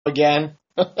Again.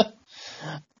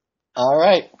 All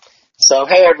right. So,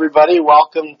 hey, everybody.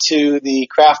 Welcome to the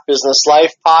Craft Business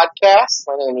Life podcast.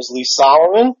 My name is Lee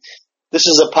Solomon. This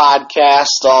is a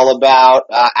podcast all about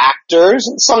actors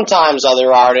and sometimes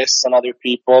other artists and other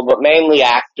people, but mainly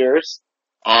actors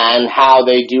and how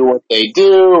they do what they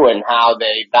do and how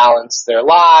they balance their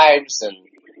lives and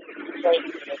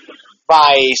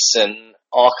advice and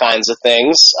all kinds of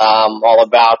things, all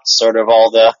about sort of all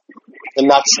the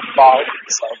nuts and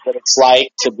bolts of what it's like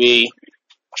to be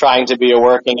trying to be a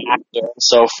working actor and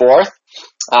so forth.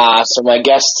 So my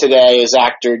guest today is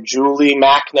actor Julie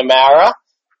McNamara.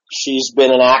 She's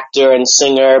been an actor and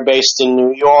singer based in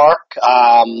New York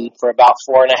for about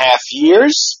 4.5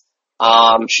 years.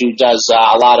 She does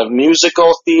a lot of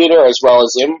musical theater as well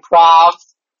as improv,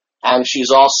 and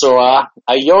she's also a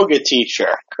yoga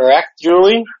teacher, correct,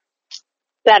 Julie?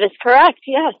 That is correct,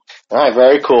 yes. All right,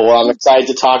 very cool. Well, I'm excited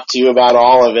to talk to you about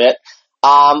all of it.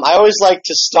 I always like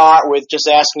to start with just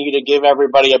asking you to give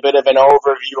everybody a bit of an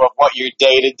overview of what your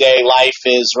day-to-day life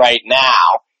is right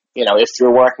now. You know, if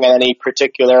you're working on any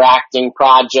particular acting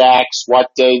projects,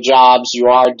 what day jobs you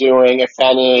are doing, if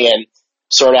any, and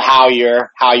sort of how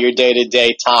your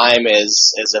day-to-day time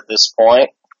is at this point.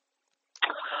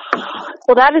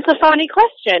 Well, that is a funny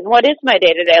question. What is my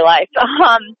day-to-day life?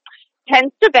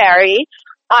 Tends to vary.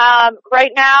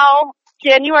 Right now,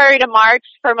 January to March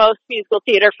for most musical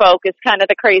theater folk is kind of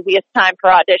the craziest time for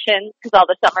auditions because all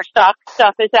the summer stock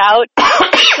stuff is out.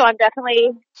 So I'm definitely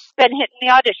been hitting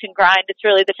the audition grind. It's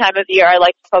really the time of year I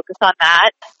like to focus on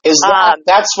that.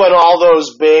 That's when all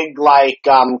those big,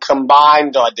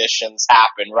 combined auditions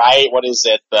happen, right? What is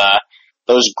it?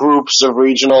 Those groups of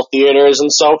regional theaters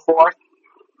and so forth?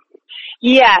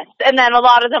 Yes, and then a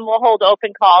lot of them will hold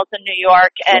open calls in New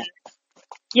York, and,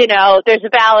 you know, there's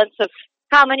a balance of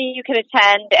how many you can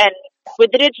attend, and with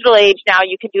the digital age now,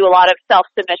 you can do a lot of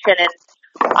self-submission, and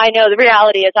I know the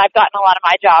reality is I've gotten a lot of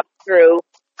my jobs through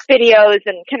videos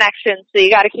and connections, so you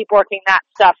got to keep working that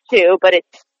stuff too, but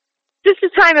it's just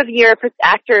a time of year for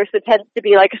actors that tends to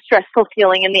be like a stressful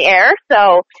feeling in the air,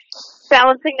 so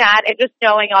balancing that and just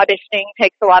knowing auditioning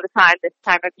takes a lot of time this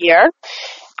time of year.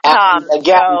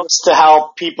 Just to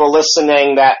help people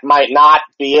listening that might not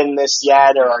be in this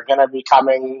yet or are going to be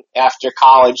coming after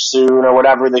college soon or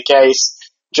whatever the case,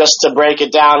 just to break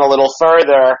it down a little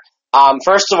further,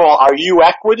 first of all, are you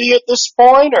equity at this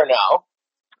point or no?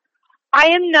 I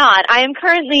am not. I am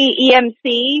currently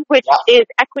EMC, which is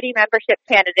Equity Membership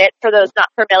Candidate, for those not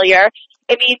familiar.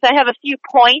 It means I have a few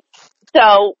points.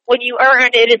 So when you earn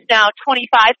it is now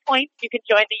 25 points, you can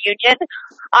join the union.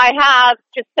 I have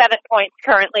just 7 points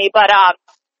currently, but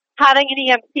having an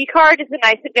EMC card is a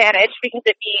nice advantage because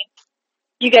it means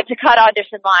you get to cut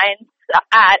audition lines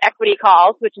at equity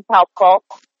calls, which is helpful.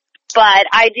 But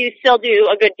I do still do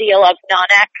a good deal of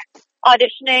non-ec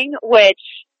auditioning, which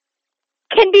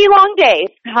can be long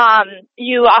days.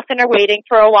 You often are waiting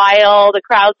for a while. The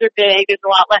crowds are big. There's a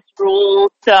lot less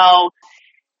rules. So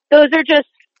those are just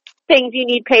things you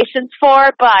need patience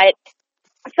for, but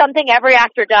something every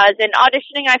actor does. And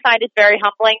auditioning, I find, is very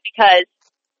humbling because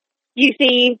you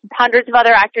see hundreds of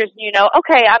other actors and you know,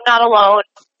 okay, I'm not alone.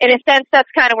 In a sense, that's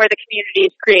kind of where the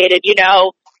community is created. You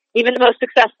know, even the most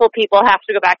successful people have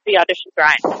to go back to the audition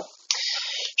grind.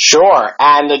 Sure.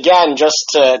 And again, just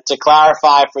to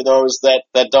clarify for those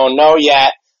that don't know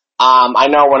yet, I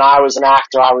know when I was an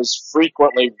actor, I was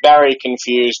frequently very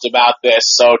confused about this.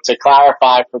 So to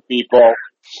clarify for people,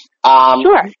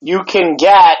 sure. You can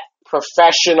get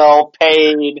professional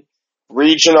paid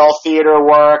regional theater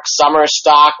work, summer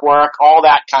stock work, all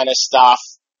that kind of stuff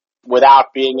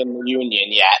without being in the union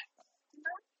yet.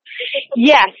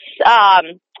 Yes.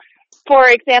 For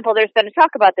example, there's been a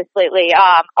talk about this lately.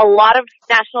 A lot of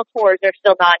national tours are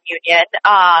still non-union.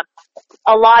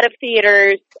 A lot of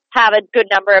theaters have a good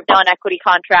number of non-equity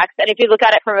contracts. And if you look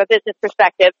at it from a business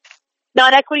perspective,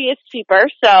 non-equity is cheaper,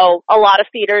 so a lot of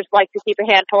theaters like to keep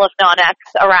a handful of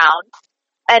non-ecs around.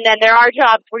 And then there are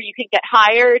jobs where you can get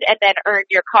hired and then earn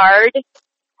your card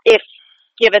if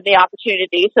given the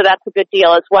opportunity, so that's a good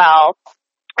deal as well.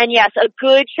 And yes, a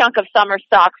good chunk of summer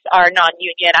stocks are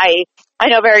non-union. I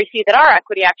know very few that are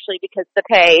equity actually because the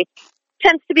pay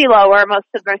tends to be lower. Most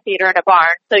of them are theater in a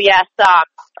barn. So yes,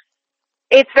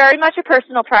 it's very much a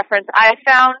personal preference. I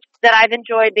found that I've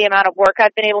enjoyed the amount of work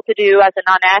I've been able to do as a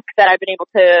non-ec, that I've been able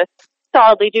to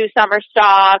solidly do summer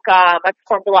stock. I've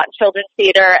performed a lot in children's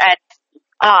theater,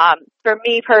 and for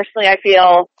me personally, I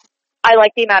feel I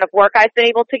like the amount of work I've been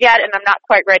able to get, and I'm not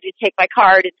quite ready to take my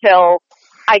card until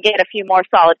I get a few more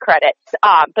solid credits.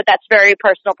 But that's very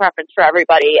personal preference for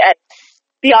everybody. And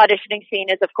the auditioning scene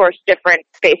is, of course, different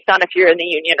based on if you're in the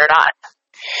union or not.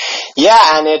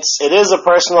 Yeah, and it is a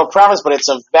personal preference, but it's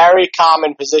a very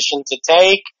common position to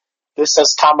take. This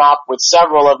has come up with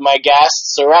several of my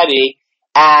guests already,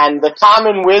 and the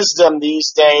common wisdom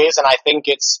these days, and I think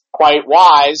it's quite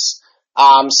wise,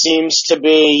 seems to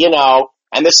be,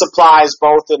 and this applies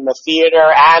both in the theater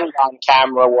and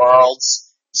on-camera worlds,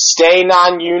 stay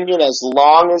non-union as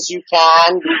long as you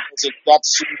can because it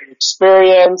gets you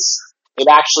experience. It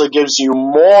actually gives you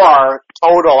more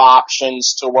total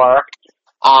options to work.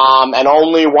 And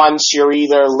only once you're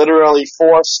either literally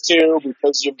forced to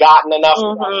because you've gotten enough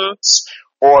rights,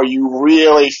 or you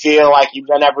really feel like you've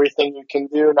done everything you can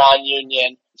do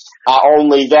non-union,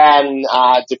 only then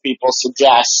do people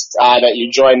suggest that you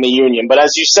join the union. But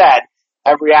as you said,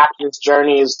 every actor's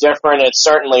journey is different. It's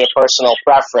certainly a personal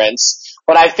preference.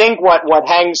 But I think what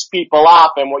hangs people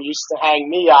up, and what used to hang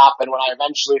me up, and when I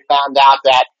eventually found out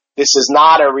that this is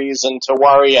not a reason to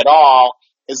worry at all,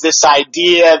 is this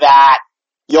idea that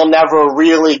you'll never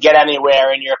really get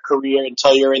anywhere in your career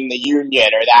until you're in the union,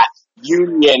 or that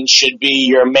union should be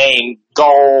your main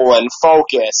goal and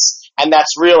focus. And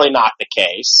that's really not the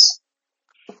case.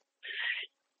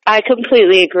 I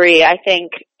completely agree. I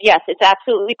think, yes, it's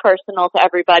absolutely personal to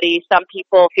everybody. Some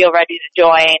people feel ready to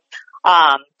join.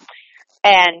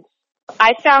 And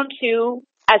I found, too,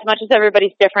 as much as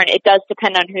everybody's different, it does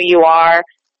depend on who you are.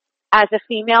 As a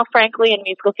female, frankly, in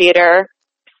musical theater,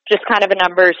 just kind of a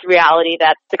numbers reality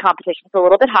that the competition's a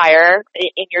little bit higher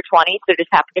in your 20s. There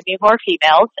just happen to be more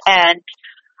females. And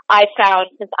I found,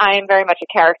 since I am very much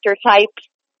a character type,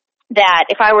 that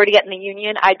if I were to get in the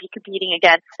union, I'd be competing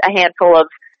against a handful of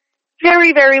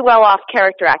very, very well-off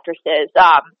character actresses.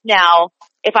 Now,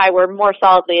 if I were more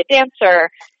solidly a dancer,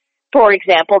 for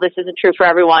example, this isn't true for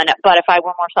everyone, but if I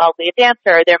were more solidly a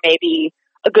dancer, there may be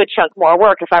a good chunk more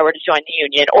work if I were to join the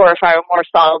union, or if I were more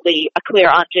solidly a clear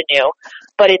ingenue.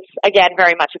 But it's, again,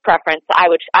 very much a preference.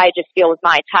 I just feel with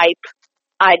my type,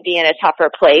 I'd be in a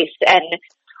tougher place. And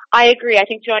I agree. I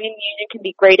think joining the union can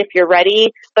be great if you're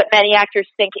ready, but many actors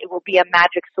think it will be a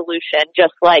magic solution,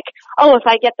 just like, oh, if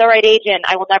I get the right agent,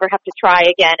 I will never have to try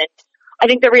again. And I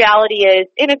think the reality is,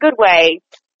 in a good way,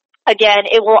 again,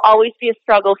 it will always be a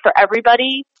struggle for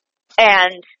everybody,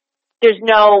 and there's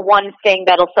no one thing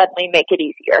that'll suddenly make it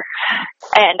easier.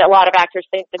 And a lot of actors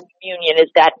think the union is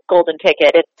that golden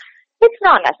ticket. It's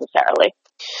not necessarily.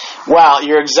 Well,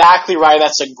 you're exactly right.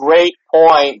 That's a great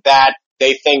point, that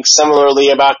they think similarly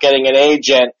about getting an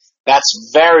agent.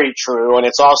 That's very true, and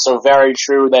it's also very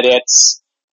true that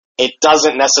it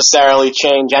doesn't necessarily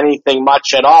change anything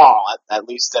much at all, at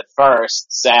least at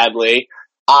first, sadly.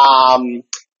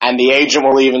 And the agent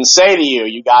will even say to you,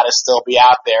 you gotta still be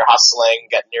out there hustling,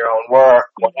 getting your own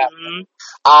work, whatever.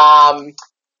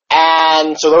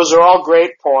 And so those are all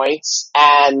great points.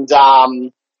 And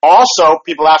also,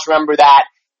 people have to remember that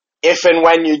if and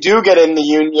when you do get in the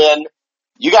union,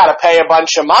 you gotta pay a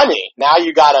bunch of money. Now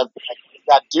you got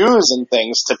dues and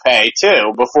things to pay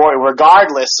too,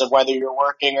 regardless of whether you're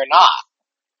working or not.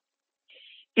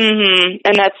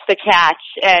 And that's the catch.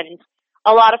 And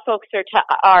a lot of folks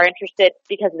are interested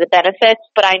because of the benefits,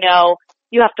 but I know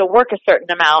you have to work a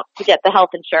certain amount to get the health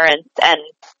insurance, and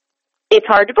it's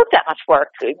hard to book that much work,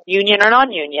 union or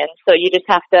non-union, so you just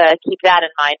have to keep that in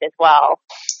mind as well.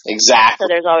 Exactly. So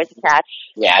there's always a catch.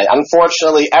 Yeah,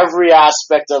 unfortunately, every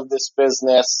aspect of this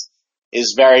business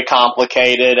is very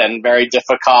complicated and very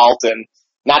difficult, and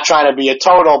not trying to be a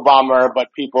total bummer, but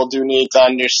people do need to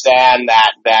understand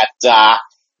that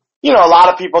a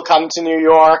lot of people come to New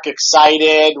York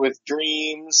excited with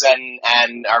dreams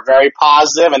and are very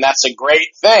positive, and that's a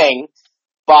great thing.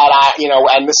 But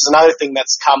and this is another thing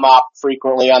that's come up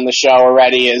frequently on the show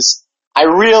already, is I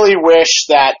really wish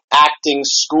that acting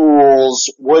schools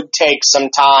would take some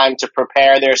time to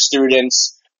prepare their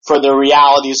students for the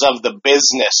realities of the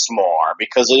business more,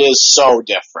 because it is so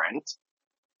different.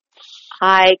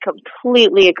 I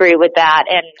completely agree with that.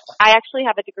 And I actually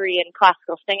have a degree in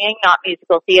classical singing, not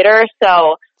musical theater,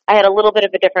 so I had a little bit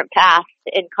of a different path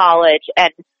in college,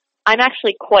 and I'm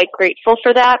actually quite grateful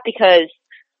for that, because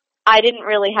I didn't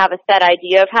really have a set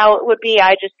idea of how it would be.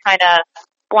 I just kind of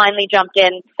blindly jumped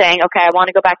in saying, okay, I want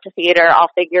to go back to theater, I'll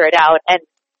figure it out. And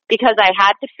because I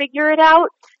had to figure it out,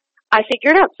 I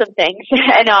figured out some things.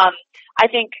 And I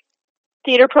think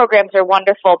theater programs are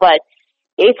wonderful, but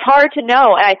it's hard to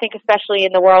know. And I think especially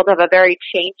in the world of a very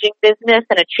changing business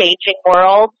and a changing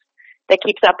world that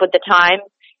keeps up with the times,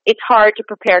 it's hard to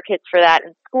prepare kids for that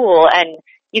in school. And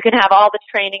you can have all the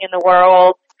training in the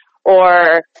world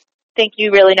or think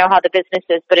you really know how the business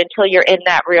is, but until you're in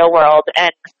that real world.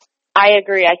 And I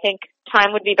agree. I think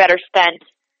time would be better spent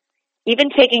even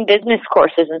taking business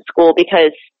courses in school,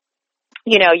 because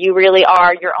you really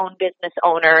are your own business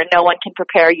owner, and no one can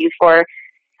prepare you for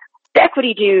the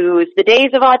equity dues, the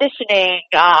days of auditioning,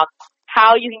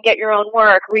 how you can get your own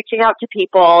work, reaching out to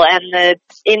people, and the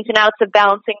ins and outs of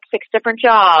balancing 6 different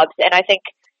jobs. And I think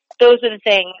those are the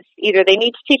things either they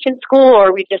need to teach in school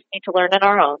or we just need to learn on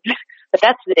our own. But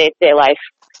that's the day-to-day life.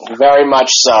 Very much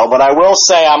so. But I will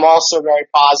say I'm also very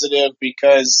positive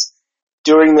because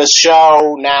doing this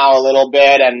show now a little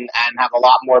bit and have a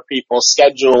lot more people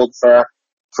scheduled for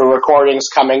recordings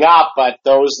coming up, but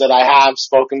those that I have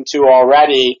spoken to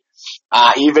already,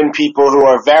 even people who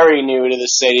are very new to the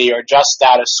city or just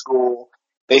out of school,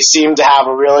 they seem to have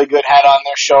a really good head on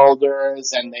their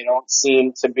shoulders, and they don't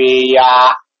seem to be,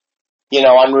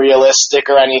 unrealistic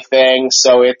or anything.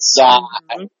 So it's,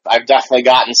 I've definitely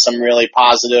gotten some really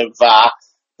positive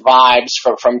vibes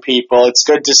from people. It's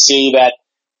good to see that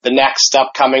the next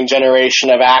upcoming generation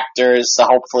of actors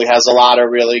hopefully has a lot of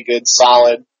really good,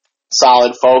 solid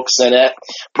folks in it.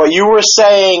 But you were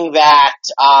saying that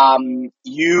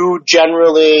you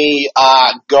generally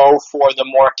go for the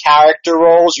more character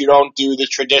roles. You don't do the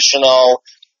traditional,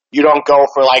 you don't go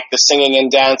for like the singing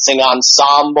and dancing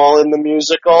ensemble in the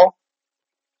musical?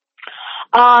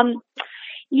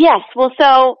 Yes. Well,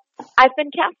 so I've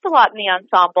been cast a lot in the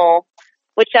ensemble,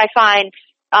 which I find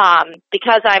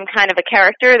because I'm kind of a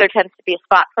character, there tends to be a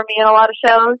spot for me in a lot of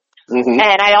shows. Mm-hmm.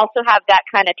 And I also have that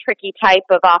kind of tricky type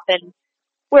of often,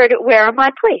 where am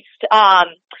I placed?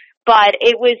 But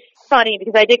it was funny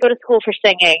because I did go to school for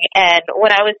singing, and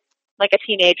when I was like a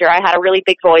teenager, I had a really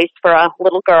big voice for a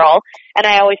little girl, and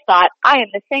I always thought, I am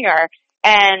the singer.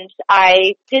 And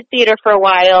I did theater for a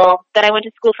while, then I went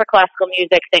to school for classical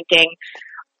music thinking,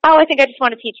 I think I just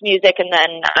want to teach music, and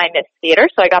then I missed theater,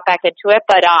 so I got back into it.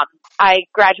 But I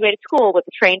graduated school with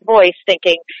a trained voice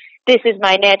thinking, this is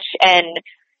my niche, and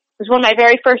it was one of my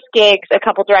very first gigs. A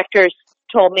couple directors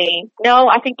told me, no,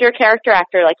 I think you're a character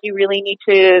actor. Like, you really need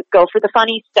to go for the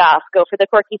funny stuff, go for the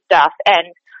quirky stuff. And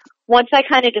once I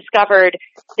kind of discovered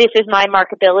this is my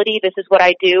markability, this is what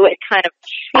I do, it kind of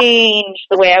changed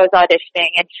the way I was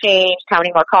auditioning and changed how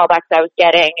many more callbacks I was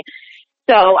getting.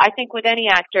 So I think with any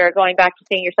actor, going back to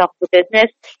seeing yourself as a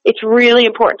business, it's really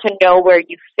important to know where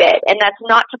you fit. And that's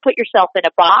not to put yourself in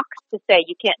a box to say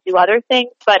you can't do other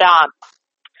things, but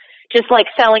just like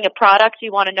selling a product,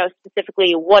 you want to know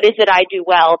specifically what is it I do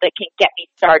well that can get me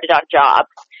started on jobs.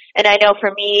 And I know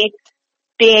for me,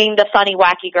 being the funny,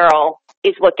 wacky girl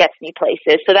is what gets me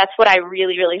places. So that's what I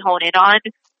really, really hone in on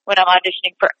when I'm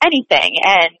auditioning for anything.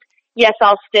 And yes,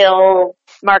 I'll still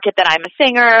market that I'm a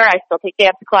singer. I still take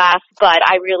dance class, but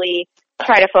I really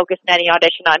try to focus in any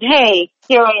audition on, hey,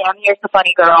 here I am. Here's the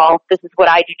funny girl. This is what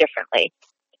I do differently.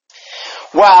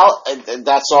 Well,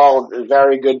 that's all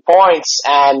very good points.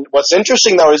 And what's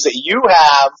interesting, though, is that you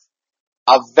have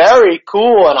a very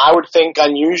cool and I would think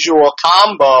unusual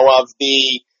combo of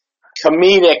the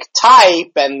comedic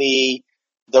type and the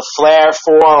flair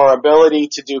for or ability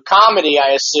to do comedy,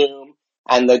 I assume,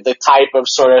 and the type of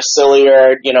sort of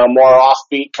sillier, more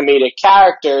offbeat comedic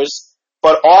characters,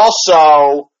 but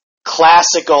also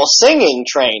classical singing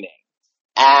training.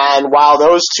 And while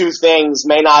those two things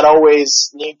may not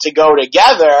always need to go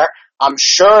together, I'm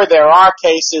sure there are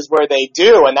cases where they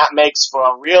do, and that makes for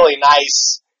a really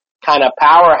nice kind of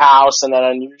powerhouse and an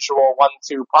unusual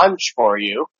 1-2 punch for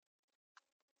you.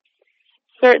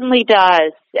 Certainly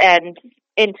does. And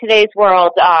in today's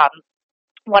world,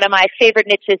 one of my favorite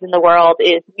niches in the world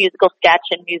is musical sketch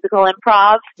and musical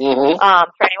improv. Mm-hmm.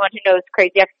 For anyone who knows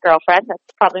Crazy Ex-Girlfriend,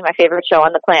 that's probably my favorite show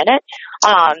on the planet.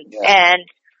 And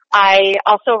I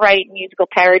also write musical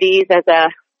parodies as a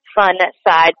fun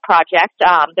side project.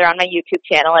 They're on my YouTube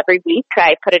channel every week.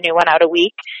 I put a new one out a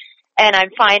week. And I'm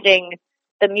finding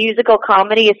the musical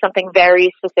comedy is something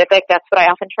very specific. That's what I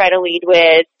often try to lead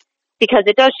with because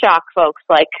it does shock folks.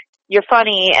 Like, you're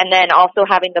funny, and then also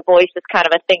having the voice is kind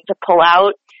of a thing to pull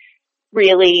out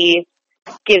really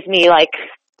gives me, like,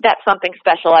 that's something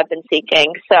special I've been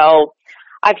seeking. So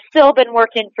I've still been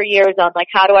working for years on, like,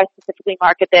 how do I specifically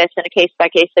market this in a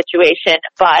case-by-case situation,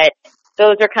 but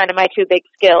those are kind of my two big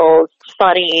skills,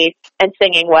 funny and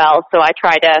singing well, so I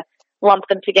try to lump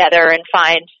them together and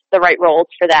find the right roles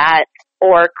for that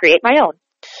or create my own.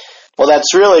 Well,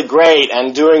 that's really great,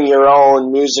 and doing your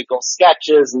own musical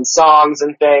sketches and songs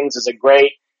and things is a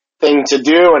great thing to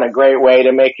do and a great way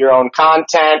to make your own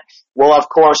content. We'll, of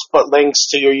course, put links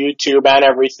to your YouTube and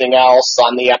everything else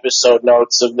on the episode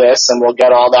notes of this, and we'll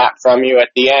get all that from you at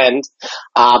the end.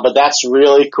 But that's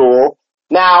really cool.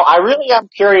 Now, I really am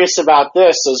curious about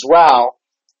this as well.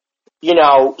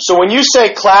 So when you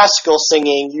say classical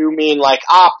singing, you mean like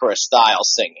opera-style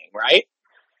singing, right?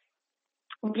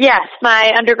 Yes,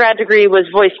 my undergrad degree was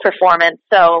voice performance,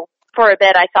 so for a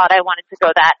bit I thought I wanted to go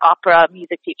that opera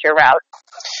music teacher route.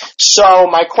 So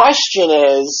my question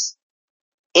is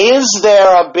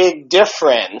there a big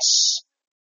difference,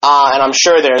 and I'm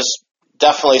sure there's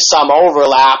definitely some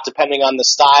overlap depending on the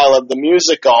style of the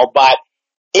musical, but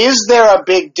is there a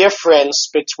big difference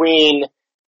between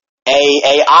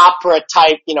a opera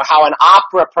type, how an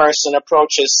opera person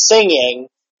approaches singing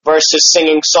versus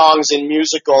singing songs in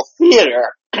musical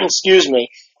theater, excuse me,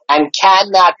 and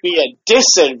can that be a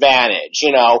disadvantage,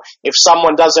 if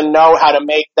someone doesn't know how to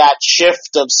make that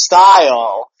shift of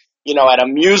style, at a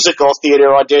musical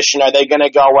theater audition, are they going to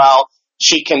go, well,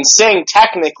 she can sing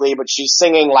technically, but she's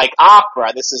singing like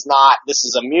opera. This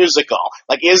is a musical.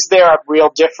 Like, is there a real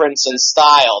difference in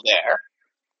style there?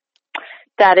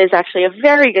 That is actually a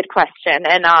very good question,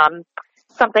 and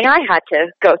something I had to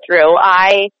go through.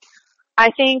 I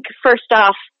think, first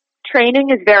off, training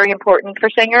is very important for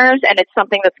singers, and it's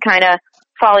something that's kind of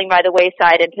falling by the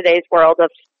wayside in today's world of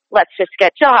let's just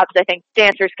get jobs. I think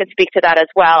dancers can speak to that as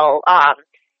well.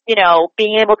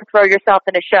 Being able to throw yourself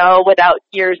in a show without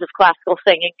years of classical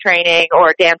singing training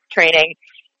or dance training,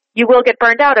 you will get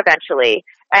burned out eventually,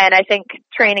 and I think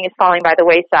training is falling by the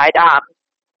wayside.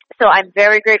 So I'm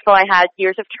very grateful I had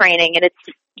years of training, and it's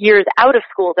years out of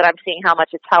school that I'm seeing how much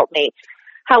it's helped me.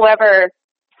 However,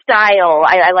 style,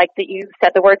 I like that you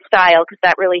said the word style because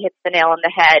that really hits the nail on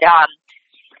the head.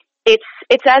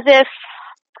 It's as if,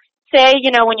 say,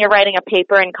 when you're writing a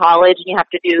paper in college and you have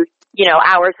to do,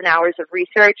 hours and hours of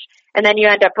research, and then you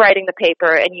end up writing the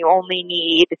paper and you only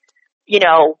need, 25%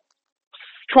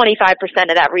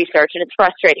 of that research, and it's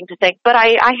frustrating to think, but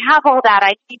I have all that,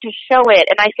 I need to show it.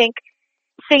 And I think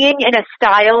singing in a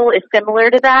style is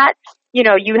similar to that.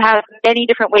 You have many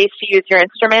different ways to use your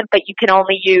instrument, but you can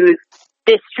only use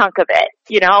this chunk of it,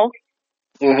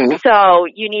 Mm-hmm. So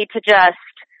you need to just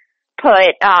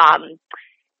put,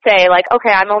 say, like,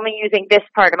 okay, I'm only using this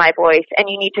part of my voice, and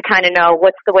you need to kind of know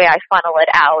what's the way I funnel it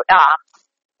out.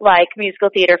 Like musical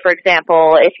theater, for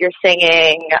example, if you're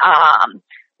singing,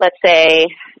 let's say,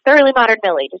 Thoroughly Modern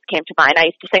Millie just came to mind. I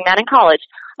used to sing that in college.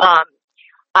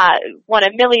 One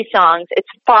of Millie's songs, it's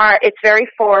very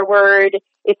forward,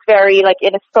 it's very, like,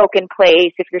 in a spoken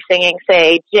place if you're singing,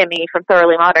 say, Jimmy from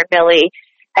Thoroughly Modern Millie,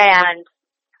 and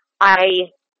I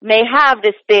may have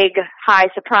this big high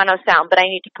soprano sound, but I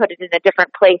need to put it in a different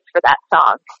place for that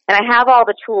song. And I have all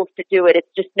the tools to do it.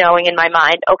 It's just knowing in my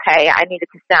mind, okay, I need it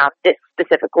to sound this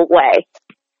specific way.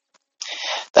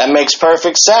 That makes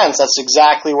perfect sense. That's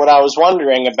exactly what I was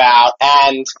wondering about.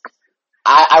 And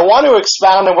I want to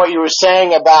expound on what you were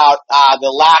saying about the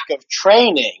lack of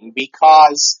training,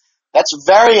 because that's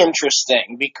very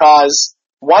interesting, because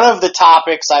one of the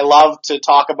topics I love to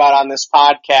talk about on this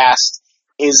podcast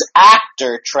is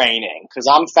actor training, because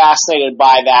I'm fascinated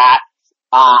by that.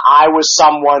 I was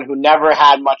someone who never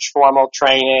had much formal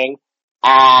training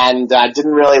and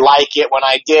didn't really like it when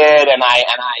I did, and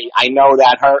I know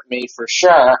that hurt me for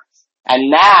sure.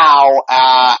 And now,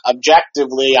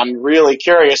 objectively, I'm really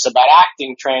curious about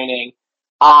acting training.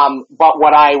 But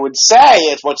what I would say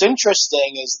is what's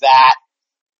interesting is that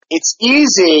it's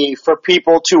easy for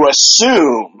people to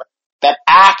assume that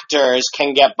actors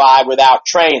can get by without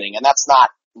training, and that's not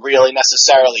really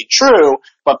necessarily true,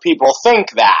 but people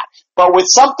think that. But with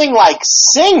something like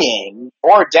singing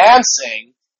or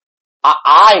dancing,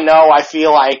 I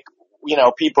feel like,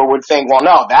 people would think, well,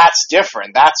 no, that's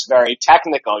different. That's very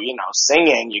technical.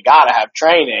 Singing, you gotta have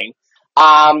training.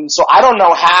 So I don't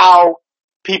know how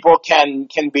people can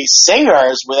be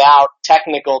singers without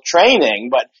technical training,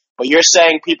 but you're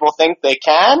saying people think they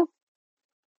can?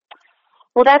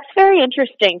 Well, that's very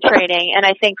interesting training, and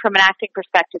I think from an acting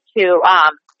perspective too,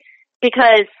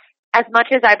 because as much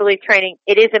as I believe training,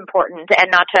 it is important,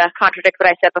 and not to contradict what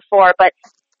I said before, but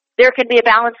there can be a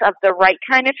balance of the right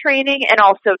kind of training and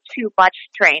also too much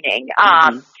training.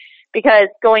 Because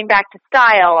going back to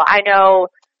style, I know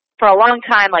for a long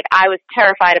time, like, I was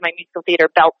terrified of my musical theater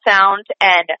belt sound,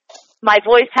 and my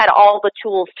voice had all the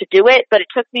tools to do it, but it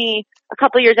took me a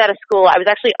couple years out of school. I was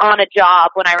actually on a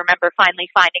job when I remember finally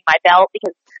finding my belt,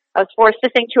 because I was forced to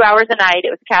sing 2 hours a night.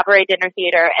 It was cabaret dinner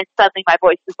theater, and suddenly my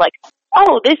voice was like,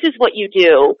 oh, this is what you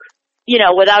do.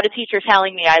 Without a teacher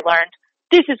telling me, I learned,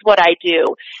 this is what I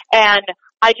do. And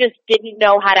I just didn't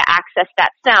know how to access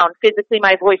that sound. Physically,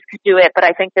 my voice could do it, but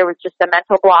I think there was just a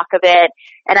mental block of it,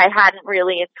 and I hadn't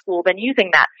really in school been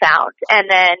using that sound. And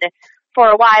then for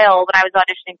a while, when I was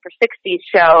auditioning for 60s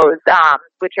shows,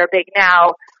 which are big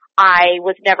now, I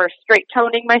was never straight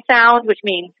toning my sound, which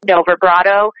means no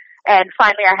vibrato. And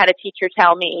finally, I had a teacher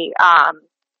tell me,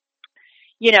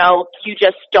 you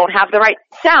just don't have the right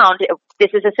sound. This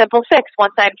is a simple fix.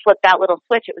 Once I flipped that little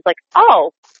switch, it was like,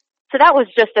 oh, so that was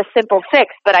just a simple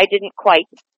fix, but I didn't quite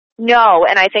know.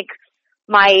 And I think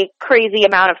my crazy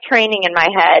amount of training in my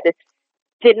head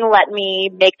didn't let me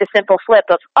make the simple flip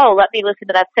of, oh, let me listen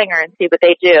to that singer and see what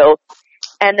they do.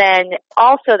 And then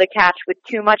also the catch with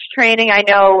too much training, I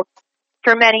know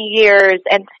for many years,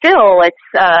 and still it's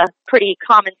a pretty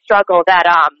common struggle that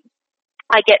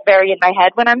I get very in my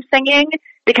head when I'm singing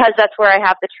because that's where I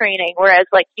have the training. Whereas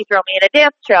like you throw me in a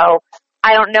dance show,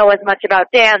 I don't know as much about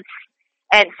dance,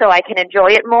 and so I can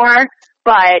enjoy it more.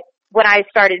 But when I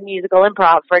started musical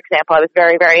improv, for example, I was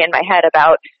very, very in my head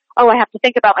about, oh, I have to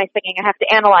think about my singing. I have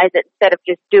to analyze it instead of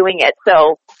just doing it.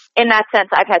 So in that sense,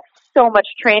 I've had so much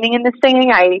training in the singing,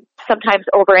 I sometimes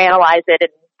overanalyze it and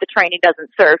the training doesn't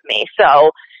serve me.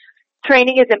 So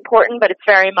training is important, but it's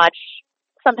very much,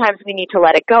 sometimes we need to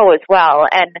let it go as well.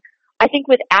 And I think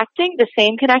with acting, the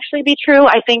same can actually be true.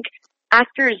 I think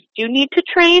actors do need to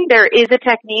train. There is a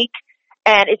technique,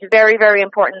 and it's very, very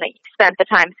important that you spend the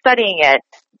time studying it.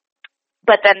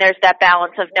 But then there's that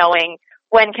balance of knowing,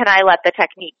 when can I let the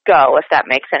technique go, if that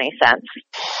makes any sense?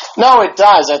 No, it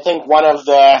does. I think one of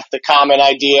the common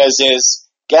ideas is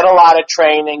get a lot of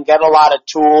training, get a lot of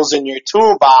tools in your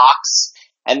toolbox,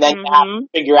 and then you have to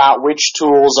figure out which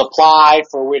tools apply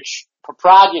for which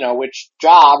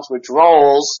jobs, which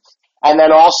roles, and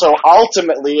then also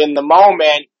ultimately in the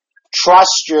moment,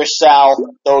 trust yourself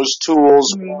those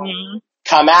tools will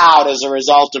come out as a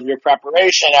result of your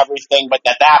preparation, everything, but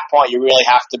at that point you really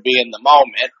have to be in the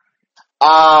moment.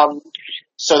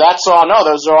 So that's all. No,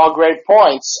 those are all great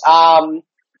points.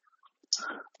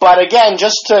 But again,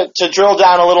 just to drill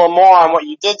down a little more on what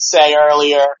you did say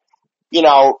earlier,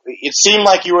 it seemed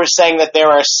like you were saying that there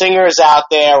are singers out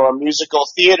there or musical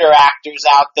theater actors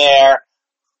out there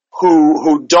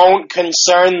who don't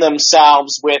concern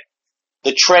themselves with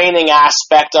the training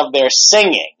aspect of their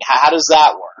singing. How does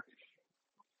that work?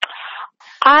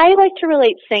 I like to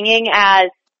relate singing as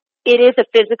it is a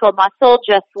physical muscle,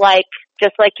 just like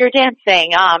you're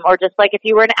dancing, or just like if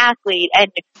you were an athlete,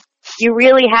 and you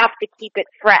really have to keep it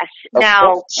fresh.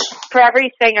 Now, for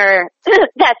every singer,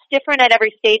 that's different at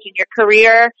every stage in your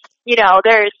career.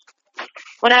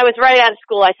 When I was right out of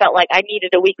school, I felt like I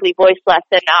needed a weekly voice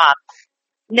lesson.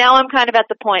 Now I'm kind of at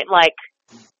the point, like,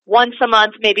 once a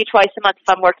month, maybe twice a month if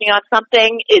I'm working on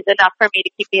something is enough for me to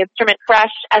keep the instrument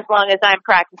fresh as long as I'm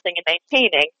practicing and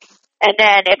maintaining. And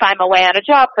then if I'm away on a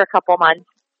job for a couple months,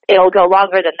 it'll go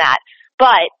longer than that.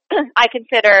 But I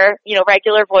consider,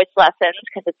 regular voice lessons,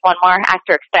 because it's one more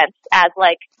actor expense, as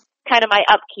like kind of my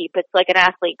upkeep. It's like an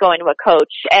athlete going to a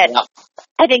coach. And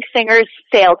I think singers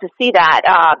fail to see that.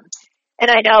 And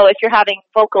I know if you're having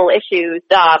vocal issues,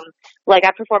 like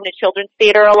I performed in children's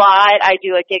theater a lot. I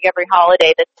do a gig every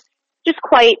holiday that's just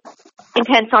quite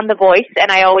intense on the voice,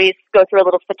 and I always go through a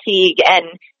little fatigue, and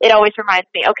it always reminds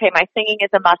me, okay, my singing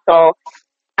is a muscle.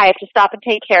 I have to stop and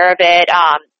take care of it.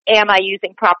 Am I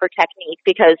using proper technique?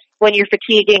 Because when you're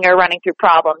fatiguing or running through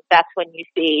problems, that's when you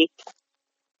see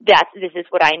that this is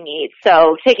what I need.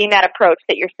 So taking that approach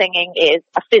that your singing is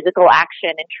a physical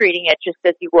action and treating it just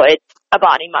as you would a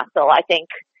body muscle, I think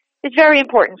is very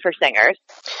important for singers.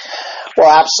 Well,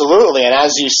 absolutely. And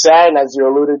as you said, and as you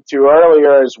alluded to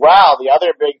earlier as well, the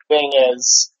other big thing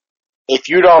is if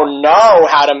you don't know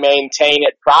how to maintain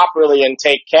it properly and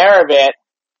take care of it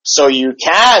so you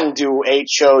can do 8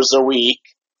 shows a week,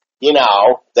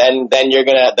 then you're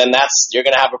gonna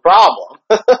have a problem.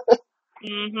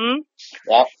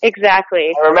 Yep.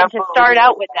 Exactly. And to start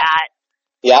out with that.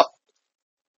 Yep.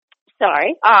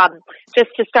 Sorry.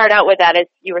 Just to start out with that, as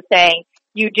you were saying,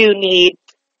 you do need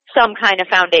some kind of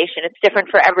foundation. It's different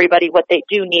for everybody what they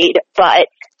do need, but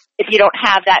if you don't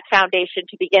have that foundation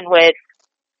to begin with,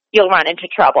 you'll run into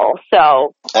trouble.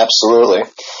 So absolutely.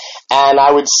 And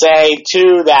I would say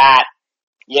too that,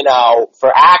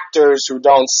 for actors who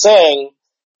don't sing,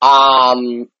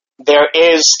 there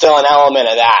is still an element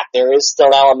of that. There is still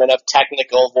an element of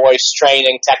technical voice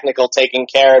training, technical taking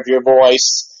care of your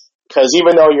voice, because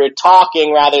even though you're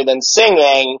talking rather than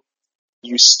singing,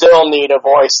 you still need a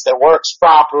voice that works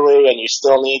properly, and you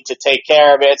still need to take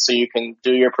care of it so you can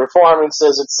do your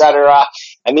performances, etc.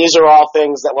 And these are all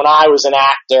things that when I was an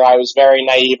actor, I was very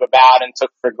naive about and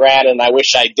took for granted, and I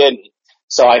wish I didn't.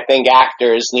 So I think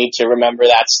actors need to remember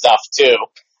that stuff too.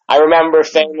 I remember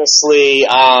famously,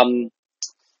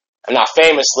 not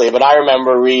famously, but I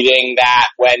remember reading that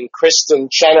when Kristen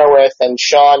Chenoweth and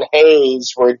Sean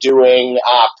Hayes were doing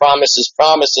Promises,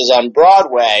 Promises on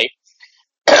Broadway,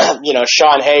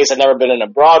 Sean Hayes had never been in a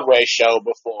Broadway show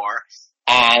before,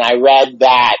 and I read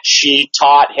that she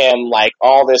taught him like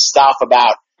all this stuff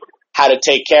about how to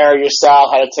take care of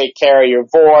yourself, how to take care of your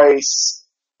voice,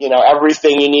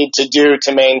 everything you need to do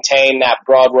to maintain that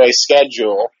Broadway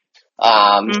schedule.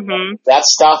 That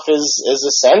stuff is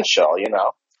essential,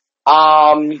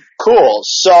 Cool.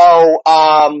 So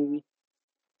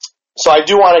I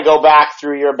do want to go back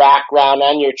through your background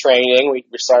and your training. We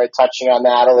started touching on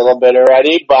that a little bit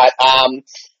already, but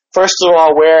first of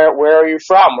all, where are you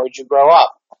from? Where'd you grow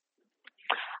up?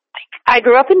 I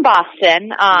grew up in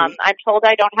Boston. I'm told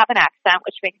I don't have an accent,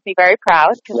 which makes me very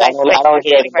proud. I don't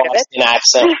hear the Boston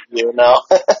accent,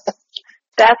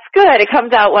 That's good. It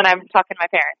comes out when I'm talking to my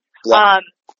parents.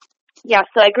 Yeah.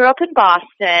 So I grew up in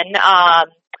Boston.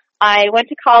 I went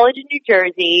to college in New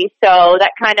Jersey, so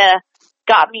that kind of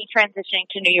got me transitioning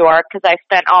to New York because I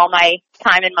spent all my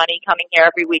time and money coming here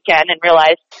every weekend and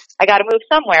realized I got to move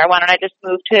somewhere. Why don't I just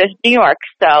move to New York?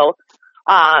 So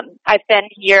I've been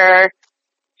here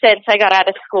since I got out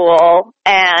of school,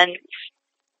 and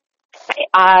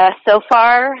so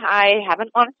far I haven't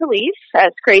wanted to leave,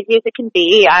 as crazy as it can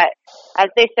be. As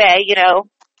they say,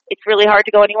 it's really hard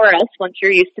to go anywhere else once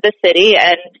you're used to the city,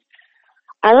 and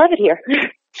I love it here.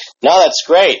 No, that's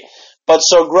great. But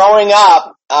so growing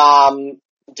up,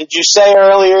 did you say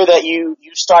earlier that you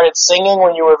started singing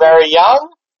when you were very young?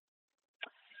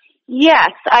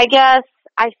 Yes, I guess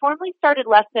I formally started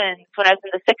lessons when I was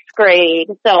in the 6th grade,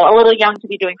 so a little young to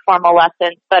be doing formal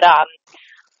lessons, but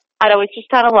I'd always just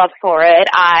had a love for it.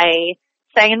 I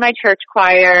sang in my church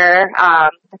choir.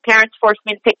 My parents forced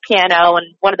me to take piano,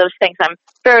 and one of those things I'm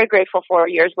very grateful for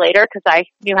years later because I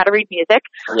knew how to read music.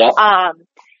 Yeah.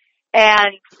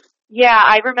 And yeah,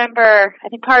 I remember, I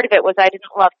think part of it was I didn't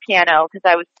love piano because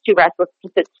I was too restless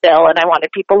to sit still and I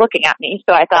wanted people looking at me.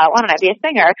 So I thought, why don't I be a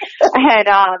singer? And,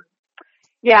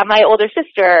 my older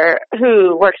sister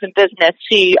who works in business,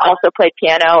 she also played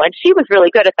piano and she was really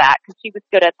good at that because she was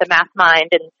good at the math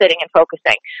mind and sitting and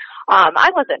focusing.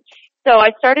 I wasn't. So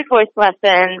I started voice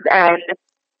lessons and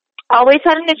always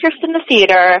had an interest in the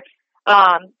theater.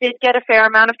 Did get a fair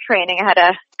amount of training. I had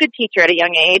a good teacher at a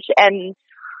young age and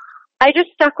I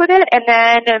just stuck with it, and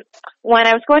then when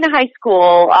I was going to high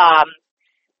school,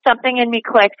 something in me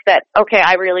clicked that, okay,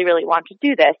 I really, really want to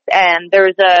do this. And there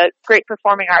was a great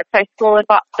performing arts high school in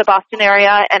the Boston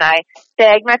area, and I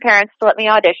begged my parents to let me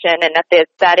audition, and at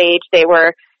that age,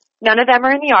 none of them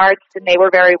are in the arts, and they were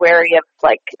very wary of,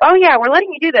 like, oh yeah, we're letting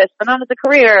you do this, but not as a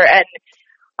career, and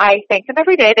I thanked them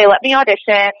every day. They let me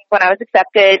audition. When I was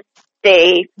accepted,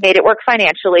 they made it work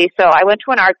financially, so I went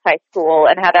to an arts high school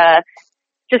and had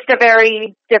just a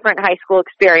very different high school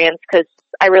experience because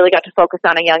I really got to focus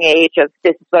on a young age of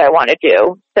this is what I want to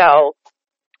do. So,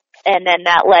 and then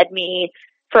that led me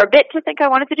for a bit to think I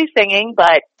wanted to do singing,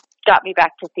 but got me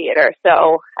back to theater.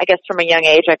 So I guess from a young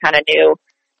age, I kind of knew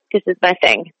this is my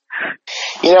thing.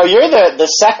 You're the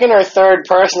second or third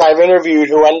person I've interviewed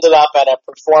who ended up at a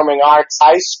performing arts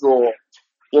high school.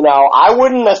 I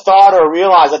wouldn't have thought or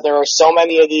realized that there are so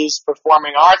many of these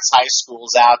performing arts high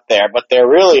schools out there, but there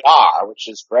really are, which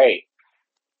is great.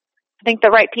 I think the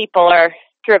right people are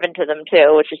driven to them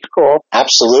too, which is cool.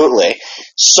 Absolutely.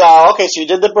 So you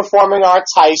did the performing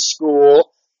arts high school,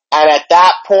 and at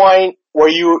that point, were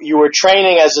you were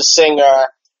training as a singer,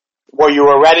 were you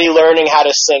already learning how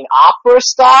to sing opera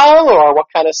style, or what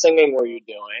kind of singing were you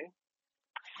doing?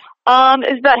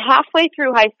 It was about halfway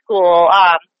through high school,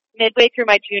 midway through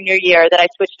my junior year that I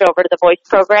switched over to the voice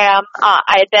program.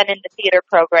 I had been in the theater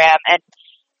program, and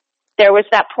there was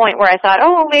that point where I thought,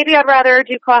 oh, maybe I'd rather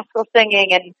do classical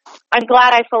singing, and I'm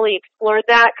glad I fully explored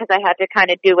that because I had to kind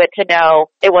of do it to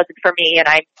know it wasn't for me and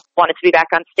I wanted to be back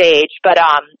on stage. But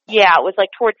it was like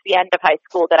towards the end of high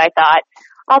school that I thought,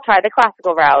 I'll try the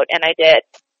classical route, and I did.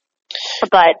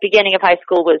 But beginning of high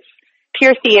school was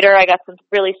pure theater. I got some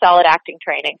really solid acting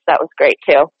training, so that was great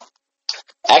too.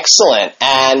 Excellent.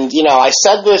 And, I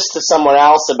said this to someone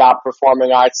else about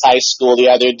performing arts high school the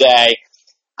other day.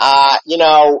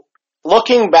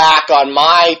 Looking back on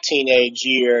my teenage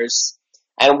years,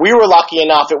 and we were lucky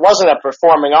enough, it wasn't a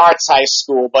performing arts high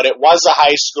school, but it was a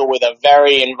high school with a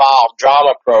very involved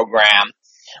drama program.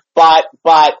 But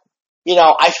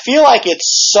I feel like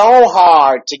it's so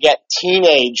hard to get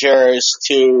teenagers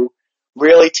to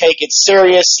really take it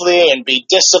seriously and be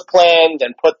disciplined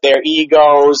and put their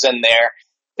egos and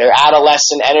their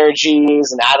adolescent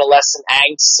energies and adolescent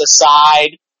angst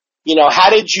aside. How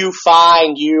did you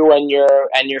find you and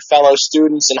your fellow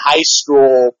students in high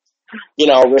school,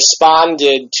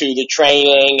 responded to the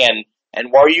training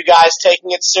and were you guys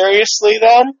taking it seriously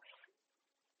then?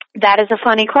 That is a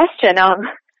funny question.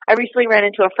 I recently ran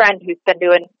into a friend who's been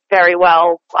doing very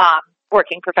well,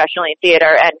 working professionally in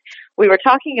theater, and we were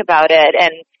talking about it,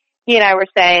 and he and I were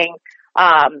saying,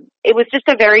 It was just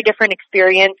a very different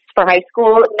experience for high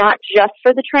school, not just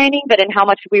for the training, but in how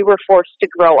much we were forced to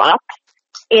grow up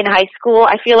in high school.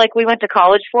 I feel like we went to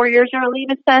college 4 years early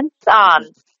in a sense,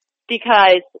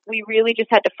 because we really just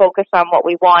had to focus on what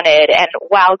we wanted. And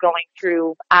while going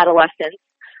through adolescence,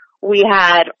 we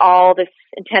had all this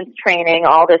intense training,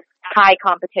 all this high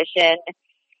competition,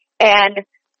 and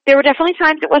there were definitely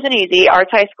times it wasn't easy.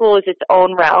 Arts high school is its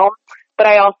own realm, but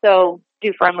I also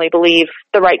do firmly believe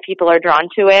the right people are drawn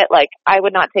to it. Like, I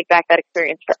would not take back that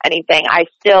experience for anything. I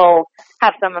still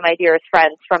have some of my dearest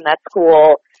friends from that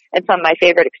school and some of my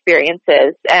favorite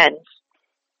experiences, and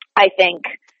I think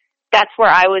that's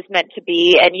where I was meant to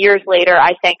be. And years later,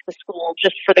 I thank the school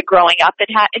just for the growing up it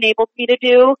enabled me to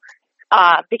do.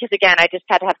 Because again, I just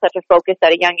had to have such a focus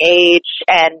at a young age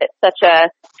and such a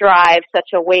drive, such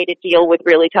a way to deal with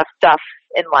really tough stuff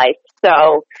in life.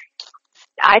 So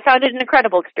I found it an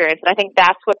incredible experience, and I think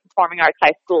that's what performing arts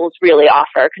high schools really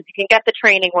offer, because you can get the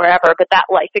training wherever, but that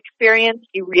life experience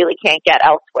you really can't get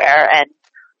elsewhere, and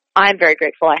I'm very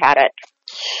grateful I had it.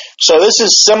 So this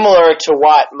is similar to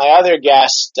what my other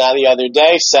guest the other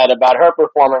day said about her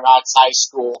performing arts high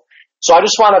school. So I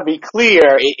just want to be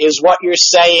clear, is what you're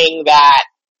saying that,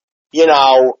 you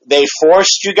know, they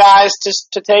forced you guys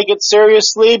to take it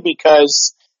seriously?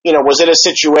 Because, you know, was it a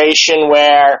situation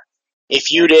where if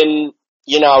you didn't,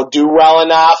 you know, do well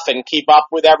enough and keep up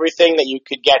with everything that you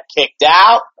could get kicked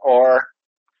out, or?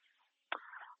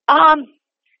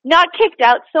 Not kicked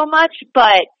out so much,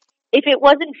 but if it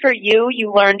wasn't for you,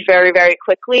 you learned very, very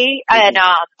quickly. And,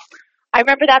 I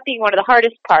remember that being one of the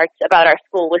hardest parts about our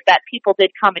school, was that people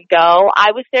did come and go.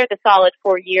 I was there the solid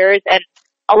 4 years, and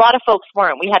a lot of folks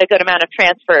weren't. We had a good amount of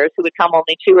transfers who would come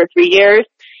only 2 or 3 years,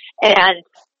 and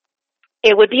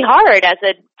it would be hard as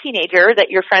a teenager that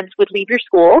your friends would leave your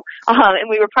school, and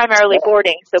we were primarily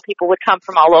boarding, so people would come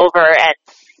from all over, and,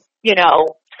 you know,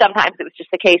 sometimes it was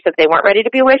just a case of they weren't ready to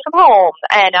be away from home,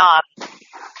 and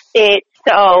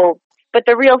but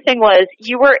the real thing was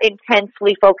you were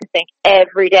intensely focusing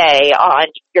every day on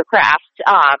your craft.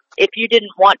 If you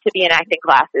didn't want to be in acting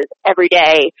classes every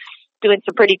day, doing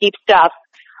some pretty deep stuff,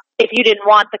 if you didn't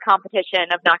want the competition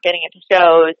of not getting into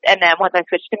shows, and then once I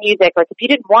switched to music, like if you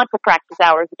didn't want to practice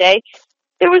hours a day,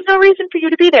 there was no reason for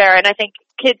you to be there. And I think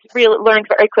kids really learned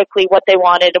very quickly what they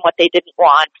wanted and what they didn't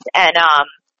want. And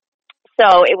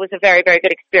so it was a very, very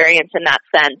good experience in that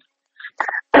sense.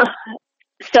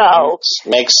 So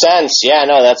makes sense. Yeah,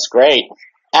 no, that's great.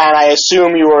 And I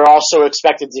assume you were also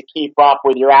expected to keep up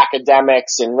with your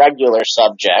academics in regular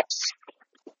subjects.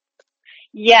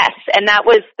 Yes, and that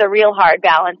was the real hard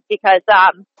balance because,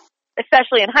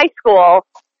 especially in high school,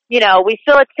 you know, we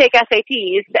still had to take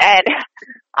SATs, and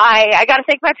I got to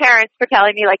thank my parents for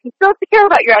telling me, like, you still have to care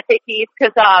about your SATs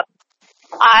because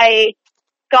I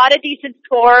got a decent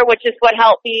score, which is what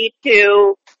helped me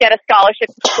to get a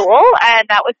scholarship to school, and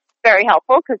that was very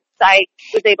helpful because I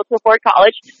was able to afford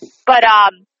college. But,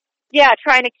 yeah,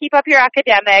 trying to keep up your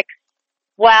academics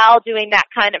while doing that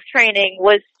kind of training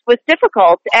was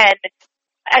difficult. And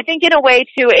I think in a way,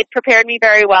 too, it prepared me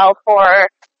very well for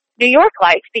New York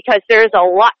life because there's a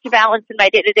lot to balance in my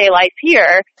day-to-day life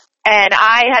here. And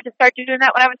I had to start doing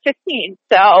that when I was 15.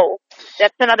 So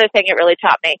that's another thing it really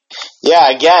taught me.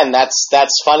 Yeah, again, that's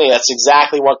funny. That's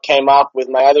exactly what came up with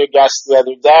my other guest the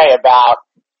other day about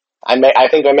I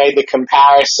think I made the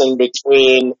comparison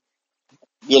between,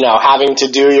 you know, having to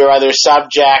do your other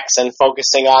subjects and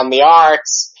focusing on the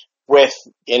arts with,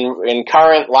 in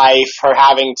current life, her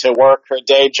having to work her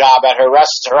day job at her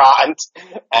restaurant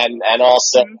and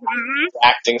also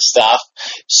acting stuff.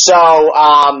 So,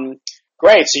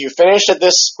 great. So you finished at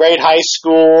this great high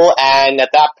school, and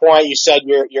at that point you said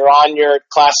you're on your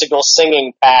classical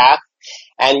singing path,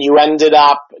 and you ended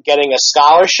up getting a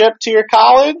scholarship to your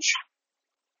college?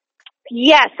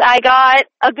 Yes, I got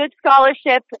a good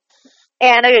scholarship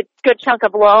and a good chunk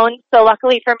of loans. So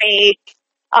luckily for me,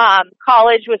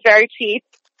 college was very cheap.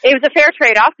 It was a fair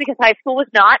trade-off because high school was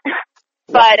not.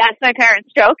 But as my parents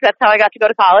joke, that's how I got to go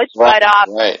to college. Right,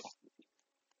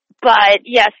 But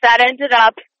yes, that ended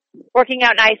up working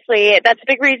out nicely. That's a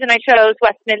big reason I chose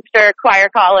Westminster Choir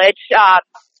College,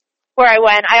 where I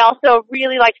went. I also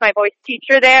really liked my voice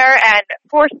teacher there, and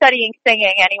for studying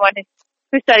singing, anyone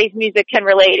who studies music can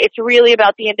relate. It's really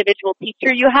about the individual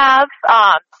teacher you have,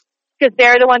 because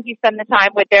they're the ones you spend the time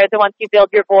with. They're the ones you build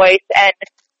your voice. And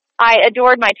I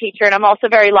adored my teacher, and I'm also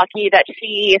very lucky that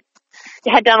she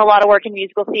had done a lot of work in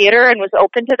musical theater and was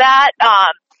open to that,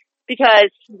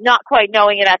 because not quite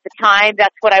knowing it at the time,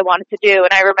 that's what I wanted to do.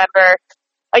 And I remember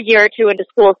a year or two into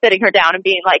school sitting her down and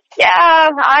being like, yeah,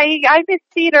 I miss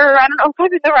theater. I don't know if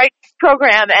I'm in the right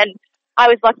program. And I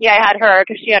was lucky I had her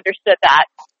because she understood that.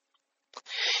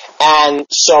 And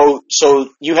so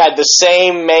you had the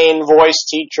same main voice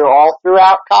teacher all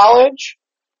throughout college?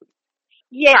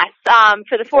 Yes.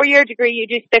 For the 4-year degree, you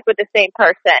do stick with the same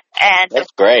person. And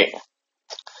that's great.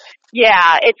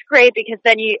 Yeah, it's great because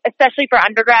then especially for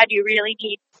undergrad, you really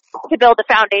need to build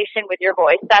a foundation with your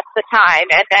voice. That's the time.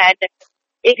 And then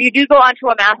if you do go on to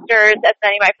a master's, as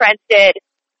many of my friends did,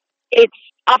 it's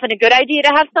often a good idea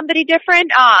to have somebody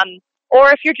different. Or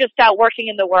if you're just out working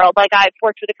in the world, like I've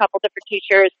worked with a couple different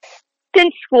teachers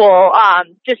since school,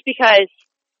 just because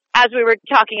as we were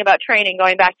talking about training,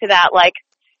 going back to that, like,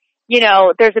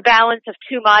 there's a balance of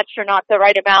too much or not the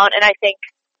right amount. And I think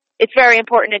it's very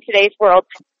important in today's world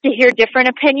to hear different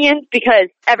opinions because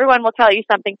everyone will tell you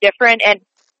something different and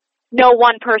no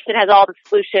one person has all the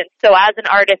solutions. So as an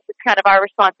artist, it's kind of our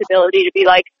responsibility to be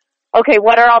like, okay,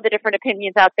 what are all the different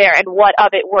opinions out there and what of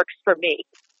it works for me?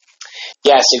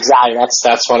 Yes, exactly.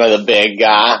 That's one of the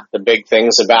big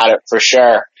things about it for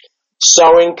sure.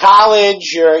 So in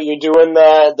college, you're doing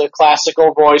the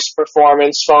classical voice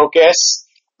performance focus.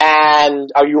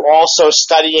 And are you also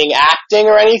studying acting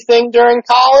or anything during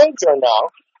college or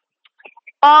no?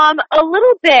 A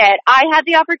little bit. I had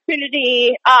the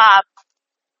opportunity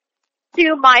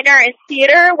to minor in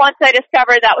theater once I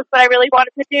discovered that was what I really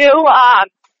wanted to do.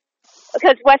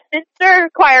 Because Westminster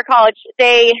Choir College,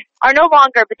 they are no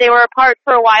longer, but they were a part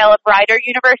for a while of Rider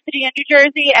University in New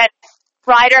Jersey, and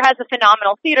Rider has a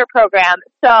phenomenal theater program.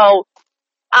 So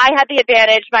I had the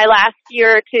advantage my last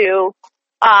year or two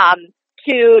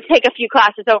to take a few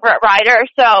classes over at Rider.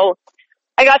 So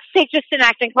I got to take just an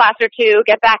acting class or two,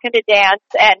 get back into dance,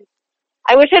 and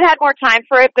I wish I'd had more time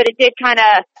for it, but it did kind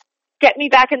of get me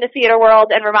back in the theater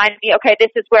world and remind me, okay,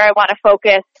 this is where I want to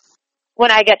focus when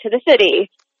I get to the city.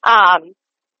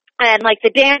 And like the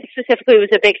dance specifically was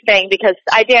a big thing because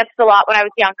I danced a lot when I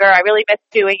was younger. I really missed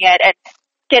doing it, and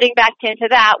getting back into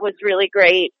that was really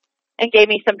great and gave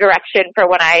me some direction for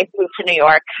when I moved to New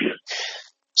York.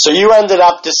 So you ended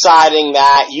up deciding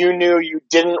that you knew you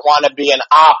didn't want to be an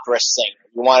opera singer.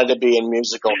 You wanted to be in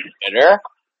musical theater.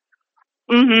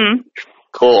 Mm-hmm.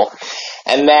 Cool.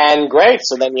 And then, great,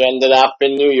 so then you ended up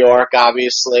in New York,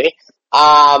 obviously.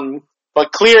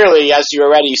 But clearly, as you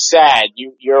already said,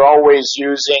 you're always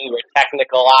using your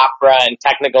technical opera and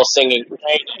technical singing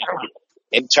training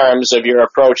in terms of your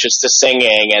approaches to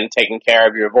singing and taking care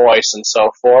of your voice and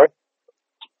so forth.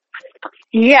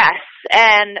 Yes,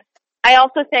 and I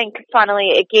also think,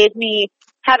 funnily, it gave me,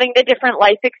 having the different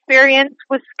life experience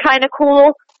was kind of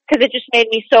cool because it just made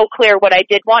me so clear what I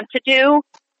did want to do,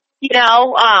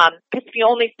 because if you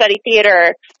only study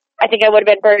theater, I think I would have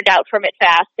been burned out from it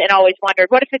fast and always wondered,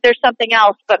 what if there's something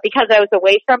else? But because I was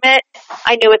away from it,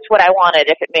 I knew it's what I wanted,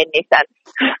 if it made any sense.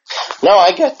 No,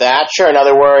 I get that. Sure. In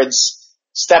other words,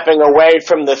 stepping away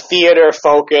from the theater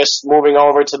focus, moving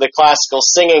over to the classical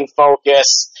singing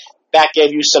focus, that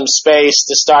gave you some space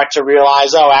to start to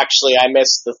realize, oh, actually, I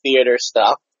missed the theater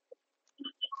stuff.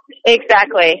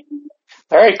 Exactly.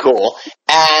 Very cool.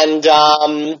 And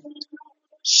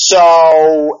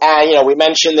we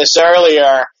mentioned this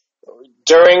earlier,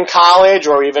 during college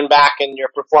or even back in your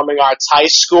performing arts high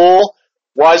school,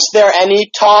 was there any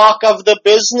talk of the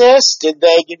business? Did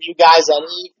they give you guys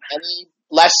any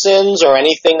lessons or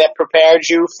anything that prepared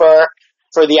you for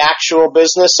the actual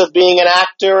business of being an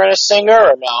actor and a singer,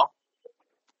 or no?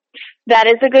 That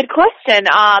is a good question.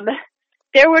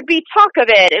 There would be talk of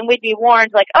it, and we'd be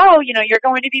warned, like, oh, you're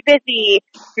going to be busy,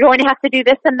 you're going to have to do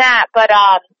this and that, but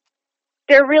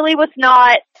there really was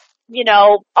not,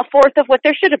 a fourth of what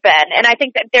there should have been. And I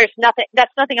think that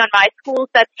that's nothing on my schools.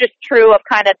 That's just true of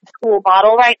kind of the school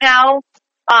model right now.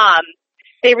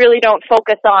 They really don't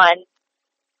focus on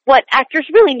what actors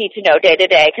really need to know day to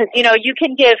day. Because, you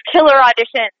can give killer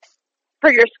auditions for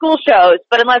your school shows,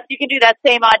 but unless you can do that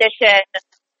same audition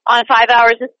on 5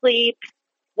 hours of sleep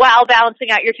while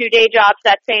balancing out your 2 day jobs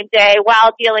that same day,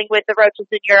 while dealing with the roaches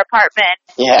in your apartment,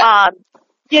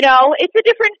 it's a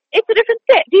different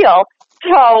deal.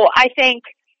 So I think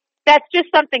that's just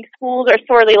something schools are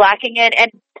sorely lacking in.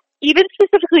 And even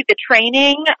specifically the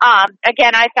training,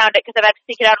 again, I found it because I've had to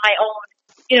seek it out on my own.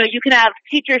 You can have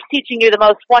teachers teaching you the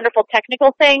most wonderful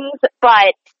technical things,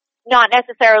 but not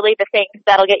necessarily the things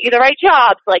that'll get you the right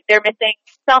jobs. Like they're missing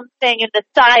something in the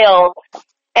style.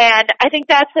 And I think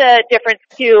that's a difference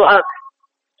too of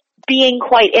being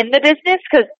quite in the business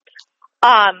because,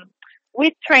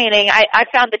 with training, I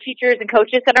found the teachers and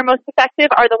coaches that are most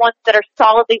effective are the ones that are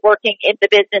solidly working in the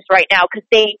business right now because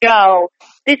they know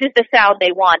this is the sound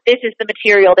they want, this is the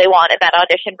material they want in that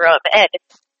audition room. And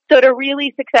so to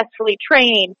really successfully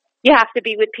train, you have to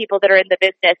be with people that are in the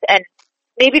business. And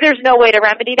maybe there's no way to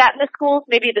remedy that in the schools.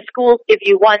 Maybe the schools give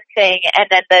you one thing, and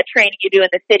then the training you do in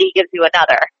the city gives you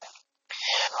another.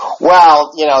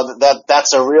 Well,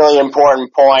 that's a really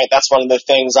important point. That's one of the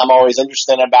things I'm always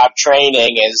interested in about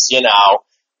training is,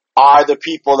 are the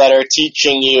people that are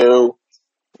teaching you,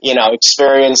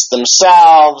 experienced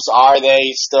themselves? Are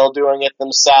they still doing it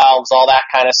themselves? All that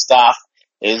kind of stuff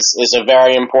is a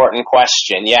very important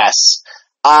question. Yes.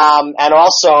 And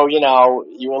also,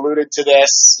 you alluded to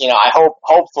this,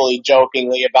 hopefully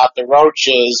jokingly about the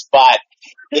roaches, but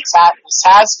this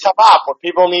has come up. What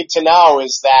people need to know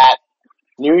is that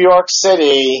New York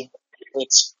City,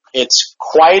 it's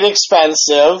quite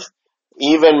expensive,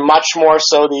 even much more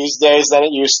so these days than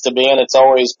it used to be, and it's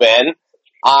always been.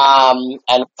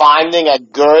 And finding a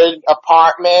good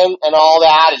apartment and all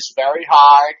that is very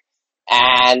hard.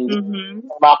 And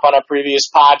come up on a previous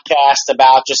podcast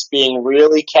about just being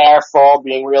really careful,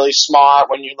 being really smart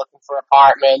when you're looking for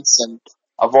apartments and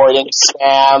avoiding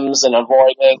scams and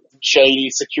avoiding shady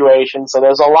situations. So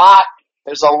there's a lot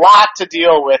to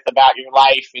deal with about your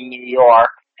life in New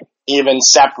York, even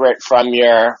separate from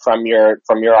your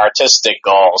artistic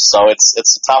goals. So it's a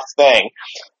tough thing.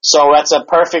 So that's a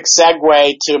perfect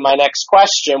segue to my next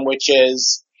question, which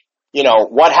is,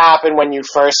 what happened when you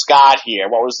first got here?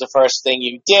 What was the first thing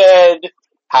you did?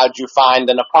 How'd you find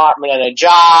an apartment and a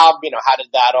job? How did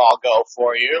that all go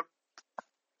for you?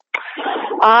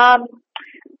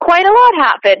 Quite a lot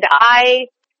happened. I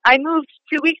moved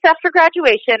 2 weeks after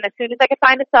graduation as soon as I could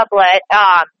find a sublet,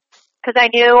 because I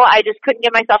knew I just couldn't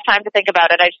give myself time to think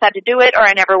about it. I just had to do it or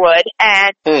I never would.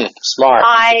 And smart.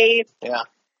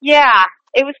 Yeah,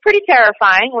 it was pretty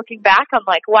terrifying. Looking back, I'm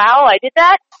like, wow, I did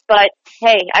that. But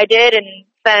hey, I did, and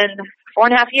it's been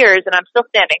 4.5 years and I'm still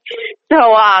standing.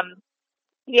 So,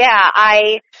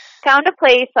 I found a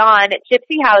place on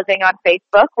Gypsy Housing on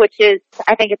Facebook, which is,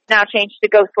 I think it's now changed to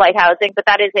Ghost Light Housing, but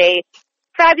that is a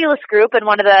fabulous group and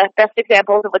one of the best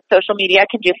examples of what social media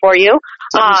can do for you.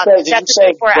 Did you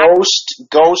say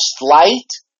Ghost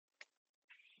Light?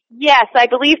 Yes, I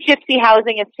believe Gypsy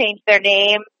Housing has changed their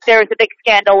name. There was a big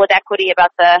scandal with equity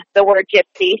about the word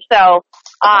gypsy, so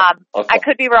okay. I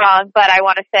could be wrong, but I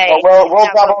want to say... Well, we'll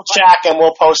double check and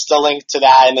we'll post a link to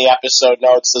that in the episode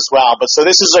notes as well. But so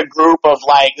this is a group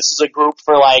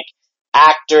for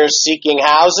actors seeking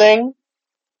housing?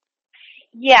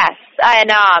 Yes,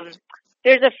 and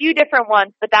there's a few different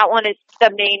ones, but that one is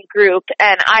the main group,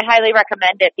 and I highly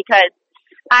recommend it because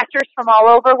actors from all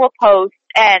over will post,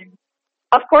 and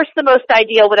of course the most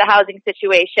ideal with a housing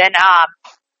situation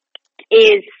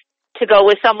is to go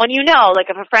with someone like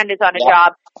if a friend is on a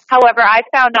job. However, I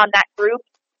found on that group,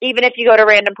 even if you go to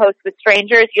random posts with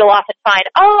strangers, you'll often find,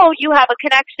 you have a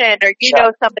connection or you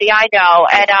know somebody I know.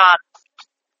 And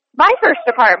my first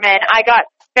apartment, I got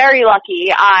very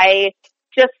lucky. I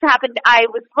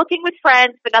was looking with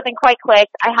friends, but nothing quite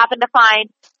clicked. I happened to find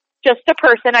just a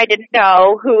person I didn't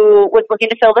know who was looking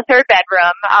to fill the third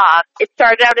bedroom. It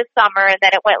started out as summer and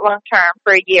then it went long term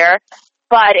for a year.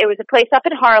 But it was a place up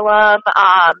in Harlem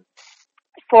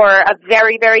for a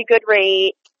very, very good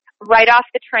rate, right off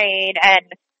the train.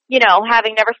 And,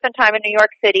 having never spent time in New York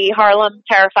City, Harlem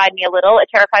terrified me a little. It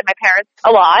terrified my parents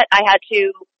a lot. I had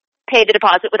to pay the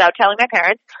deposit without telling my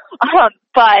parents.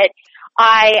 But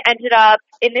I ended up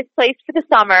in this place for the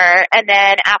summer, and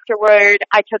then afterward,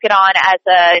 I took it on as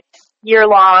a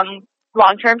year-long,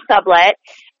 long-term sublet.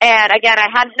 And again, I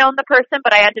hadn't known the person,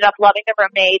 but I ended up loving the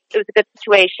roommates. It was a good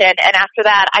situation. And after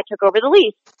that, I took over the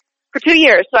lease for 2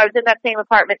 years. So I was in that same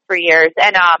apartment for years.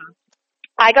 And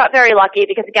I got very lucky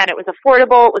because, again, it was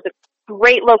affordable. It was a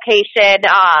great location,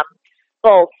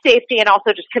 both safety and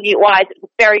also just commute-wise. It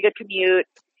was a very good commute.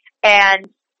 But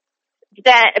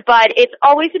it's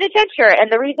always an adventure.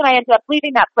 And the reason I ended up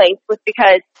leaving that place was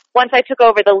because once I took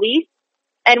over the lease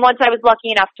and once I was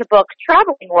lucky enough to book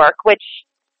traveling work, which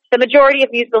the majority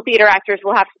of musical theater actors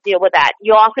will have to deal with that.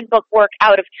 You'll often book work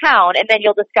out of town and then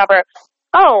you'll discover,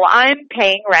 I'm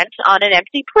paying rent on an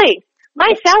empty place.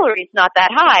 My salary's not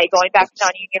that high going back to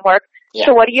non-union work. Yeah.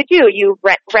 So what do? You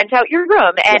rent out your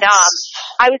room. And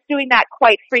I was doing that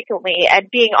quite frequently, and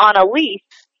being on a lease,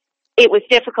 it was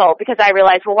difficult because I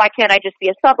realized, why can't I just be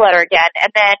a subletter again?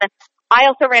 And then I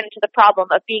also ran into the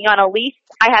problem of being on a lease.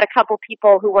 I had a couple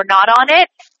people who were not on it,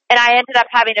 and I ended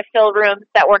up having to fill rooms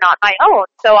that were not my own.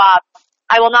 So I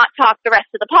will not talk the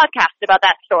rest of the podcast about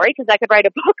that story because I could write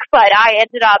a book, but I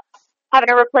ended up having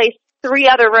to replace 3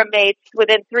 other roommates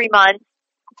within 3 months,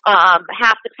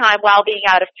 half the time while being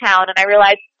out of town. And I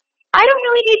realized I don't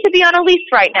really need to be on a lease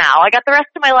right now. I got the rest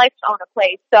of my life to own a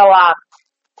place. So about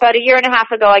 1.5 years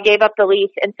ago, I gave up the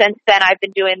lease, and since then I've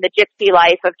been doing the gypsy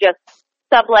life of just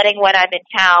subletting when I'm in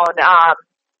town.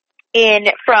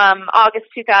 from August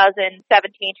 2017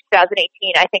 to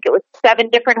 2018. I think it was 7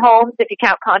 different homes if you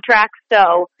count contracts.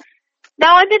 So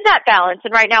now I'm in that balance,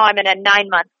 and right now I'm in a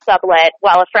 9-month sublet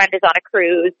while a friend is on a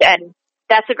cruise, and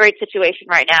that's a great situation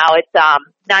right now. It's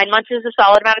 9 months is a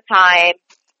solid amount of time.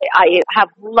 I have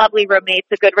lovely roommates,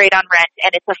 a good rate on rent,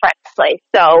 and it's a friend's place.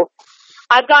 So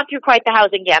I've gone through quite the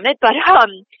housing gamut, but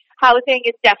housing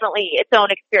is definitely its own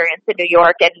experience in New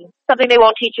York, and something they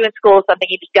won't teach you in school, something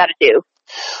you just got to do.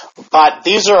 But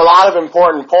these are a lot of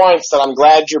important points that I'm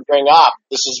glad you bring up.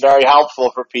 This is very helpful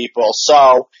for people.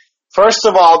 So, first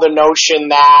of all, the notion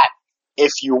that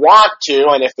if you want to,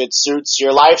 and if it suits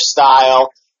your lifestyle,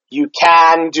 you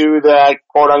can do the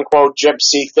quote-unquote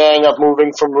gypsy thing of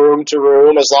moving from room to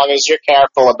room as long as you're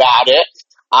careful about it.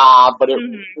 But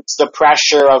it's the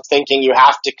pressure of thinking you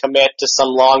have to commit to some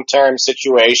long-term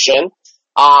situation.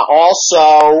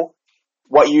 Also,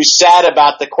 what you said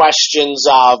about the questions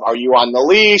of, are you on the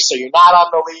lease? Are you not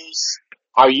on the lease?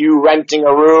 Are you renting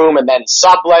a room and then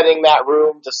subletting that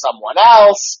room to someone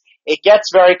else? It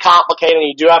gets very complicated, and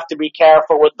you do have to be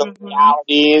careful with the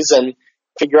legalities and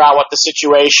figure out what the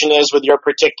situation is with your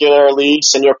particular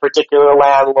lease and your particular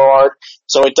landlord.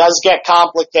 So it does get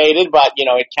complicated, but,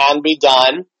 it can be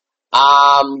done.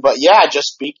 But yeah,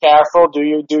 just be careful, do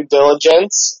your due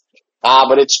diligence.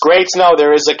 But it's great to know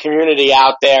there is a community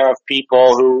out there of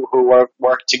people who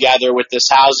work together with this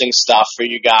housing stuff for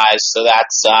you guys. So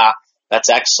that's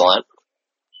excellent.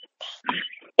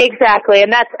 Exactly.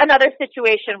 And that's another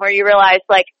situation where you realize,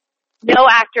 no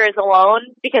actor is alone,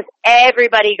 because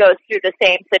everybody goes through the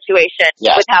same situation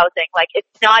with housing.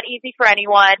 It's not easy for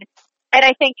anyone. And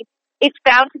I think it's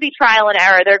bound to be trial and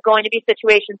error. There are going to be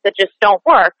situations that just don't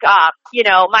work.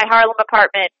 My Harlem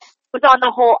apartment was on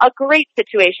the whole a great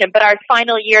situation, but our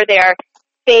final year there,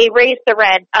 they raised the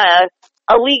rent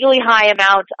a legally high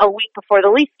amount a week before the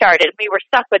lease started. We were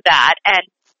stuck with that, and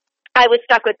I was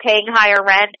stuck with paying higher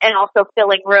rent and also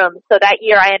filling rooms. So that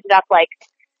year I ended up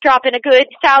dropping a good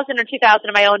 $1,000 or $2,000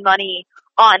 of my own money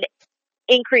on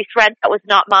increased rent that was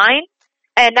not mine.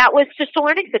 And that was just a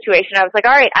learning situation. I was like,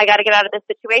 all right, I got to get out of this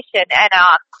situation. And,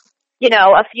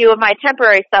 a few of my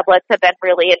temporary sublets have been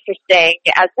really interesting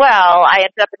as well. I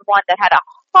ended up in one that had a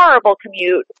horrible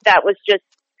commute that was just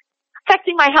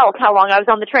affecting my health, how long I was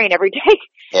on the train every day.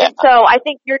 Yeah. And so I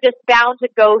think you're just bound to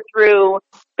go through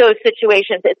those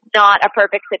situations. It's not a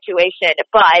perfect situation,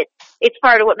 but it's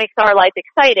part of what makes our life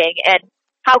exciting. And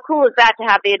how cool is that to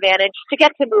have the advantage to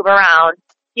get to move around,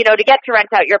 to get to rent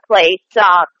out your place. So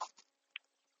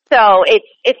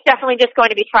it's definitely just going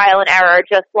to be trial and error,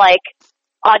 just like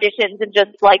auditions and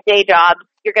just like day jobs.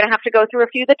 You're going to have to go through a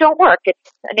few that don't work. It's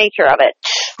the nature of it.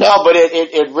 No, but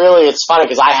it really, it's funny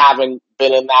because I haven't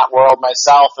been in that world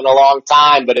myself in a long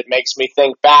time, but it makes me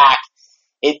think back.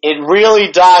 It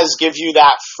really does give you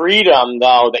that freedom,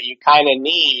 though, that you kind of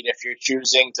need if you're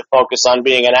choosing to focus on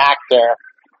being an actor.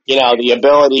 The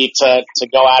ability to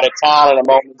go out of town at a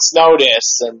moment's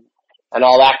notice and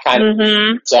all that kind of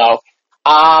thing. So,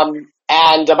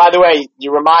 and by the way,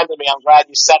 you reminded me, I'm glad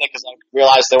you said it because I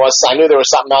realized I knew there was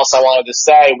something else I wanted to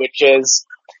say, which is,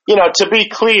 to be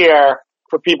clear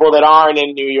for people that aren't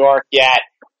in New York yet,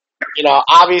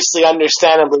 obviously,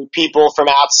 understandably, people from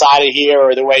outside of here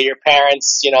or the way your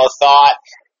parents, thought,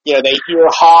 they hear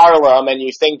Harlem and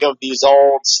you think of these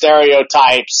old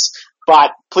stereotypes.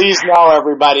 But please know,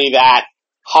 everybody, that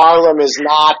Harlem is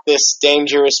not this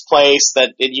dangerous place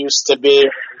that it used to be,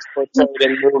 or was portrayed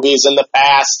in movies in the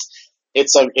past.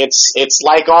 It's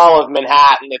like all of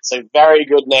Manhattan. It's a very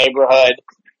good neighborhood,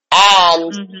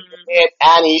 and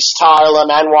and East Harlem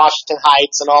and Washington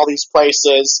Heights and all these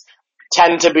places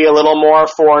tend to be a little more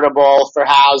affordable for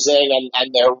housing,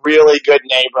 and they're really good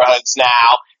neighborhoods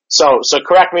now. So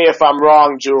correct me if I'm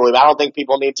wrong, Julie, but I don't think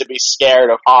people need to be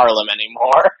scared of Harlem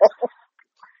anymore.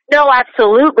 No,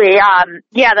 absolutely.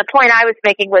 The point I was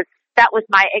making was that was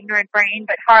my ignorant brain,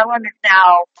 but Harlem is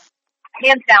now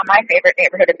hands down my favorite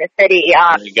neighborhood in the city.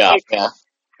 There you go. It's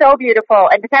so beautiful,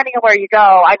 and depending on where you go,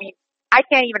 I mean, I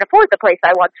can't even afford the place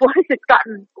I once was. It's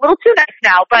gotten a little too nice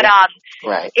now, but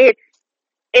right.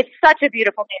 It's such a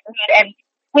beautiful neighborhood, and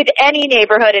with any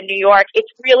neighborhood in New York,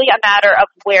 it's really a matter of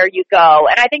where you go.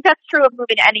 And I think that's true of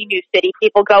moving to any new city.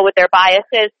 People go with their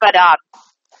biases, but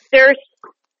there's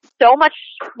so much,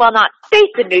 well, not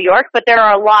space in New York, but there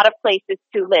are a lot of places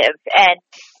to live. And,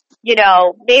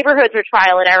 neighborhoods are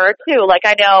trial and error, too.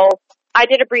 I know I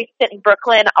did a brief stint in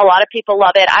Brooklyn. A lot of people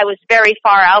love it. I was very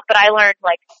far out, but I learned,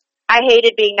 I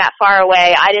hated being that far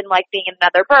away. I didn't like being in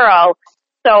another borough.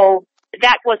 So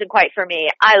that wasn't quite for me.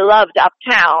 I loved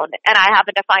uptown, and I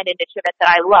happened to find a niche of it that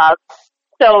I love.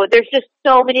 So there's just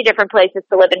so many different places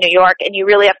to live in New York, and you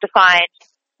really have to find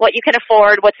what you can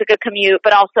afford, what's a good commute,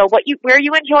 but also where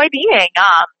you enjoy being.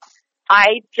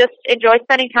 I just enjoy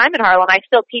spending time in Harlem. I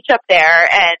still teach up there,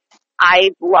 and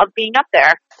I love being up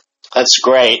there. That's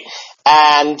great.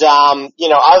 And,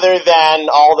 other than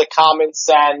all the common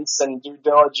sense and due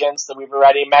diligence that we've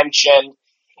already mentioned,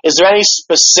 is there any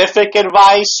specific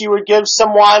advice you would give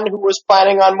someone who was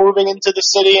planning on moving into the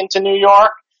city, into New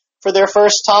York, for their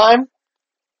first time?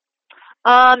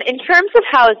 In terms of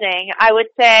housing, I would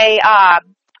say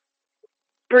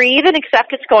breathe and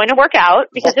accept it's going to work out,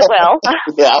 because it will.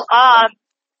 Yeah.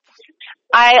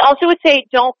 I also would say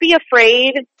don't be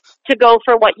afraid to go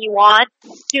for what you want.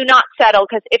 Do not settle,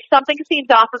 because if something seems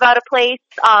off about a place,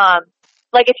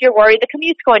 like if you're worried the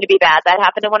commute's going to be bad, that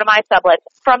happened in one of my sublets.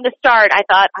 From the start, I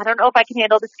thought, I don't know if I can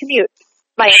handle this commute.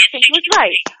 My instinct was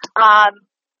right.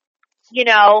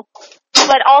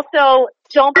 But also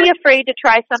don't be afraid to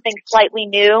try something slightly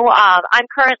new. I'm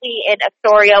currently in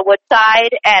Astoria,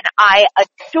 Woodside, and I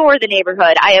adore the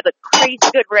neighborhood. I have a crazy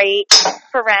good rate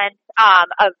for rent,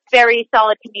 a very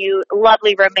solid commute,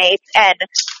 lovely roommates, and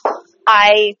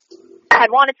I had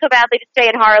wanted so badly to stay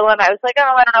in Harlem. I was like, I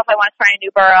don't know if I want to try a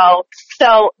new borough.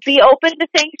 So be open to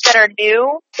things that are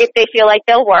new if they feel like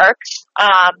they'll work.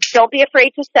 Don't be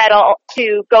afraid to settle,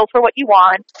 to go for what you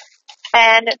want,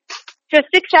 and just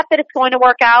accept that it's going to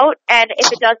work out, and if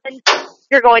it doesn't,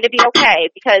 you're going to be okay,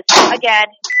 because, again,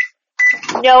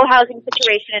 no housing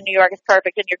situation in New York is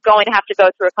perfect, and you're going to have to go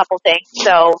through a couple things,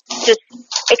 so just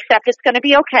accept it's going to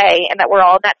be okay, and that we're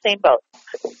all in that same boat.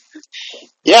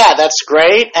 Yeah, that's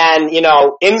great, and,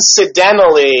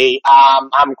 incidentally,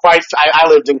 I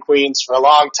lived in Queens for a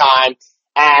long time,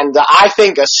 and I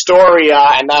think Astoria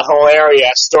and that whole area,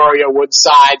 Astoria,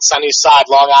 Woodside, Sunnyside,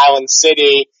 Long Island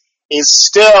City, is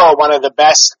still one of the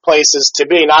best places to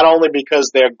be, not only because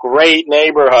they're great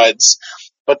neighborhoods,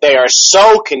 but they are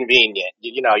so convenient.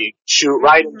 You shoot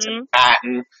right into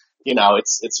Manhattan.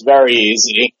 It's very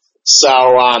easy.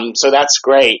 So that's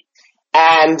great.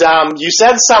 And you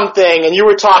said something, and you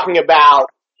were talking about,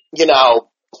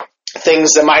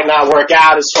 things that might not work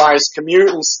out as far as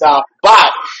commute and stuff,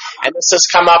 but, and this has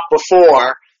come up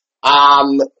before,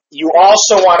 you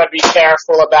also want to be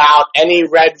careful about any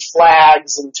red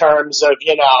flags in terms of,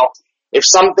 if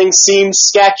something seems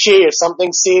sketchy, if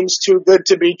something seems too good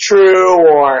to be true,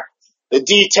 or the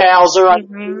details are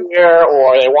unclear,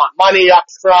 or they want money up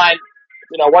front.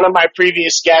 One of my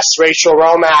previous guests, Rachel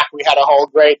Romack, we had a whole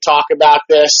great talk about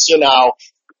this,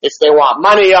 if they want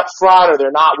money up front, or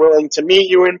they're not willing to meet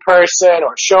you in person,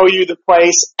 or show you the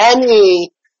place,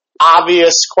 any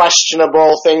obvious,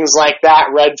 questionable things like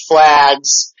that, red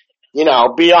flags,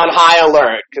 be on high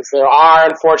alert, because there are,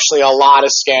 unfortunately, a lot of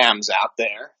scams out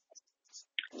there.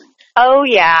 Oh,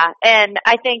 yeah, and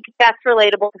I think that's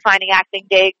relatable to finding acting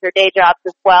gigs or day jobs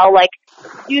as well. Like,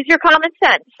 use your common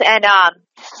sense. And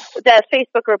the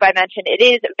Facebook group I mentioned, it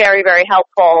is very, very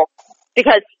helpful,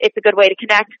 because it's a good way to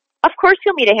connect. Of course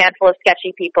you'll meet a handful of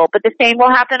sketchy people, but the same will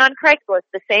happen on Craigslist.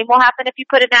 The same will happen if you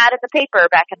put an ad in the paper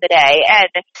back in the day. And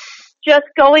just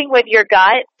going with your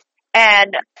gut.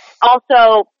 And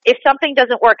also, if something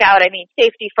doesn't work out,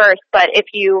 safety first, but if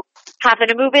you happen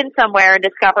to move in somewhere and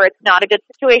discover it's not a good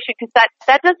situation, because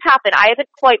that does happen. I haven't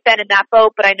quite been in that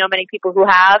boat, but I know many people who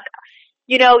have.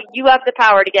 You have the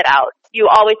power to get out. You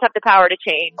always have the power to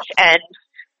change, and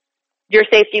your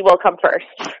safety will come first.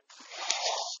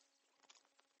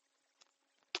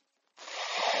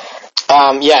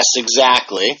 Yes,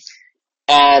 exactly.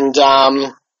 And,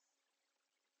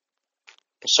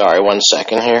 sorry, 1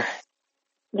 second here.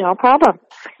 No problem.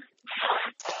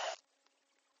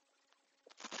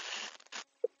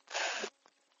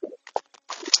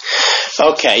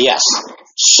 Okay, yes.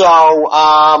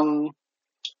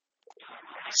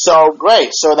 So great.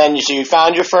 So then you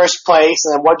found your first place,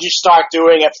 and then what did you start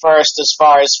doing at first as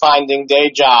far as finding day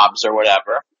jobs or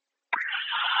whatever?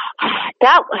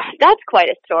 That's quite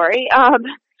a story.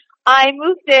 I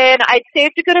moved in. I'd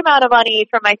saved a good amount of money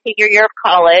from my senior year of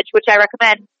college, which I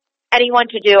recommend anyone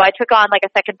to do. I took on like a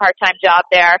second part-time job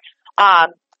there.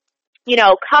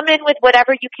 Come in with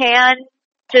whatever you can,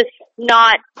 just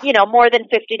not, more than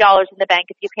 $50 in the bank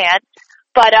if you can.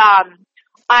 But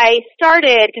I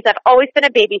started, because I've always been a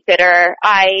babysitter,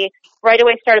 I right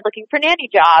away started looking for nanny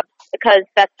jobs, because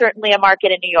that's certainly a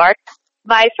market in New York.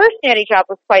 My first nanny job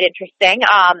was quite interesting.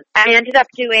 I ended up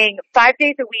doing 5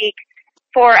 days a week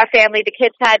for a family. The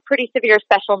kids had pretty severe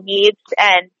special needs,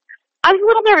 and I was a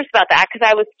little nervous about that because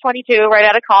I was 22, right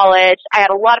out of college. I had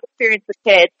a lot of experience with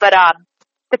kids, but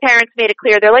the parents made it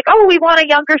clear. They're like, oh, we want a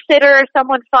younger sitter,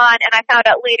 someone fun. And I found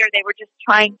out later they were just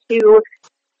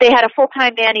they had a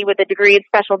full-time nanny with a degree in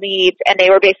special needs, and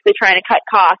they were basically trying to cut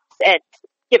costs and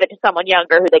give it to someone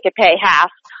younger who they could pay half.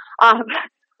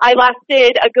 I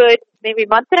lasted a good maybe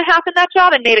month and a half in that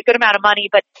job and made a good amount of money,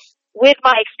 but with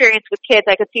my experience with kids,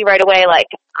 I could see right away, like,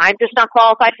 I'm just not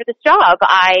qualified for this job.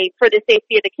 For the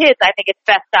safety of the kids, I think it's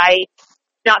best I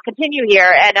not continue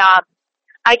here. And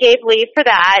I gave leave for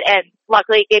that, and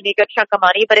luckily it gave me a good chunk of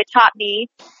money, but it taught me,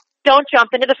 don't jump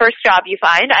into the first job you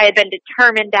find. I had been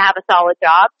determined to have a solid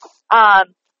job.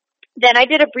 Then I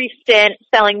did a brief stint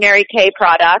selling Mary Kay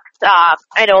products.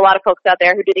 I know a lot of folks out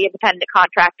there who do the independent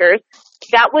contractors.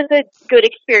 That was a good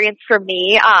experience for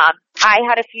me. I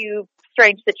had a few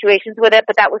strange situations with it,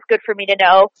 but that was good for me to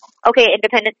know, okay,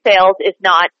 independent sales is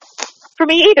not for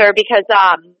me either, because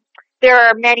there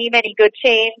are many, many good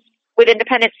chains with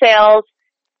independent sales.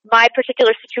 My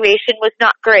particular situation was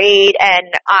not great,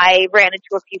 and I ran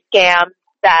into a few scams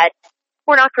that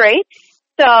were not great.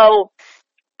 So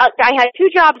I had two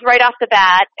jobs right off the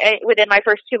bat within my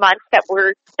first 2 months that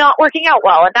were not working out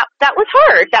well, and that was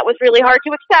hard. That was really hard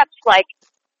to accept, like,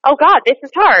 oh God, this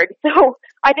is hard. So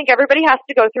I think everybody has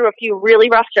to go through a few really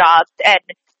rough jobs, and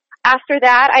after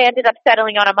that, I ended up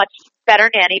settling on a much better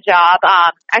nanny job.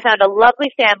 I found a lovely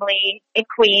family in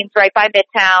Queens, right by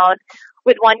Midtown,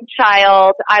 with one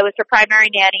child. I was her primary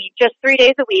nanny just 3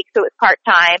 days a week, so it was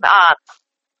part-time.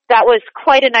 That was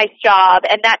quite a nice job,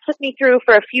 and that took me through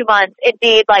for a few months. It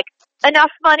made, like,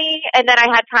 enough money, and then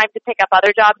I had time to pick up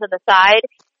other jobs on the side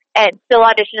and still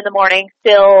audition in the morning,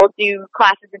 still do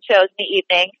classes and shows in the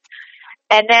evening.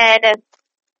 And then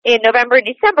in November and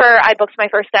December, I booked my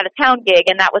first out-of-town gig,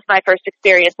 and that was my first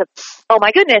experience of, oh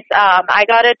my goodness, I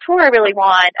got a tour I really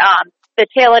want, the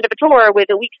tail end of a tour with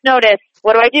a week's notice.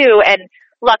 What do I do? And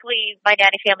luckily, my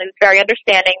nanny family was very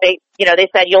understanding. They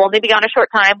said, you'll only be gone a short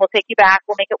time. We'll take you back.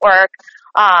 We'll make it work.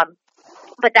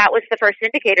 But that was the first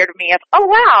indicator to me of, oh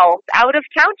wow,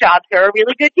 out-of-town jobs are a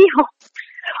really good deal.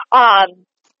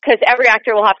 Because every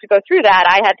actor will have to go through that.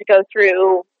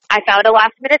 I found a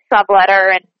last-minute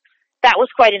subletter, and that was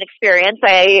quite an experience.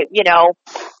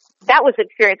 That was an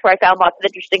experience where I found lots of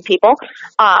interesting people.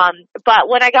 But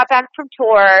when I got back from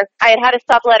tour, I had a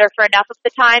subletter for enough of the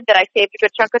time that I saved a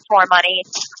good chunk of tour money.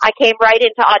 I came right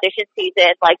into audition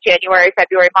season, like January,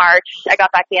 February, March. I got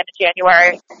back the end of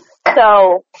January.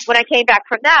 So when I came back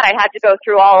from that, I had to go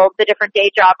through all the different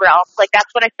day job realms. Like, that's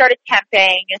when I started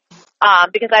temping,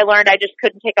 because I learned I just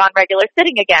couldn't take on regular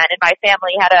sitting again, and my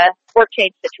family had a work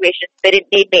change situation. So they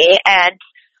didn't need me. And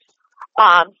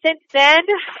since then,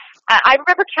 I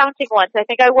remember counting once. I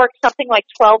think I worked something like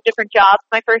 12 different jobs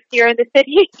my first year in the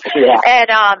city. Yeah.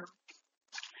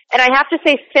 And I have to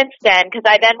say since then, because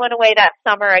I then went away that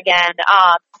summer again,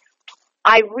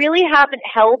 I really haven't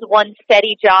held one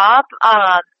steady job.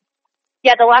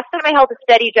 The last time I held a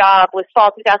steady job was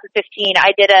fall 2015.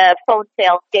 I did a phone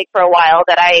sales gig for a while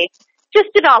that I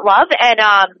just did not love, and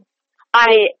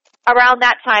around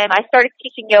that time, I started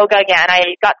teaching yoga again.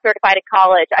 I got certified in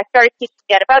college. I started teaching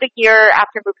again about a year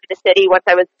after moving to the city once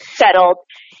I was settled.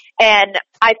 And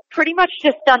I've pretty much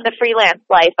just done the freelance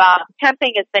life.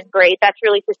 Temping has been great. That's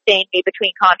really sustained me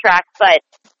between contracts, but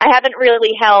I haven't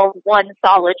really held one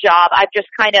solid job. I've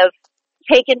just kind of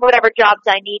taken whatever jobs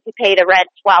I need to pay the rent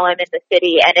while I'm in the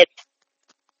city. And it's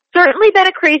certainly been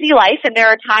a crazy life, and there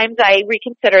are times I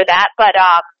reconsider that. But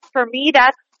for me,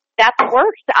 that's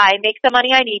worked. I make the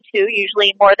money I need to,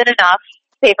 usually more than enough,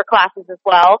 pay for classes as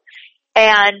well.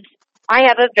 And I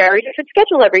have a very different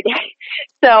schedule every day.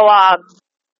 So,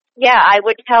 I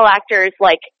would tell actors,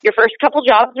 like, your first couple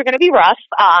jobs are going to be rough.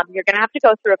 You're going to have to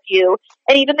go through a few.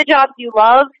 And even the jobs you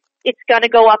love, it's going to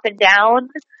go up and down.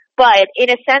 But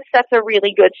in a sense, that's a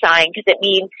really good sign, because it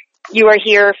means you are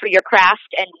here for your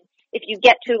craft. And if you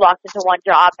get too locked into one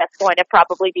job, that's going to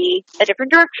probably be a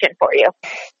different direction for you.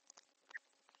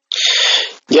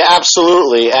 Yeah,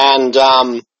 absolutely. And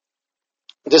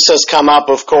this has come up,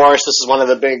 of course. This is one of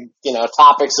the big,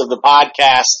 topics of the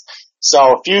podcast. So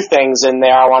a few things in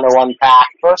there I want to unpack.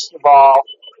 First of all,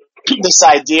 this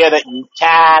idea that you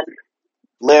can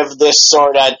live this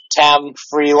sort of temp,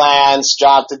 freelance,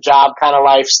 job-to-job kind of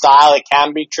lifestyle. It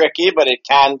can be tricky, but it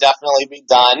can definitely be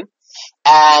done.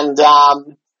 And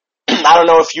I don't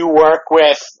know if you work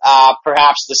with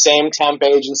perhaps the same temp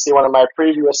agency one of my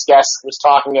previous guests was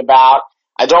talking about.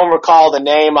 I don't recall the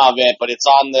name of it, but it's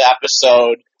on the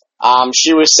episode.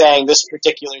 She was saying this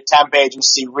particular temp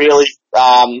agency really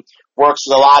works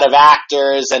with a lot of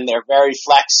actors, and they're very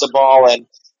flexible, and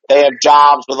they have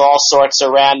jobs with all sorts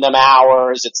of random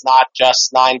hours. It's not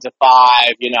just 9 to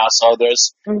 5, so there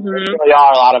really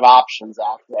are a lot of options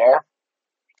out there.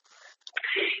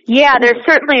 Yeah, there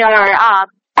certainly are.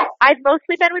 I've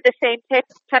mostly been with the same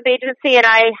temp agency, and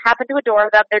I happen to adore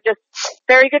them. They're just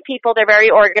very good people. They're very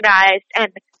organized,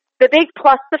 and the big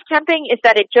plus of temping is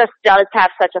that it just does have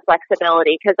such a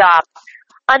flexibility because,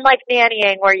 unlike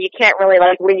nannying where you can't really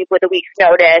like leave with a week's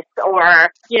notice or,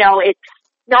 it's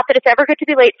not that it's ever good to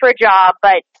be late for a job,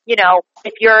 but,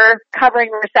 if you're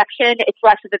covering reception, it's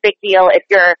less of a big deal if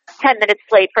you're 10 minutes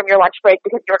late from your lunch break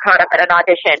because you were caught up at an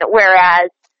audition.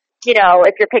 Whereas,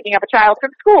 if you're picking up a child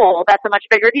from school, that's a much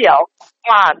bigger deal.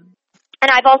 And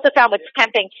I've also found with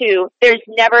temping too, there's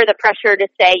never the pressure to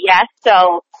say yes.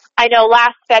 So I know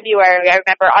last February, I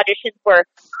remember auditions were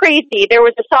crazy. There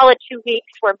was a solid 2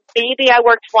 weeks where maybe I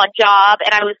worked one job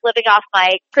and I was living off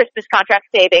my Christmas contract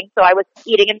savings. So I was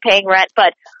eating and paying rent,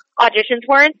 but auditions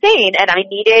were insane and I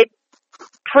needed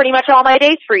pretty much all my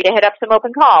days free to hit up some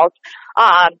open calls.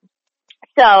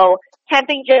 So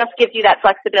temping just gives you that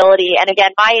flexibility. And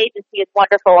again, my agency is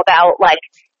wonderful about like,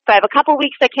 if I have a couple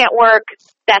weeks I can't work,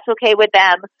 that's okay with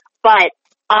them, but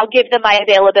I'll give them my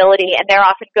availability and they're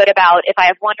often good about if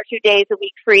I have 1 or 2 days a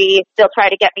week free, they'll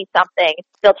try to get me something.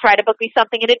 They'll try to book me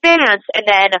something in advance and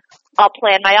then I'll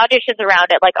plan my auditions around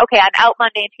it. Like, okay, I'm out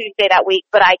Monday and Tuesday that week,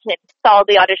 but I can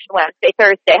solidly audition Wednesday,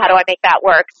 Thursday. How do I make that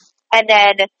work? And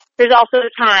then there's also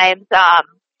times,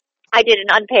 I did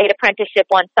an unpaid apprenticeship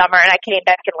one summer and I came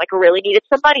back and like really needed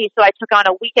some money. So I took on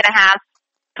a week and a half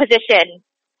position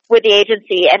with the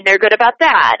agency and they're good about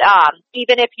that.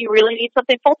 Even if you really need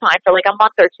something full time for like a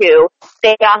month or two,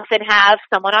 they often have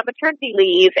someone on maternity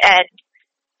leave and,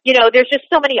 there's just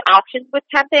so many options with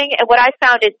temping. And what I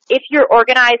found is if you're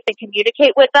organized and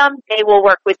communicate with them, they will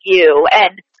work with you.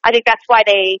 And I think that's why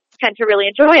they tend to really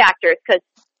enjoy actors because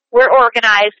we're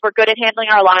organized, we're good at handling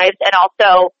our lives, and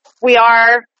also we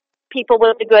are people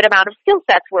with a good amount of skill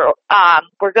sets.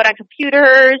 We're good on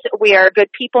computers, we are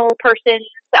good people persons,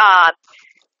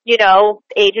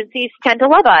 agencies tend to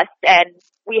love us and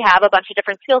we have a bunch of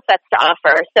different skill sets to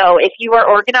offer. So if you are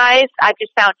organized, I've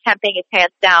just found temping is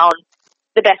hands down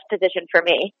the best position for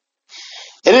me.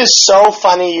 It is so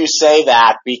funny you say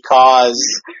that because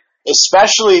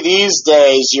especially these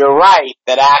days, you're right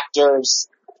that actors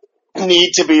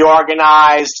need to be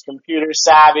organized, computer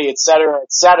savvy, et cetera,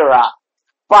 et cetera.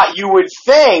 But you would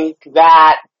think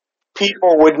that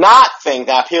people would not think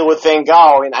that. People would think,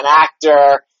 oh, an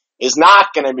actor is not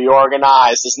going to be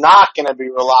organized, is not going to be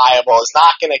reliable, is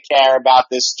not going to care about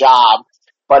this job.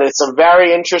 But it's a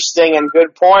very interesting and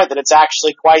good point that it's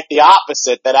actually quite the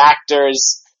opposite, that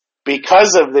actors,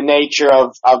 because of the nature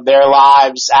of their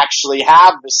lives, actually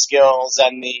have the skills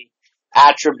and the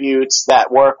attributes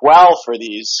that work well for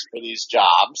these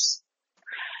jobs.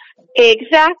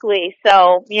 Exactly.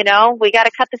 So, we got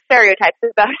to cut the stereotypes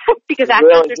about it because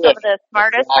actors really are some of the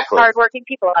smartest, hardworking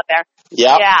people out there.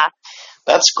 Yep. Yeah.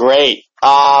 That's great.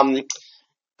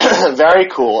 Very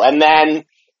cool. And then,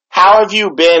 how have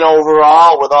you been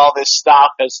overall with all this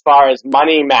stuff as far as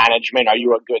money management? Are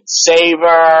you a good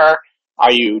saver?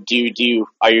 Are you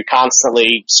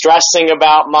constantly stressing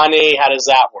about money? How does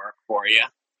that work for you?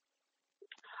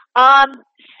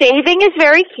 Saving is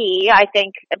very key. I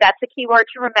think that's a key word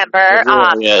to remember. It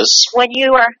really is. When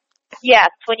you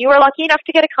are lucky enough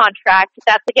to get a contract,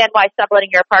 that's again why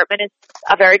subletting your apartment is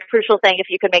a very crucial thing if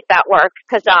you can make that work.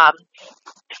 Because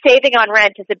saving on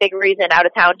rent is a big reason out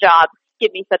of town jobs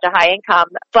give me such a high income.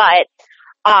 But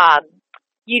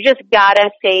you just gotta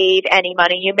save any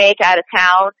money you make out of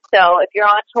town. So if you're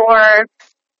on tour,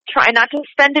 try not to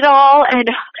spend it all, and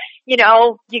you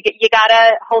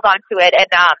gotta hold on to it. And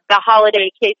the holiday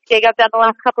case gig I've done the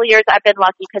last couple of years, I've been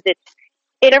lucky because it's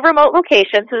in a remote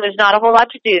location, so there's not a whole lot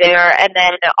to do there. And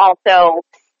then also,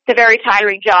 it's a very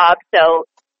tiring job. So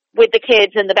with the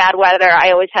kids and the bad weather,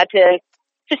 I always had to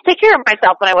just take care of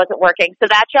myself when I wasn't working. So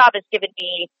that job has given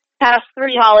me past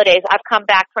 3 holidays. I've come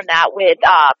back from that with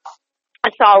a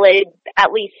solid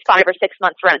at least 5 or 6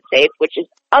 months rent saved, which is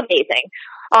amazing.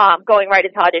 Going right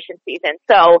into audition season.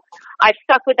 So I've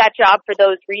stuck with that job for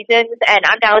those reasons, and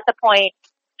I'm now at the point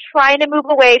trying to move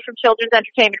away from children's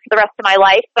entertainment for the rest of my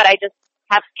life, but I just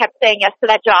have kept saying yes to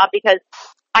that job because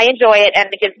I enjoy it and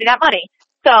it gives me that money.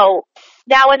 So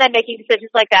now and then making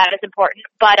decisions like that is important,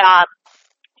 but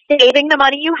saving the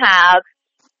money you have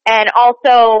and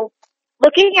also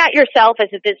looking at yourself as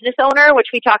a business owner, which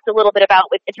we talked a little bit about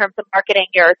in terms of marketing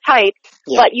your type,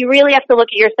 but you really have to look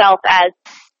at yourself as,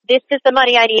 this is the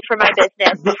money I need for my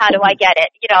business. How do I get it?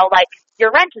 Like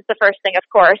your rent is the first thing, of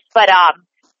course, but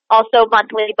also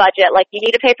monthly budget. Like you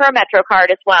need to pay for a Metro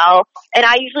card as well. And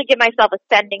I usually give myself a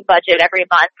spending budget every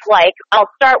month. Like I'll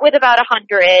start with about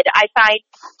 100. I find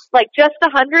like just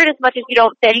 100, as much as you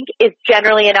don't think, is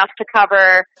generally enough to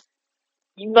cover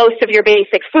most of your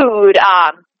basic food.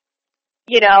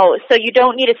 So you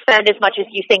don't need to spend as much as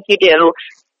you think you do.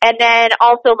 And then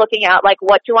also looking at like,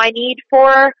 what do I need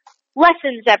for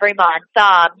lessons every month?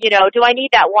 Do I need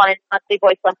that one monthly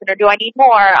voice lesson, or do I need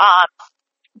more?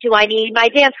 Do I need my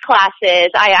dance classes?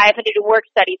 I have to do work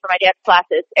study for my dance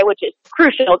classes, which is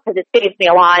crucial because it saves me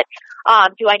a lot.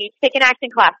 Do I need to take an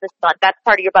acting class this month? That's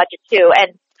part of your budget too.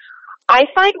 And I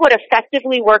find what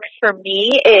effectively works for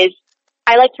me is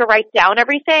I like to write down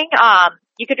everything.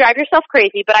 You could drive yourself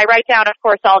crazy, but I write down, of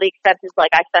course, all the expenses,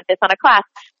 like I spent this on a class.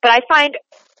 But I find,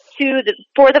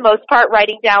 for the most part,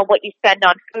 writing down what you spend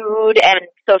on food and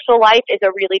social life is a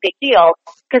really big deal.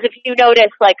 Because if you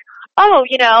notice, like,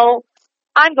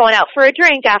 I'm going out for a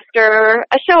drink after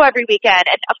a show every weekend.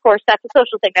 And of course, that's a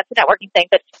social thing. That's a networking thing.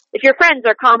 But if your friends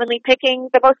are commonly picking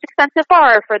the most expensive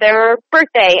bar for their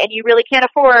birthday and you really can't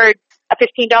afford a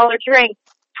 $15 drink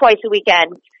twice a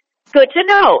weekend, good to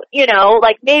know,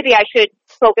 like maybe I should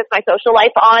focus my social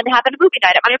life on having a movie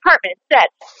night at my apartment instead.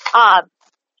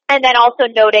 And then also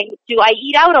noting, do I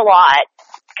eat out a lot?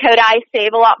 Could I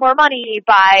save a lot more money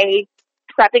by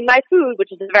prepping my food,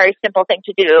 which is a very simple thing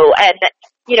to do, and,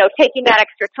 taking that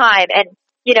extra time. And,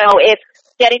 if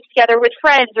getting together with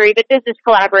friends or even business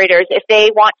collaborators, if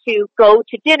they want to go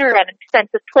to dinner at an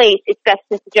expensive place, it's best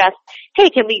to suggest, hey,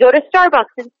 can we go to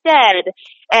Starbucks instead?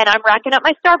 And I'm racking up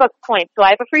my Starbucks points, so I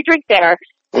have a free drink there.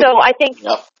 So I think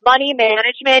money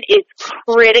management is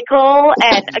critical,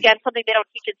 and again, something they don't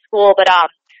teach in school, but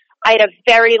I had a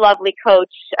very lovely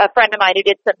coach, a friend of mine who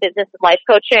did some business and life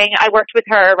coaching. I worked with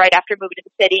her right after moving to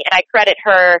the city, and I credit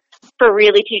her for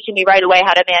really teaching me right away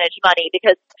how to manage money,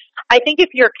 because I think if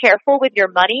you're careful with your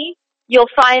money, you'll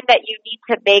find that you need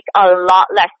to make a lot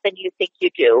less than you think you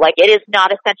do. Like, it is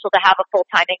not essential to have a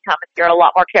full-time income if you're a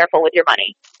lot more careful with your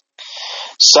money.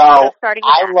 So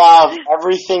I love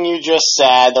everything you just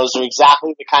said. Those are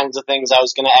exactly the kinds of things I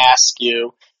was going to ask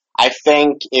you. I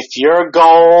think if your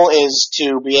goal is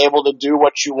to be able to do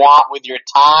what you want with your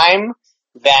time,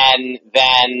 then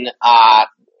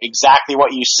exactly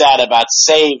what you said about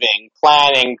saving,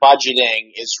 planning,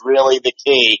 budgeting is really the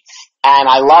key. And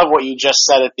I love what you just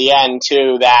said at the end,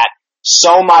 too, that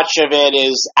so much of it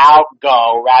is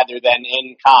outgo rather than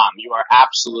income. You are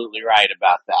absolutely right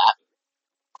about that.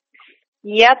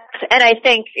 Yep, and I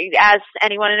think, as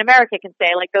anyone in America can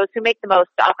say, like, those who make the most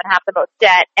often have the most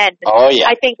debt. And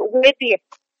I think with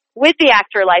the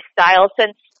actor lifestyle,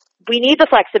 since we need the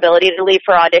flexibility to leave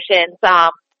for auditions,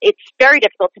 it's very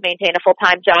difficult to maintain a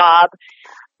full-time job.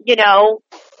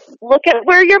 Look at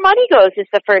where your money goes is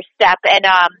the first step. And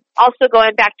also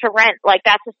going back to rent, like,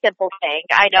 that's a simple thing.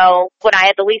 I know when I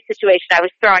had the lease situation, I was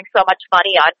throwing so much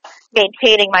money on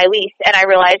maintaining my lease, and I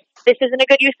realized this isn't a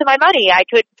good use of my money. I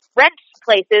could rent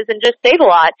places and just save a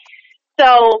lot.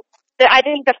 So I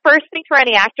think the first thing for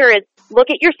any actor is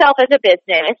look at yourself as a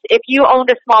business. If you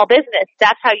owned a small business,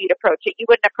 that's how you'd approach it. You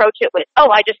wouldn't approach it with,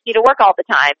 I just need to work all the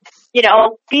time.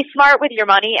 Be smart with your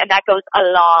money, and that goes a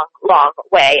long, long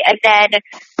way. And then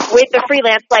with the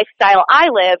freelance lifestyle I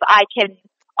live, I can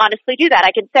honestly do that.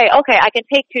 I can say, okay, I can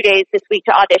take 2 days this week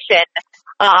to audition,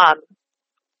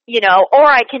 or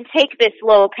I can take this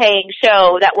low-paying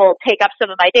show that will take up some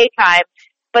of my daytime,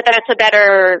 but that's a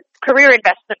better career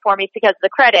investment for me because of the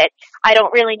credit. I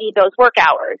don't really need those work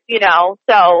hours,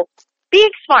 So being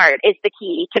smart is the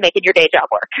key to making your day job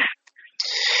work.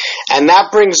 And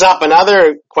that brings up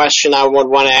another question I would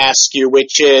want to ask you,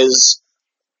 which is,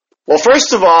 well,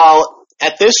 first of all,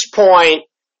 at this point,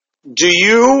 do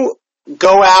you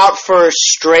go out for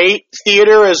straight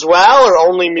theater as well, or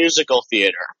only musical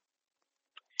theater?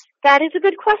 That is a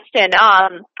good question.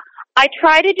 I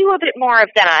try to do a bit more of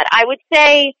that. I would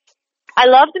say I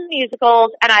love the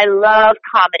musicals and I love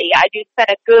comedy. I do spend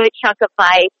a good chunk of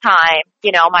my time,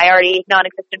 my already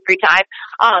non-existent free time,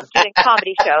 doing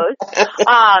comedy shows.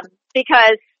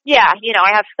 Because,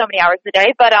 I have so many hours a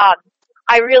day, but,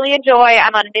 I really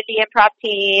I'm on an indie improv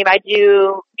team. I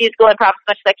do musical improv as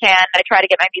much as I can. I try to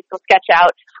get my musical sketch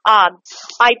out.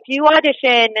 I do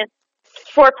audition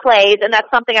for plays, and that's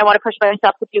something I want to push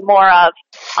myself to do more of.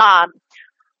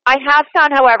 I have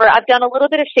found, however, I've done a little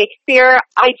bit of Shakespeare.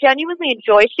 I genuinely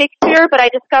enjoy Shakespeare, but I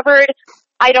discovered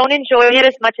I don't enjoy it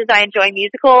as much as I enjoy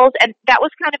musicals, and that was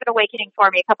kind of an awakening for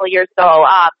me a couple of years ago,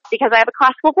 because I have a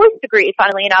classical voice degree.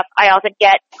 Funnily enough, I often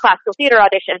get classical theater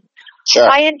auditions. Sure.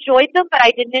 I enjoyed them, but I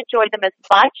didn't enjoy them as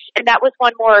much, and that was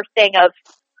one more thing of,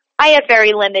 I have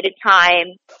very limited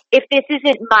time. If this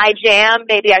isn't my jam,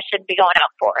 maybe I shouldn't be going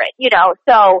out for it,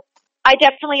 So I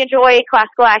definitely enjoy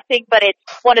classical acting, but it's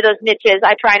one of those niches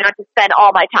I try not to spend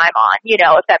all my time on,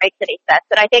 if that makes any sense.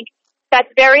 And I think that's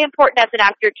very important as an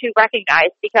actor to recognize,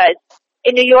 because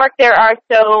In New York, there are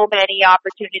so many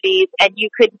opportunities, and you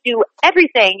could do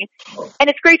everything. And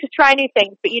it's great to try new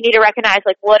things, but you need to recognize,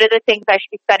 like, what are the things I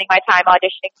should be spending my time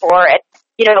auditioning for? And,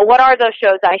 what are those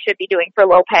shows I should be doing for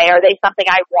low pay? Are they something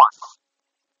I want?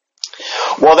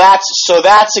 Well,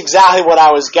 that's exactly what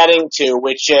I was getting to,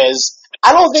 which is,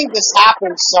 I don't think this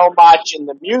happens so much in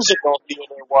the musical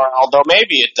theater world, though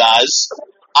maybe it does.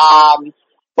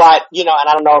 But, and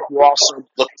I don't know if you also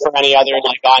look for any other,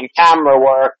 like, on-camera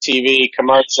work, TV,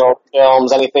 commercial,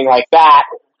 films, anything like that.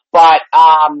 But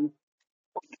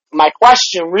my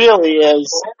question really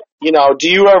is, do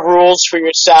you have rules for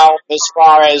yourself as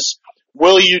far as,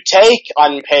 will you take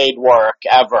unpaid work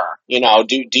ever? Do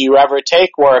you ever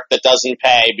take work that doesn't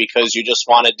pay because you just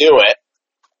want to do it?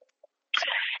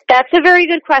 That's a very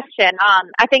good question.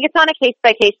 I think it's on a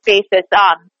case-by-case basis.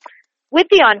 With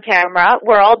the on-camera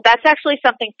world, that's actually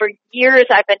something for years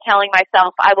I've been telling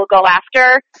myself I will go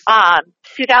after.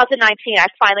 2019, I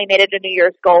finally made it a New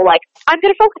Year's goal. Like, I'm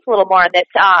going to focus a little more on this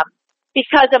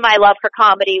because of my love for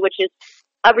comedy, which is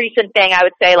a recent thing, I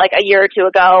would say, like a year or two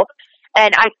ago.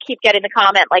 And I keep getting the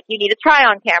comment, like, you need to try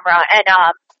on camera. And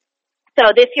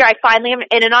so this year I finally am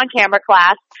in an on-camera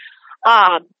class.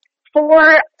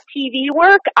 For TV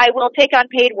work, I will take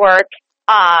unpaid work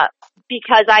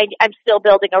because I'm still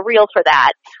building a reel for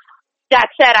that. That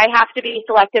said, I have to be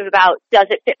selective about, does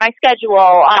it fit my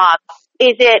schedule?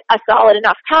 Is it a solid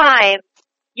enough time,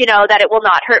 that it will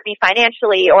not hurt me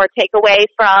financially or take away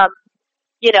from,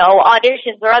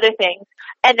 auditions or other things.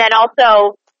 And then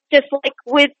also, just like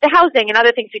with the housing and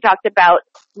other things we talked about,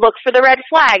 look for the red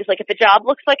flags. Like if a job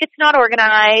looks like it's not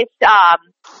organized,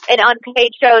 and unpaid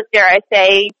shows, dare I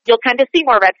say, you'll kind of see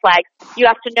more red flags. You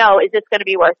have to know, is this going to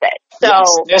be worth it? So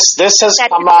yes, this has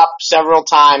come up several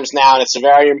times now, and it's a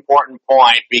very important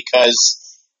point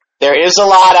because there is a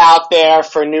lot out there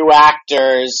for new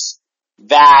actors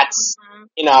that's,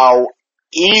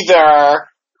 either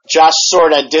just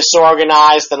sort of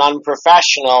disorganized and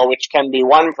unprofessional, which can be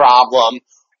one problem,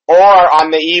 or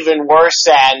on the even worse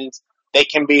end, they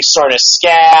can be sort of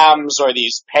scams or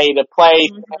these pay-to-play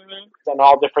things and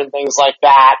all different things like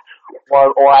that.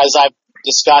 Or as I've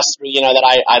discussed,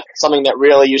 that I something that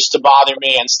really used to bother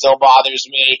me and still bothers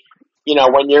me,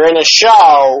 when you're in a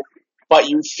show, but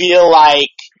you feel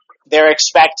like they're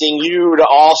expecting you to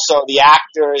also, the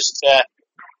actors,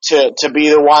 to be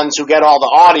the ones who get all the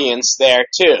audience there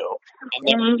too. And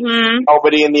there's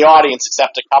nobody in the audience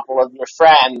except a couple of your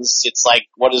friends. It's like,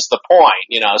 what is the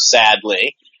point,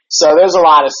 sadly. So there's a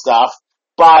lot of stuff.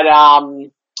 But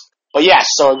yes,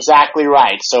 so exactly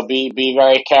right. So be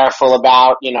very careful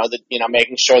about,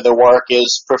 making sure the work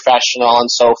is professional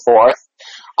and so forth.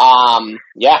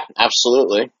 Yeah,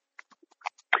 absolutely.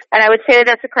 And I would say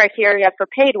that's a criteria for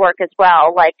paid work as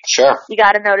well. Like, sure, you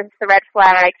got to notice the red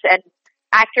flags. And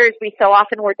actors, we so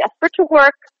often we're desperate to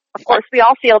work. Of course, we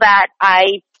all feel that.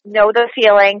 I know the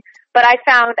feeling. But I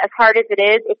found, as hard as it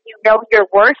is, if you know your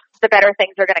worth, the better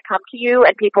things are going to come to you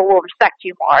and people will respect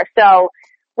you more. So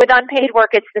with unpaid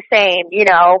work, it's the same.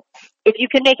 If you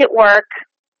can make it work,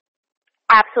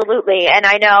 absolutely. And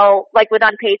I know, like with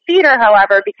unpaid theater,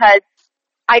 however, because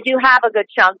I do have a good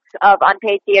chunk of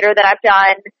unpaid theater that I've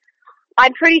done,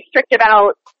 I'm pretty strict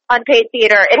about unpaid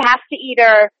theater. It has to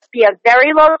either be a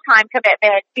very low time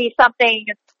commitment, be something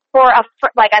for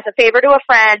like as a favor to a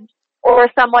friend or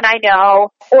someone I know,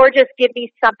 or just give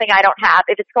me something I don't have.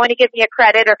 If it's going to give me a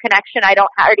credit or connection I don't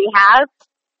already have,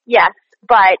 yes.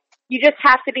 But you just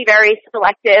have to be very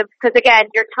selective because, again,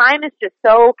 your time is just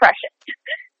so precious,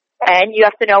 and you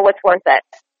have to know what's worth it.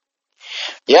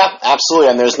 Yeah, absolutely.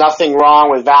 And there's nothing wrong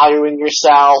with valuing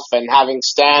yourself and having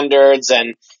standards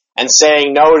and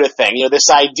saying no to things.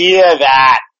 This idea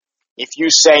that if you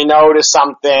say no to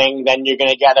something, then you're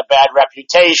going to get a bad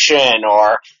reputation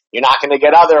or you're not going to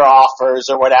get other offers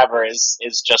or whatever is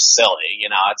just silly.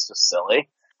 It's just silly.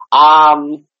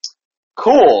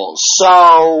 Cool.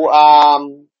 So,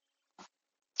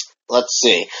 let's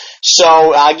see.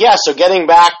 So, so getting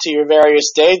back to your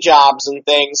various day jobs and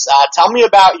things, tell me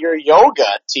about your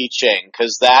yoga teaching,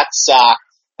 because that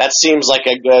seems like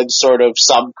a good sort of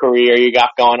sub-career you got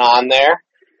going on there.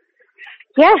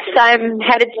 Yes, I'm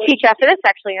headed to teach after this,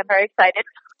 actually. I'm very excited.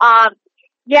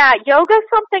 Yeah, yoga's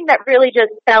something that really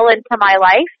just fell into my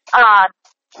life.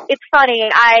 It's funny,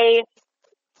 I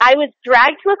was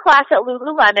dragged to a class at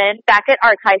Lululemon back at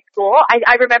art high school.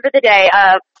 I remember the day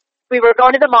we were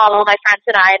going to the mall, my friends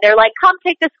and I, and they're like, come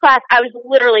take this class. I was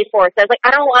literally forced. I was like,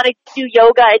 I don't want to do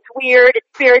yoga. It's weird. It's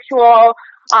spiritual.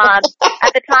 At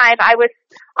the time, I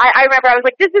remember I was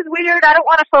like, this is weird. I don't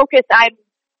want to focus. I'm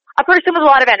a person with a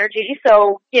lot of energy,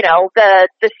 so,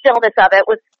 the stillness of it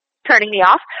was turning me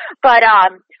off. But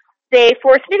they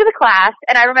forced me to the class,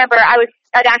 and I remember I was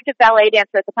an active ballet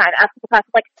dancer at the time. After the class,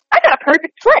 I'm like, I got a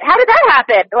perfect foot. How did that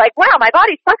happen? Like, wow, my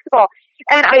body's flexible.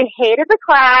 And I hated the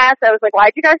class. I was like,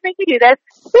 why'd you guys make me do this?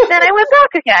 Then I went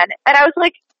back again, and I was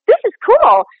like, this is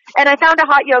cool. And I found a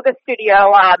hot yoga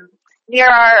studio near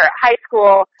our high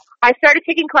school. I started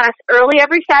taking class early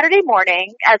every Saturday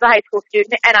morning as a high school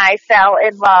student, and I fell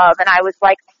in love. And I was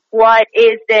like, what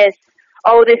is this?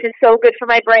 Oh, this is so good for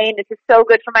my brain. This is so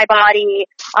good for my body.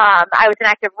 I was an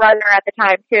active runner at the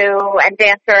time too, and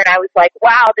dancer, and I was like,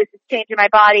 wow, this is changing my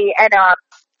body. And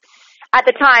at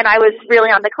the time, I was really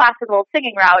on the classical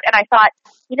singing route, and I thought,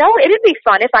 you know, it'd be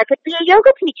fun if I could be a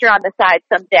yoga teacher on the side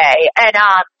someday. And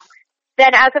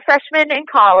then as a freshman in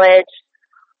college,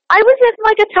 I was in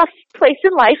like a tough place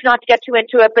in life, not to get too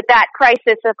into it, but that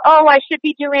crisis of, oh, I should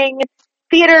be doing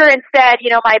theater instead.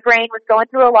 You know, my brain was going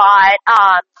through a lot.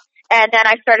 And then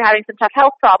I started having some tough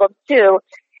health problems too.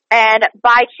 And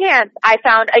by chance, I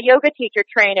found a yoga teacher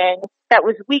training that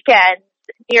was weekends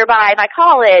nearby my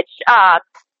college.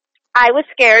 I was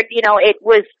scared, you know, it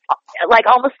was like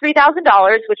almost $3,000,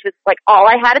 which was like all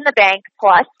I had in the bank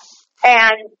plus.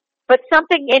 But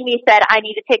something in me said I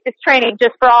need to take this training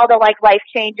just for all the like life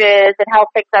changes and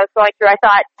health things I was going through. I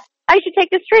thought I should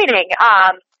take this training.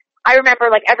 I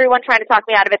remember like everyone trying to talk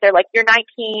me out of it. They're like, you're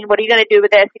 19. What are you going to do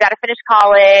with this? You got to finish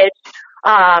college.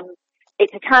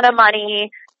 It's a ton of money.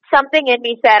 Something in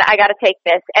me said, I got to take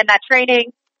this. And that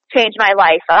training changed my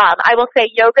life. I will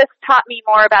say yoga's taught me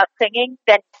more about singing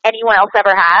than anyone else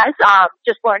ever has.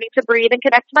 Just learning to breathe and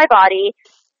connect to my body.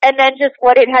 And then just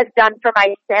what it has done for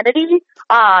my sanity.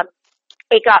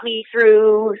 It got me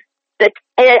through it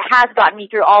has gotten me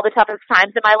through all the toughest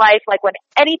times in my life. Like when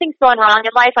anything's going wrong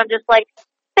in life, I'm just like,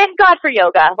 thank God for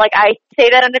yoga. Like I say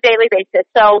that on a daily basis.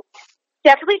 So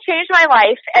definitely changed my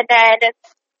life. And then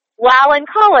while in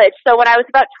college, so when I was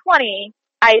about 20,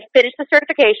 I finished the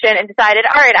certification and decided,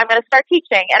 all right, I'm going to start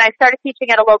teaching. And I started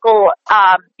teaching at a local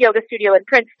yoga studio in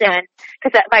Princeton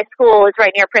because my school is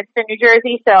right near Princeton, New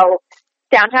Jersey. So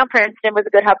downtown Princeton was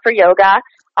a good hub for yoga.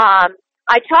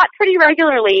 I taught pretty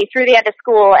regularly through the end of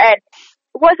school, and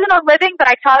it wasn't a living, but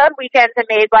I taught on weekends and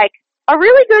made like a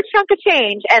really good chunk of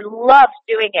change and loved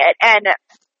doing it. And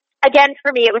again,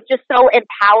 for me, it was just so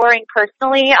empowering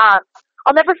personally.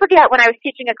 I'll never forget when I was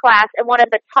teaching a class and one of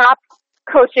the top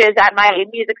coaches at my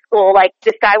music school, like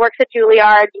this guy works at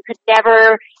Juilliard, you could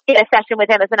never get a session with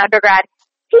him as an undergrad.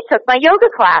 He took my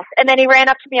yoga class, and then he ran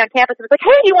up to me on campus and was like,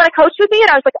 hey, do you want to coach with me?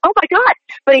 And I was like, oh my God.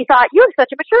 But he thought, you have such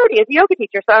a maturity as a yoga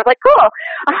teacher. So I was like, cool.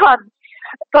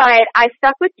 But I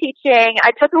stuck with teaching.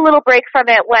 I took a little break from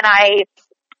it when I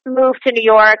moved to New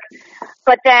York.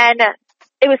 But then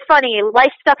it was funny.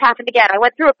 Life stuff happened again. I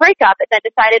went through a breakup and then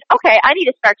decided, okay, I need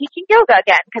to start teaching yoga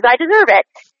again because I deserve it.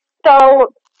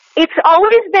 So it's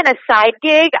always been a side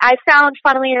gig. I found,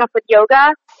 funnily enough, with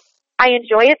yoga, I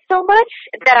enjoy it so much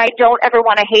that I don't ever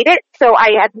want to hate it, so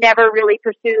I have never really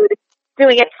pursued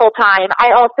doing it full time.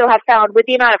 I also have found with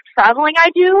the amount of traveling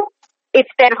I do, it's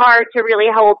been hard to really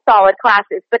hold solid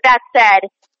classes. But that said,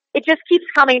 it just keeps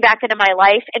coming back into my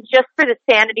life, and just for the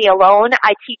sanity alone,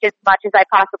 I teach as much as I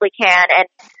possibly can. And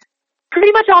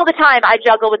pretty much all the time I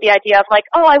juggle with the idea of like,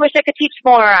 oh, I wish I could teach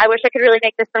more. I wish I could really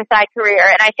make this my side career.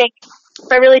 And I think if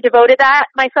I really devoted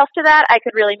myself to that, I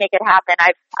could really make it happen.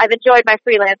 I've enjoyed my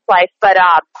freelance life, but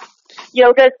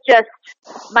yoga's just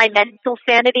my mental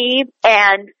sanity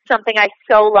and something I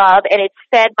so love, and it's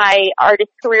fed my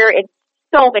artist career in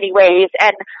so many ways.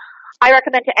 And I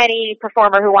recommend to any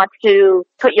performer who wants to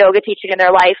put yoga teaching in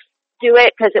their life, do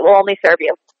it because it will only serve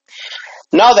you.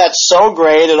 No, that's so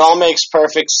great. It all makes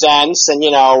perfect sense. And,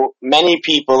 you know, many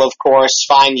people, of course,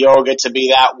 find yoga to be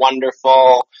that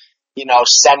wonderful, you know,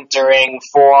 centering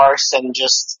force and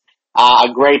just a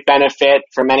great benefit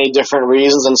for many different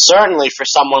reasons. And certainly for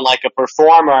someone like a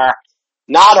performer,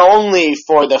 not only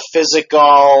for the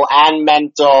physical and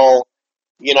mental,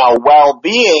 you know,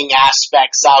 well-being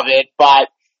aspects of it, but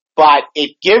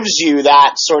it gives you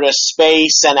that sort of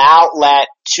space and outlet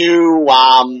to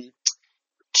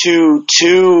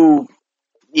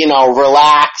you know,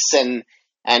 relax and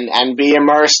be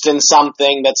immersed in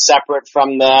something that's separate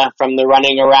from the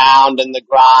running around and the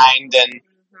grind and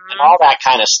all that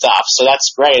kind of stuff. So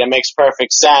that's great. It makes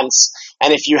perfect sense.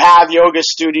 And if you have yoga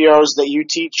studios that you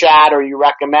teach at or you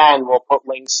recommend, we'll put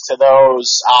links to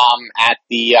those at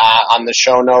the on the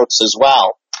show notes as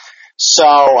well. So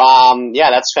yeah,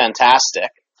 that's fantastic.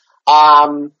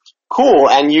 Cool.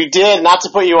 And you did, not to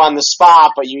put you on the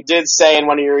spot, but you did say in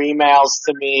one of your emails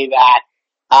to me that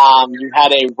you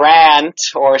had a rant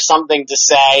or something to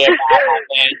say about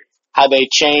how they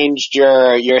changed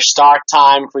your start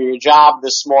time for your job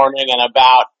this morning and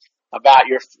about about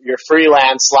your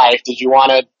freelance life. Did you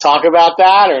want to talk about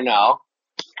that or no?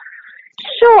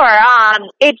 Sure.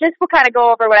 It just will kind of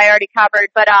go over what I already covered,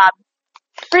 but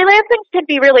freelancing can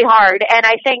be really hard, and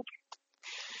I think,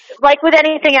 like with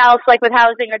anything else, like with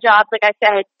housing or jobs, like I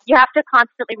said, you have to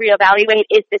constantly reevaluate,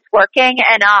 is this working?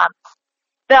 And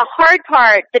the hard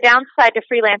part, the downside to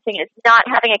freelancing is not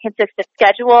having a consistent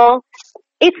schedule.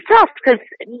 It's tough because,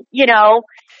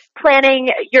 planning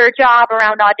your job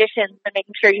around auditions and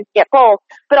making sure you get both,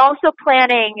 but also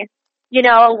planning,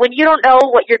 when you don't know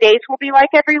what your days will be like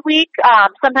every week.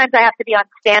 Sometimes I have to be on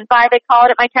standby, they call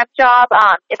it at my temp job.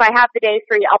 If I have the days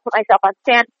free, I'll put myself on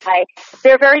standby.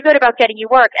 They're very good about getting you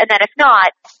work, and then if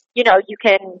not, you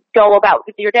can go about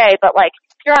with your day, but like,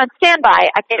 if you're on standby,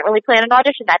 I can't really plan an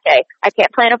audition that day. I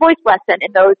can't plan a voice lesson,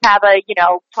 and those have a,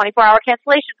 24-hour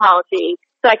cancellation policy,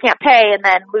 so I can't pay and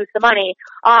then lose the money.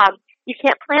 You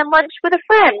can't plan lunch with a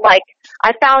friend. Like,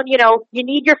 I found, you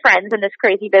need your friends in this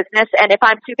crazy business, and if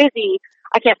I'm too busy,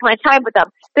 I can't plan time with them.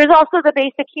 There's also the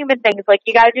basic human things, like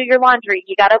you gotta do your laundry,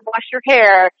 you gotta wash your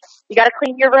hair, you gotta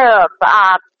clean your room,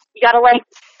 you gotta,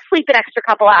 sleep an extra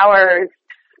couple hours.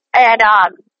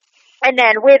 And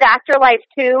then with Actor Life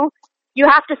too, you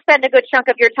have to spend a good chunk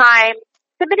of your time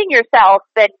submitting yourself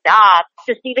and,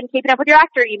 just even keeping up with your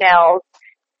actor emails,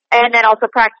 and then also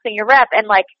practicing your rep, and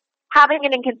having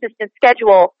an inconsistent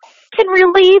schedule can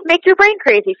really make your brain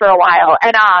crazy for a while.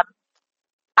 And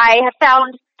I have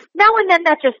found now and then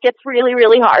that just gets really,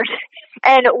 really hard.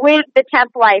 And with the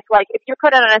temp life, if you're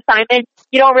put on an assignment,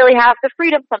 you don't really have the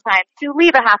freedom sometimes to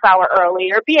leave a half hour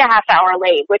early or be a half hour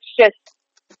late, which just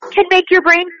can make your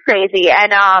brain crazy.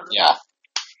 And,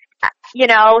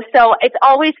 so it's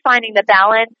always finding the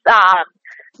balance.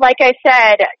 Like I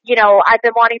said, I've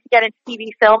been wanting to get into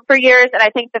TV film for years, and I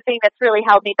think the thing that's really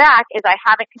held me back is I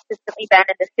haven't consistently been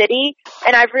in the city,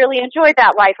 and I've really enjoyed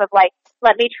that life of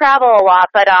let me travel a lot.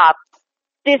 But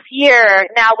this year,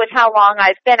 now with how long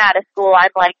I've been out of school,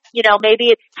 I'm maybe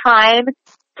it's time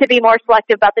to be more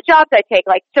selective about the jobs I take.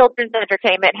 Like, children's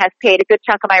entertainment has paid a good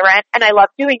chunk of my rent, and I love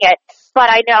doing it, but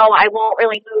I know I won't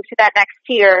really move to that next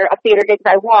tier of theater gigs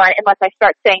I want unless I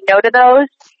start saying no to those.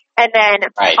 And then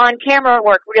on-camera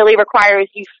work really requires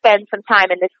you spend some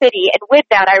time in the city. And with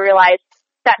that, I realized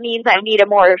that means I need a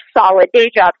more solid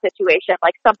day job situation,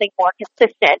 like something more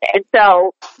consistent. And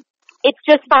so it's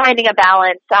just finding a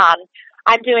balance.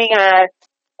 I'm doing a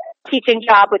teaching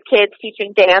job with kids,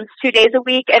 teaching dance 2 days a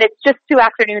week, and it's just 2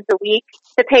 afternoons a week.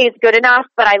 The pay is good enough,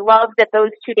 but I love that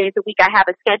those 2 days a week I have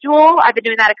a schedule. I've been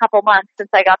doing that a couple months since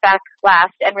I got back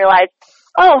last and realized,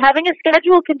 having a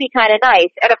schedule can be kind of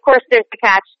nice. And of course, there's the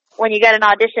catch. When you get an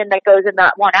audition that goes in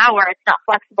that 1 hour, it's not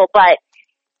flexible, but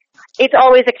it's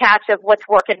always a catch of what's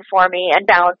working for me and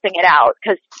balancing it out,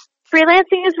 because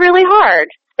freelancing is really hard.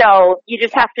 So you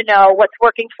just have to know what's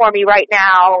working for me right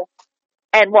now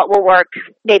and what will work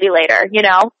maybe later,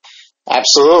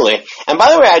 Absolutely. And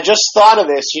by the way, I just thought of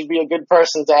this. You'd be a good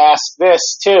person to ask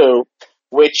this too,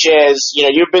 which is,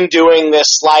 you've been doing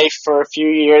this life for a few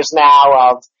years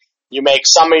now of, you make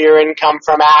some of your income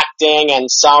from acting and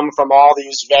some from all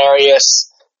these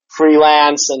various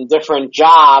freelance and different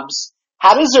jobs.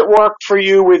 How does it work for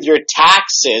you with your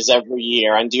taxes every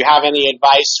year? And do you have any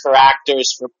advice for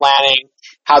actors for planning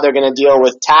how they're going to deal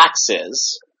with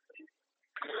taxes?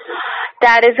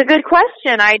 That is a good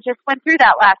question. I just went through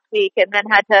that last week and then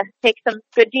had to take some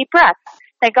good deep breaths.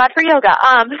 Thank God for yoga.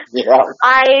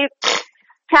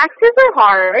 Taxes are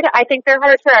hard. I think they're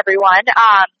hard for everyone.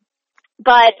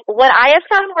 But what I have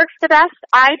found works the best,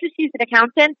 I just use an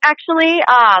accountant, actually.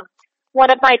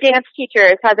 One of my dance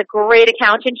teachers has a great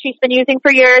accountant she's been using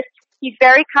for years. He's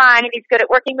very kind. He's good at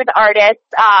working with artists.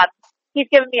 He's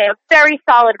given me a very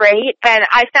solid rate, and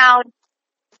I found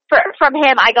from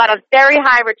him I got a very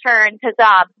high return because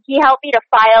he helped me to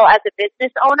file as a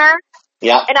business owner.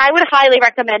 Yeah. And I would highly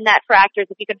recommend that for actors.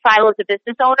 If you can file as a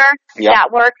business owner,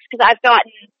 that works, because I've gotten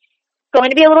going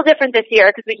to be a little different this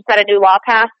year because we just had a new law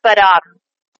passed, but I,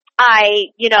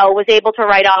 was able to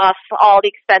write off all the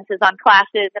expenses on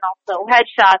classes and also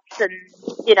headshots and,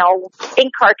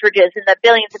 ink cartridges and the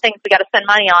billions of things we got to spend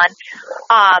money on.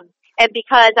 And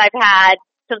because I've had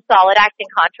some solid acting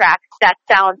contracts, that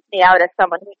balanced me out as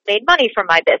someone who's made money from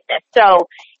my business. So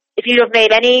if you have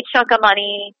made any chunk of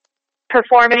money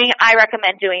performing, I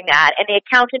recommend doing that. And the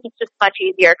accountant is just much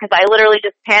easier because I literally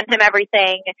just hand him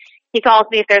everything. He calls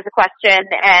me if there's a question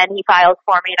and he files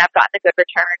for me, and I've gotten a good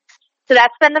return. So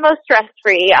that's been the most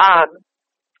stress-free.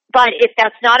 But if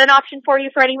that's not an option for you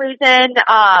for any reason,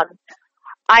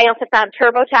 I also found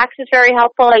TurboTax is very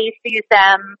helpful. I used to use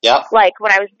them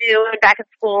when I was new and back in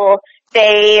school.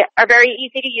 They are very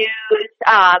easy to use.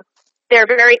 they're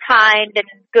very kind and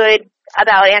good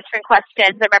about answering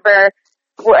questions. I remember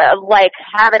like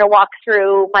having to walk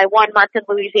through my 1 month in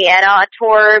Louisiana on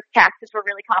tour. Taxes were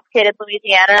really complicated in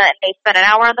Louisiana, and they spent an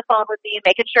hour on the phone with me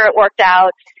making sure it worked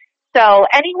out. So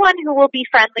anyone who will be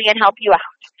friendly and help you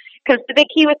out, because the big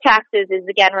key with taxes is,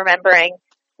 again, remembering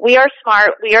we are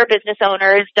smart, we are business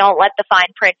owners, don't let the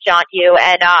fine print jaunt you.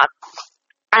 And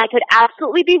I could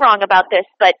absolutely be wrong about this,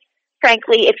 but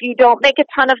frankly, if you don't make a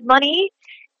ton of money,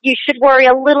 you should worry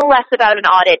a little less about an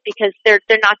audit, because they're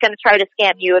not going to try to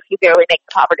scam you if you barely make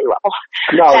the poverty level.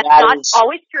 No, that's not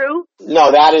always true.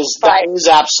 No, that is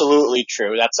absolutely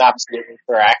true. That's absolutely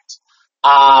correct.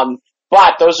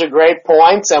 But those are great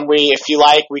points, and if you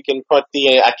like, we can put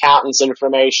the accountant's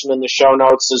information in the show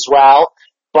notes as well.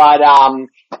 But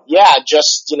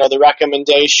just the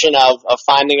recommendation of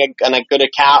finding a good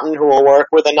accountant who will work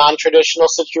with a non-traditional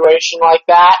situation like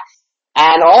that.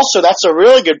 And also, that's a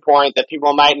really good point that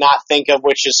people might not think of,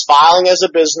 which is filing as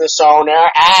a business owner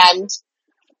and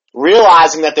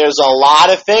realizing that there's a lot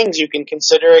of things you can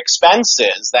consider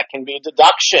expenses that can be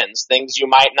deductions, things you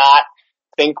might not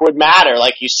think would matter.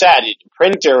 Like you said,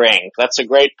 printer ink, that's a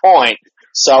great point.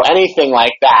 So anything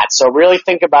like that. So really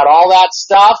think about all that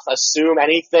stuff. Assume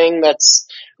anything that's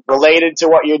related to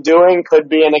what you're doing could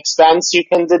be an expense you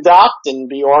can deduct, and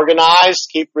be organized,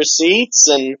 keep receipts,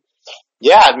 and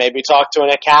maybe talk to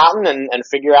an accountant and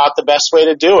figure out the best way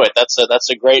to do it. That's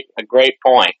a great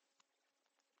point.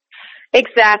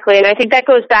 Exactly. And I think that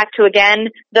goes back to, again,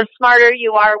 the smarter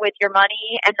you are with your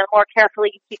money and the more carefully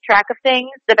you keep track of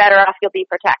things, the better off you'll be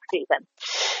for tax season.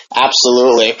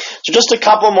 Absolutely. So just a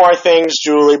couple more things,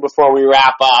 Julie, before we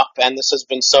wrap up. And this has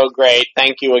been so great.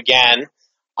 Thank you again.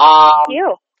 Thank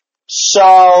you.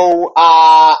 So,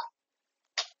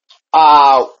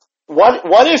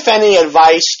 what if any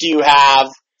advice do you have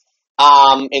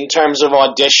in terms of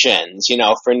auditions,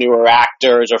 for newer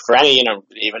actors, or for any,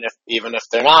 even if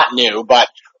they're not new, but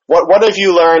what have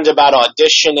you learned about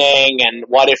auditioning, and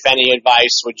what, if any,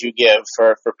 advice would you give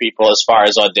for people as far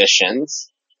as auditions?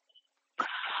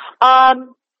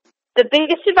 The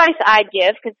biggest advice I'd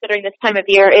give, considering this time of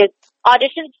year, is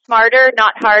audition smarter,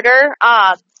 not harder.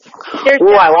 I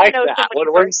like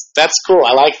that. That's cool.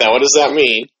 I like that. What does that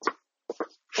mean?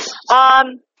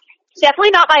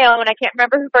 Definitely not my own. I can't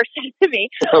remember who first said it to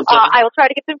me. Okay. I will try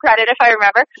to get some credit if I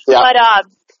remember. Yeah. But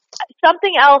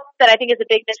something else that I think is a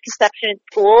big misconception in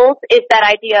schools is that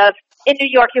idea of, in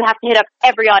New York, you have to hit up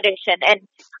every audition. And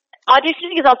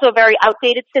auditioning is also a very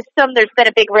outdated system. There's been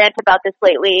a big rant about this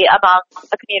lately among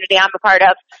a community I'm a part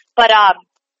of. But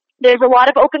there's a lot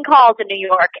of open calls in New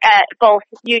York at both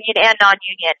union and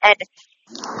non-union. And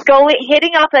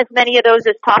hitting up as many of those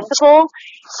as possible.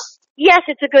 Yes,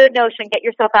 it's a good notion, get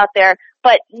yourself out there,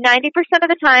 but 90% of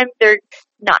the time they're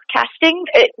not casting,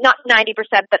 not 90%,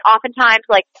 but oftentimes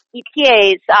like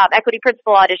EPAs, equity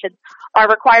principal auditions are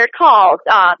required calls.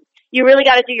 You really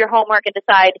got to do your homework and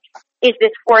decide, is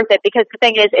this worth it? Because the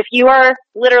thing is, if you are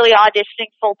literally auditioning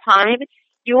full time,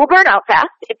 you will burn out fast.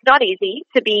 It's not easy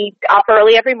to be up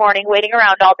early every morning waiting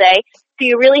around all day. So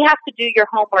you really have to do your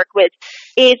homework with,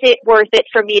 is it worth it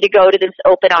for me to go to this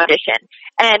open audition?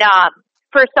 And,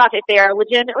 first off, if they are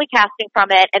legitimately casting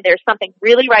from it and there's something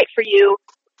really right for you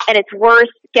and it's worth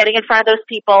getting in front of those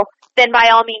people, then by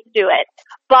all means do it.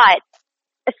 But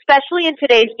especially in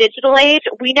today's digital age,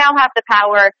 we now have the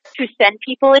power to send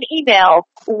people an email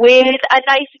with a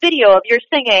nice video of your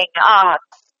singing.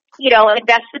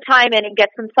 Invest the time in and get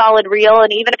some solid reel,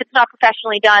 and even if it's not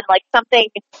professionally done, like something,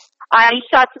 I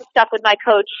shot some stuff with my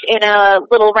coach in a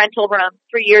little rental room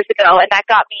 3 years ago, and that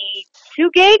got me 2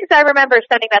 gigs. I remember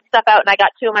sending that stuff out, and I got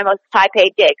 2 of my most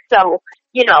high-paid gigs. So,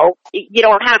 you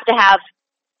don't have to have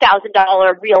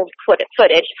 $1,000 real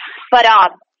footage. But,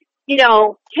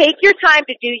 take your time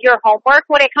to do your homework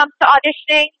when it comes to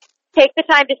auditioning. Take the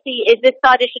time to see, is this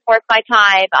audition worth my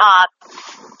time?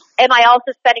 Am I also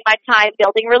spending my time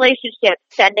building relationships,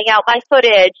 sending out my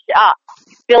footage,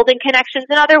 building connections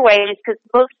in other ways? Because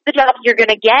most of the jobs you're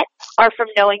going to get are from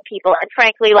knowing people. And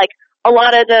frankly, like a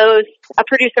lot of those, a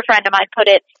producer friend of mine put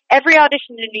it, every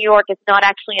audition in New York is not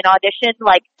actually an audition.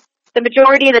 Like the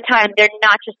majority of the time, they're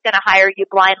not just going to hire you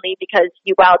blindly because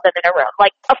you wowed them in a room.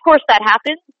 Like, of course that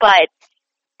happens, but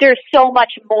there's so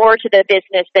much more to the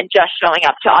business than just showing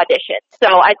up to audition. So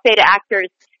I'd say to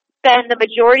actors, spend the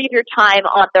majority of your time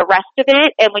on the rest of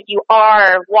it, and when you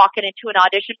are walking into an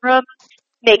audition room,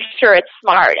 make sure it's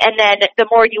smart. And then the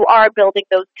more you are building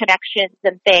those connections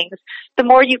and things, the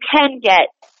more you can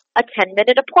get a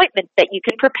 10-minute appointment that you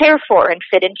can prepare for and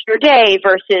fit into your day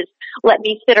versus let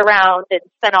me sit around and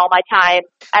spend all my time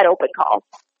at open calls.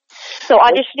 So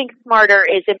auditioning smarter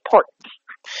is important.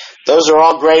 Those are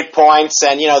all great points.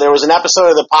 And, there was an episode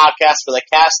of the podcast with a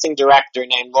casting director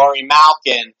named Laurie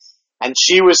Malkin, and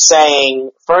she was saying,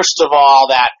 first of all,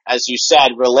 that, as you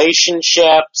said,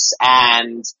 relationships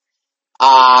and,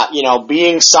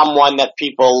 being someone that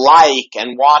people like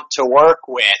and want to work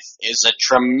with is a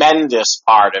tremendous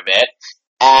part of it.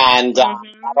 And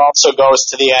that also goes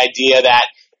to the idea that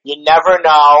you never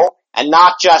know, and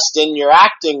not just in your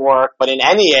acting work, but in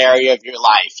any area of your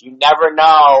life. You never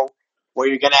know where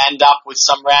you're going to end up with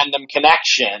some random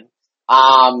connection.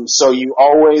 So you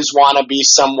always want to be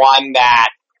someone that,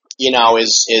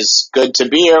 is good to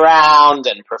be around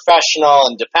and professional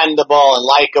and dependable and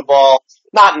likable.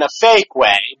 Not in a fake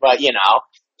way, but,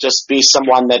 just be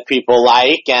someone that people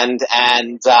like and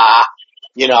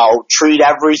treat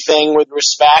everything with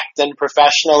respect and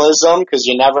professionalism, because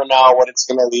you never know what it's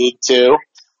going to lead to.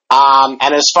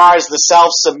 And as far as the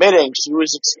self-submitting, she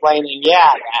was explaining,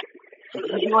 that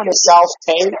if you're doing a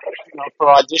self-tape, for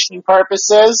audition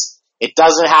purposes, it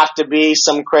doesn't have to be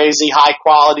some crazy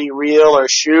high-quality reel or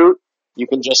shoot. You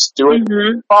can just do it with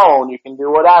your phone. You can do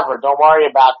whatever. Don't worry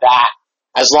about that.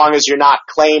 As long as you're not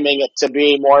claiming it to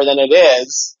be more than it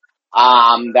is,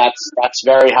 that's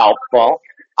very helpful.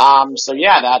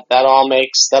 That all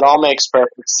makes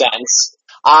perfect sense.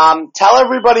 Tell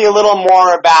everybody a little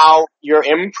more about your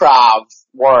improv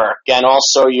work, and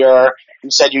also you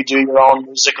said you do your own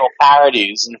musical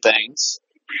parodies and things.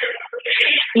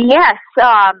 Yes.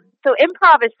 So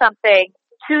improv is something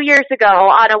 2 years ago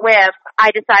on a whim,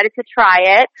 I decided to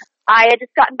try it. I had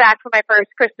just gotten back from my first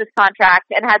Christmas contract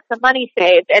and had some money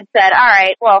saved and said, all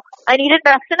right, well, I need to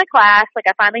invest in a class. Like,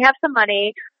 I finally have some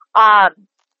money.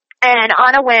 And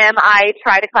on a whim, I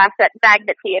tried a class at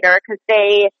Magnet Theater because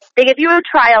they give you a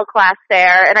trial class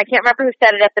there, and I can't remember who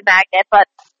said it at the Magnet, but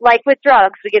like with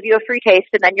drugs, we give you a free taste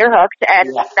and then you're hooked,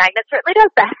 and Magnet certainly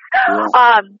does that.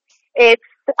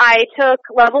 I took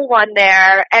level 1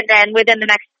 there, and then within the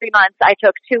next 3 months, I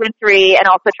took 2 and 3 and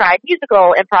also tried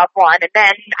musical improv 1, and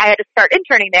then I had to start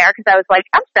interning there because I was like,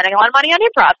 I'm spending a lot of money on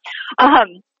improv.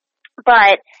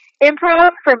 But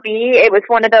improv, for me, it was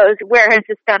one of those, where has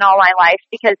this been all my life?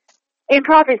 Because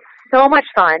improv is so much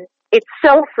fun. It's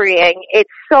so freeing.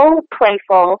 It's so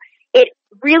playful. It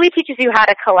really teaches you how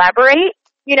to collaborate,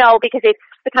 because it's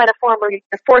the kind of form where you're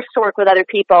forced to work with other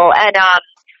people. And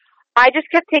I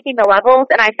just kept taking the levels,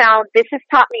 and I found this has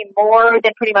taught me more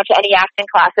than pretty much any acting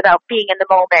class about being in the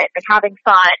moment and having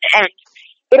fun. And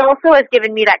it also has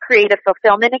given me that creative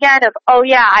fulfillment again of, oh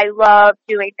yeah, I love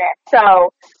doing this.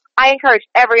 So I encourage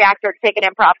every actor to take an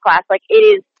improv class. Like, it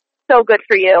is so good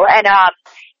for you. And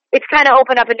it's kind of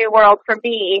opened up a new world for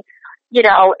me.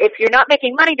 If you're not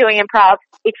making money doing improv,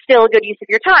 it's still a good use of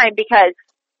your time because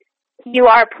you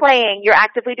are playing, you're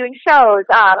actively doing shows.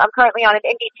 I'm currently on an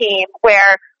indie team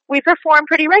where we perform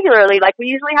pretty regularly. Like, we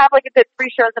usually have like a good 3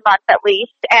 shows a month at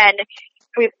least, and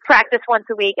we practice once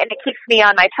a week, and it keeps me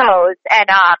on my toes.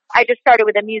 And I just started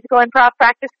with a musical improv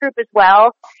practice group as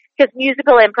well, because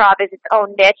musical improv is its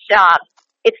own niche.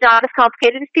 It's not as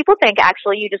complicated as people think,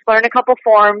 actually. You just learn a couple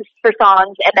forms for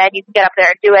songs, and then you can get up there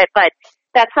and do it. But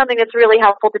that's something that's really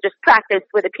helpful to just practice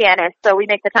with a pianist, so we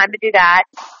make the time to do that.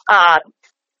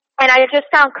 And I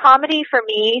just found comedy for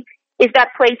me is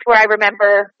that place where I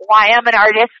remember why I'm an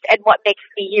artist and what makes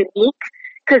me unique,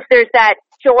 because there's that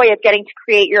joy of getting to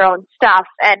create your own stuff.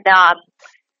 And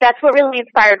that's what really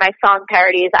inspired my song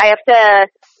parodies. I have to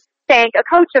thank a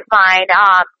coach of mine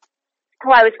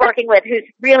who I was working with, who's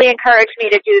really encouraged me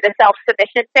to do the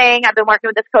self-submission thing. I've been working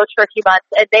with this coach for a few months,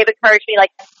 and they've encouraged me, like,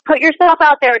 put yourself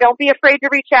out there. Don't be afraid to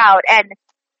reach out. And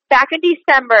back in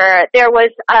December, there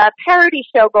was a parody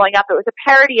show going up. It was a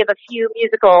parody of a few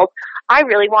musicals. I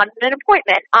really wanted an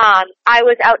appointment. I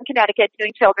was out in Connecticut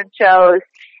doing children's shows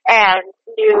and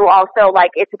knew also,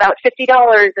 like, it's about $50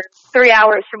 and 3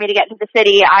 hours for me to get into the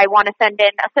city. I want to send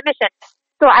in a submission.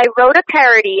 So I wrote a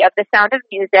parody of The Sound of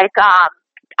Music.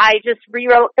 I just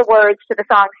rewrote the words to the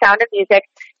song Sound of Music,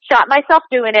 shot myself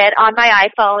doing it on my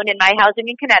iPhone in my housing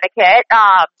in Connecticut.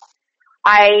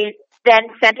 I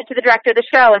then sent it to the director of the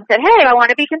show and said, hey, I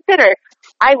want to be considered.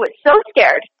 I was so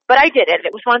scared, but I did it.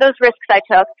 It was one of those risks I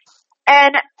took.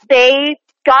 And they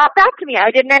got back to me. I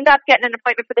didn't end up getting an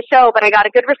appointment for the show, but I got a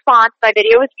good response. My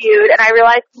video was viewed, and I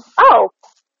realized, oh,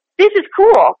 this is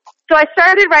cool. So I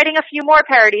started writing a few more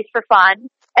parodies for fun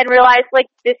and realized, like,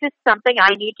 this is something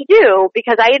I need to do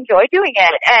because I enjoy doing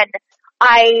it. And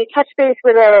I touched base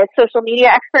with a social media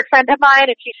expert friend of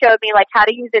mine, and she showed me, like, how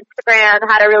to use Instagram,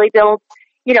 how to really build,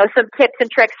 some tips and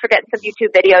tricks for getting some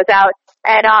YouTube videos out.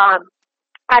 And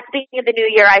at the beginning of the new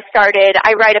year, I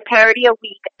write a parody a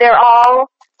week. They're all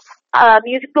a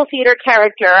musical theater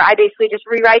character. I basically just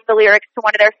rewrite the lyrics to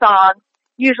one of their songs,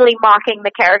 usually mocking the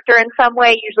character in some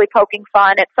way, usually poking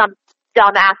fun at some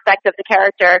dumb aspect of the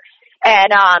character.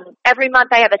 And every month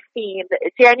I have a theme.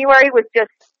 January was just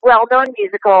well-known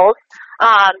musicals.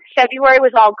 February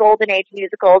was all Golden Age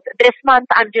musicals. This month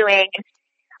I'm doing,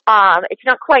 it's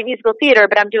not quite musical theater,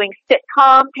 but I'm doing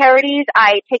sitcom parodies.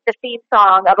 I take the theme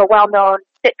song of a well-known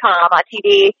sitcom on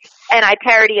TV, and I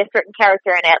parody a certain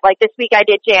character in it. Like this week I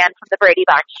did Jan from the Brady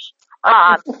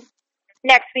Bunch.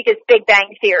 Next week is Big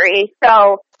Bang Theory.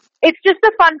 So it's just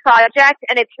a fun project,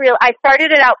 and it's real. I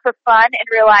started it out for fun and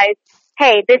realized,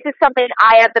 hey, this is something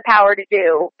I have the power to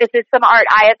do. This is some art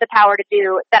I have the power to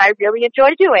do that I really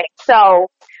enjoy doing. So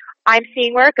I'm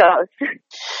seeing where it goes.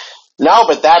 No,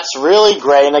 but that's really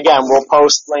great. And again, we'll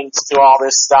post links to all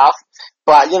this stuff.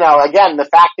 But, you know, again, the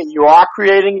fact that you are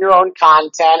creating your own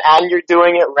content and you're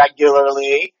doing it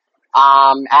regularly,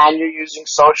 and you're using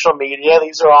social media,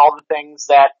 these are all the things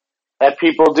that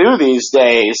people do these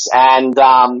days. And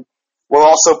we'll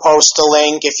also post a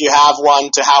link, if you have one,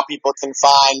 to how people can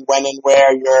find when and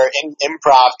where your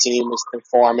improv team is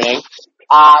performing.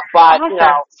 But, you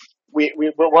know,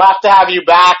 we'll have to have you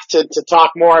back to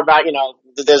talk more about, you know,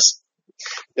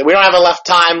 we don't have enough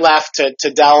time left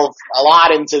to delve a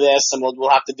lot into this, and we'll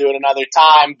have to do it another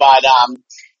time. But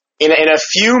in a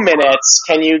few minutes,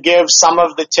 can you give some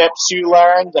of the tips you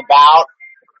learned about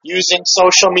using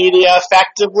social media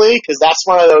effectively? Because that's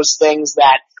one of those things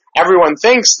that everyone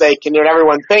thinks they can do, and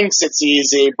everyone thinks it's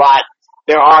easy, but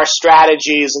there are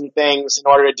strategies and things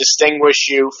in order to distinguish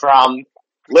you from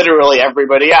literally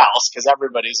everybody else, because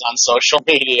everybody's on social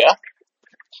media.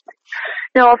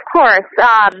 No, of course.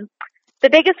 The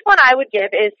biggest one I would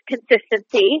give is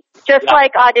consistency. Just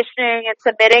like auditioning and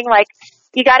submitting, like,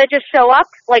 you gotta just show up.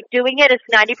 Like, doing it is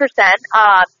 90%.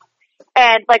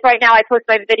 And like right now I post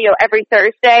my video every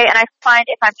Thursday, and I find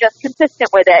if I'm just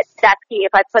consistent with it, that's key.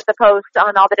 If I put the post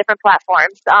on all the different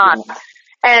platforms.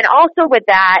 And also with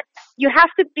that, you have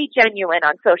to be genuine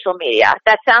on social media.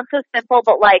 That sounds so simple,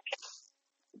 but like,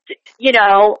 you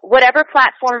know, whatever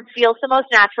platform feels the most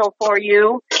natural for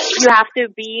you, you have to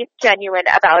be genuine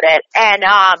about it. And,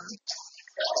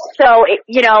 so,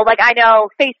 you know, like I know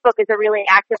Facebook is a really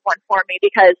active one for me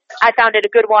because I found it a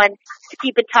good one to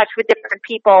keep in touch with different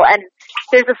people. And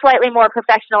there's a slightly more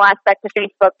professional aspect to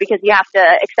Facebook because you have to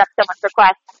accept someone's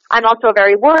request. I'm also a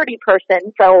very wordy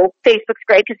person, so Facebook's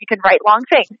great because you can write long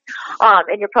things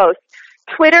in your posts.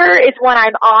 Twitter is one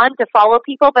I'm on to follow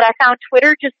people, but I found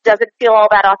Twitter just doesn't feel all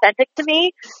that authentic to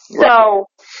me. So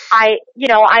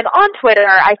I'm on Twitter,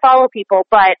 I follow people,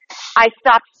 but I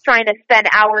stopped trying to spend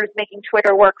hours making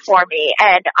Twitter work for me,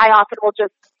 and I often will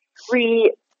just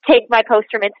take my posts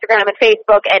from Instagram and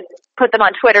Facebook and put them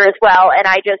on Twitter as well, and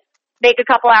I just make a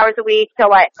couple hours a week to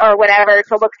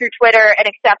look through Twitter and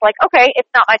accept, like, okay, it's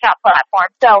not my top platform.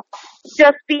 So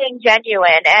just being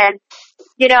genuine. And,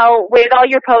 you know, with all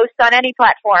your posts on any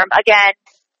platform, again,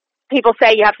 people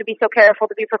say you have to be so careful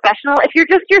to be professional. If you're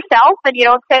just yourself and you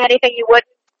don't say anything you would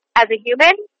as a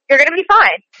human, you're going to be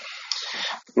fine.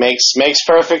 Makes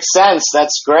perfect sense.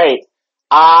 That's great.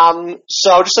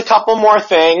 So just a couple more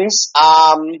things.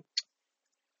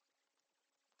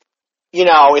 You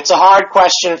know, it's a hard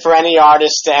question for any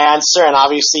artist to answer, and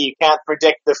obviously you can't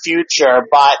predict the future,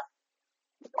 but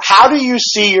how do you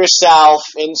see yourself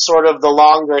in sort of the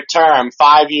longer term,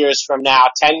 5 years from now,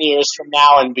 10 years from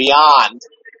now and beyond?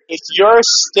 If you're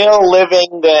still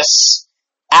living this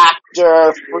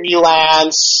actor,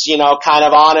 freelance, you know, kind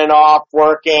of on and off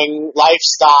working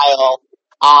lifestyle,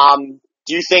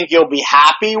 do you think you'll be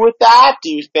happy with that?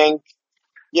 Do you think,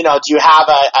 you know, do you have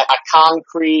a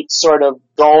concrete sort of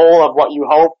goal of what you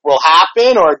hope will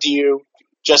happen, or do you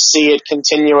just see it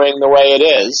continuing the way it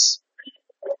is?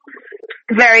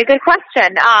 Very good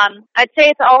question. I'd say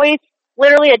it's always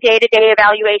literally a day-to-day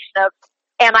evaluation of,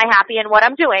 am I happy in what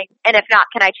I'm doing? And if not,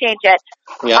 can I change it?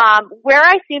 Yeah. Where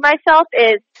I see myself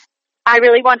is I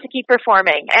really want to keep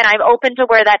performing, and I'm open to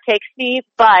where that takes me,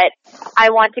 but I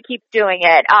want to keep doing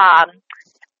it.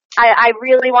 I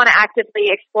really want to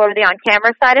actively explore the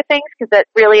on-camera side of things because it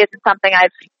really isn't something I've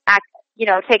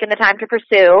taken the time to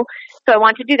pursue. So I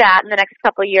want to do that in the next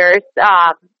couple of years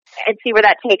and see where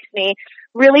that takes me.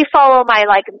 Really follow my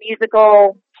like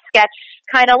musical sketch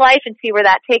kind of life and see where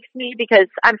that takes me because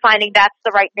I'm finding that's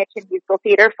the right niche in musical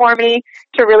theater for me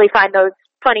to really find those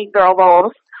funny girl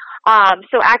roles.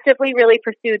 So actively really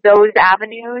pursue those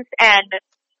avenues and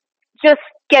just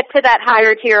get to that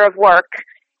higher tier of work.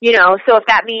 You know, so if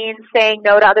that means saying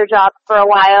no to other jobs for a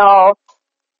while,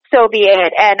 so be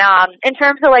it. And in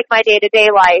terms of like my day-to-day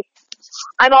life,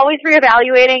 I'm always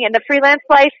reevaluating, and the freelance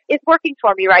life is working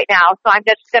for me right now, so I'm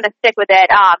just going to stick with it.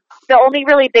 The only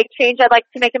really big change I'd like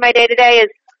to make in my day-to-day is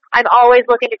I'm always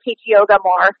looking to teach yoga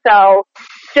more. So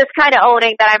just kind of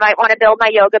owning that I might want to build my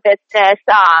yoga business.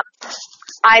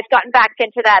 I've gotten back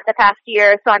into that the past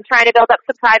year, so I'm trying to build up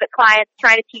some private clients,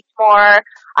 trying to teach more.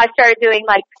 I started doing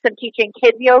like some teaching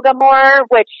kids yoga more,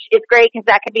 which is great because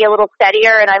that can be a little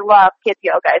steadier, and I love kids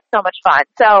yoga. It's so much fun.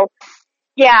 So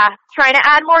yeah, trying to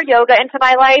add more yoga into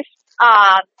my life,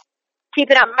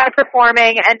 keeping up my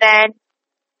performing, and then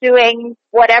doing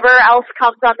whatever else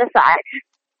comes on the side.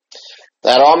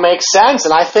 That all makes sense,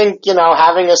 and I think,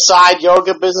 having a side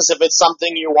yoga business, if it's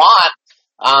something you want,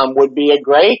 would be a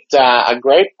great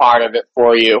part of it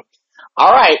for you.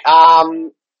 All right.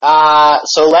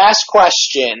 So last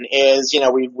question is,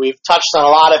 we've touched on a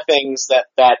lot of things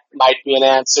that might be an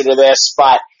answer to this,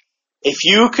 but if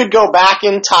you could go back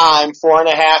in time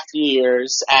 4.5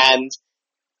 years and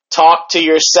talk to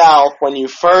yourself when you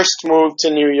first moved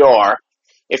to New York,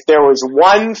 if there was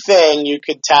one thing you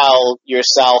could tell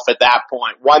yourself at that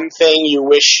point, one thing you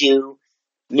wish you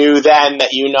knew then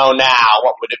that you know now,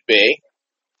 what would it be?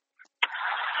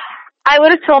 I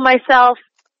would have told myself,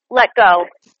 let go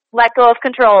of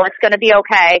control. It's going to be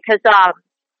okay. Cause,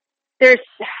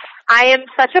 I am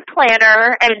such a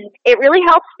planner and it really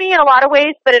helps me in a lot of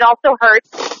ways, but it also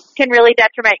hurts, can really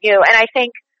detriment you. And I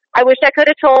think I wish I could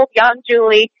have told young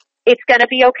Julie, it's going to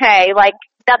be okay. Like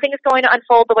nothing is going to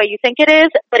unfold the way you think it is,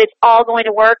 but it's all going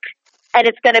to work and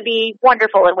it's going to be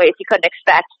wonderful in ways you couldn't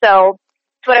expect. So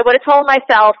it's what I would have told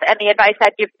myself, and the advice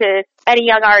I'd give to any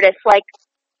young artist, like,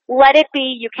 let it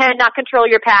be. You cannot control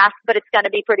your past, but it's going to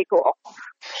be pretty cool.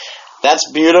 That's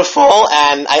beautiful,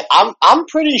 and I'm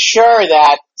pretty sure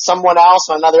that someone else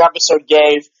on another episode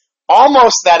gave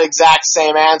almost that exact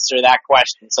same answer to that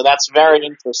question. So that's very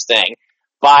interesting.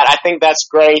 But I think that's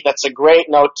great. That's a great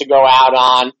note to go out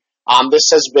on.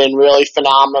 This has been really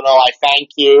phenomenal. I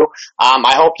thank you.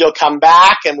 I hope you'll come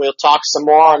back and we'll talk some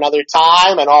more another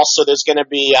time. And also there's going to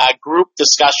be group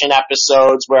discussion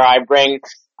episodes where I bring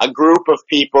a group of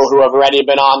people who have already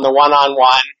been on the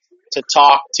one-on-one to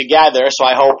talk together. So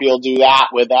I hope you'll do that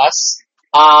with us.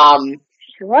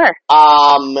 Sure.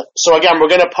 So again, we're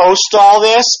going to post all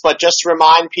this, but just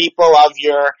remind people of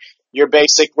your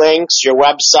basic links, your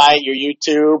website, your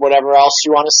YouTube, whatever else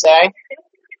you want to say.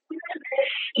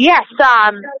 Yes,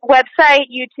 website,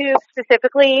 YouTube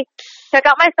specifically. Check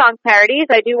out my song parodies.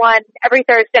 I do one every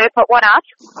Thursday. I put one up.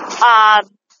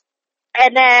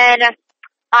 And then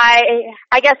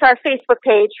I guess our Facebook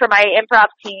page for my improv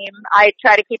team, I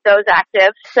try to keep those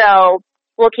active. So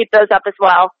we'll keep those up as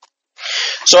well.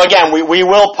 So again, we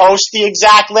will post the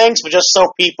exact links, but just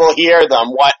so people hear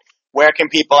them, where can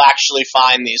people actually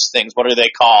find these things? What are they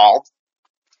called?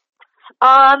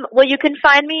 Well, you can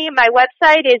find me. My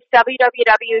website is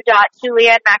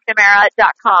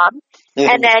www.juliannemcnamara.com. Mm-hmm.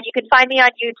 And then you can find me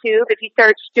on YouTube if you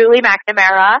search Julie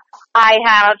McNamara. I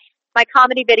have my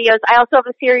comedy videos. I also have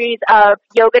a series of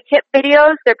yoga tip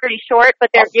videos. They're pretty short,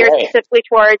 but they're geared specifically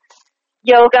towards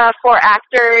yoga for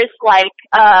actors, like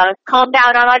calm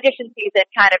down on audition season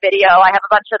kind of video. I have a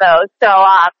bunch of those. So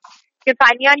you can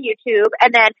find me on YouTube.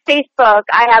 And then Facebook,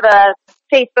 I have a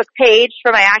Facebook page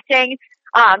for my acting.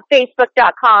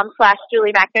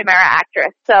 Facebook.com/Julie McNamara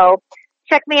actress. So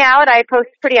check me out. I post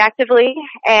pretty actively,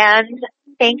 and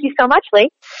thank you so much,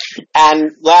 Lee.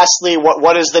 And lastly,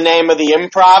 what is the name of the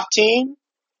improv team?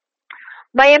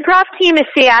 My improv team is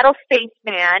Seattle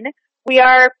Spaceman. We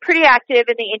are pretty active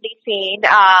in the indie scene.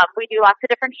 We do lots of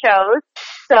different shows.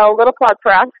 So a little plug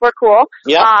for us. We're cool.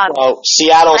 Yeah.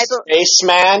 Seattle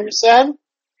Spaceman, you said?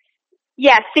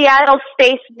 Yes, Seattle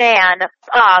Spaceman,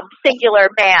 singular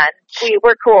man.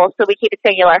 We're cool, so we keep it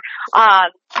singular.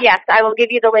 Yes, I will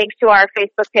give you the links to our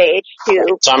Facebook page to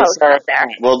post there.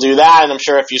 We'll do that, and I'm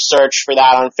sure if you search for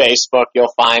that on Facebook,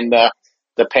 you'll find the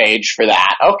page for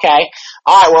that. Okay.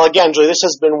 All right, well, again, Julie, this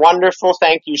has been wonderful.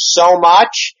 Thank you so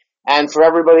much. And for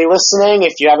everybody listening,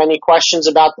 if you have any questions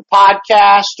about the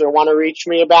podcast or want to reach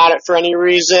me about it for any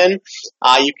reason,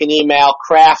 you can email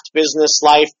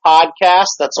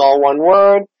craftbusinesslifepodcast. That's all one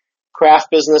word.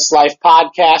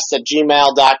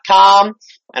 craftbusinesslifepodcast@gmail.com.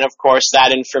 And of course,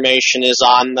 that information is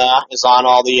on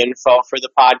all the info for the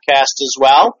podcast as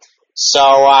well.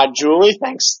 So, Julie,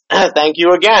 thanks. Thank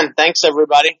you again. Thanks,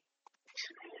 everybody.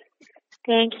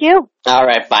 Thank you. All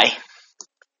right. Bye.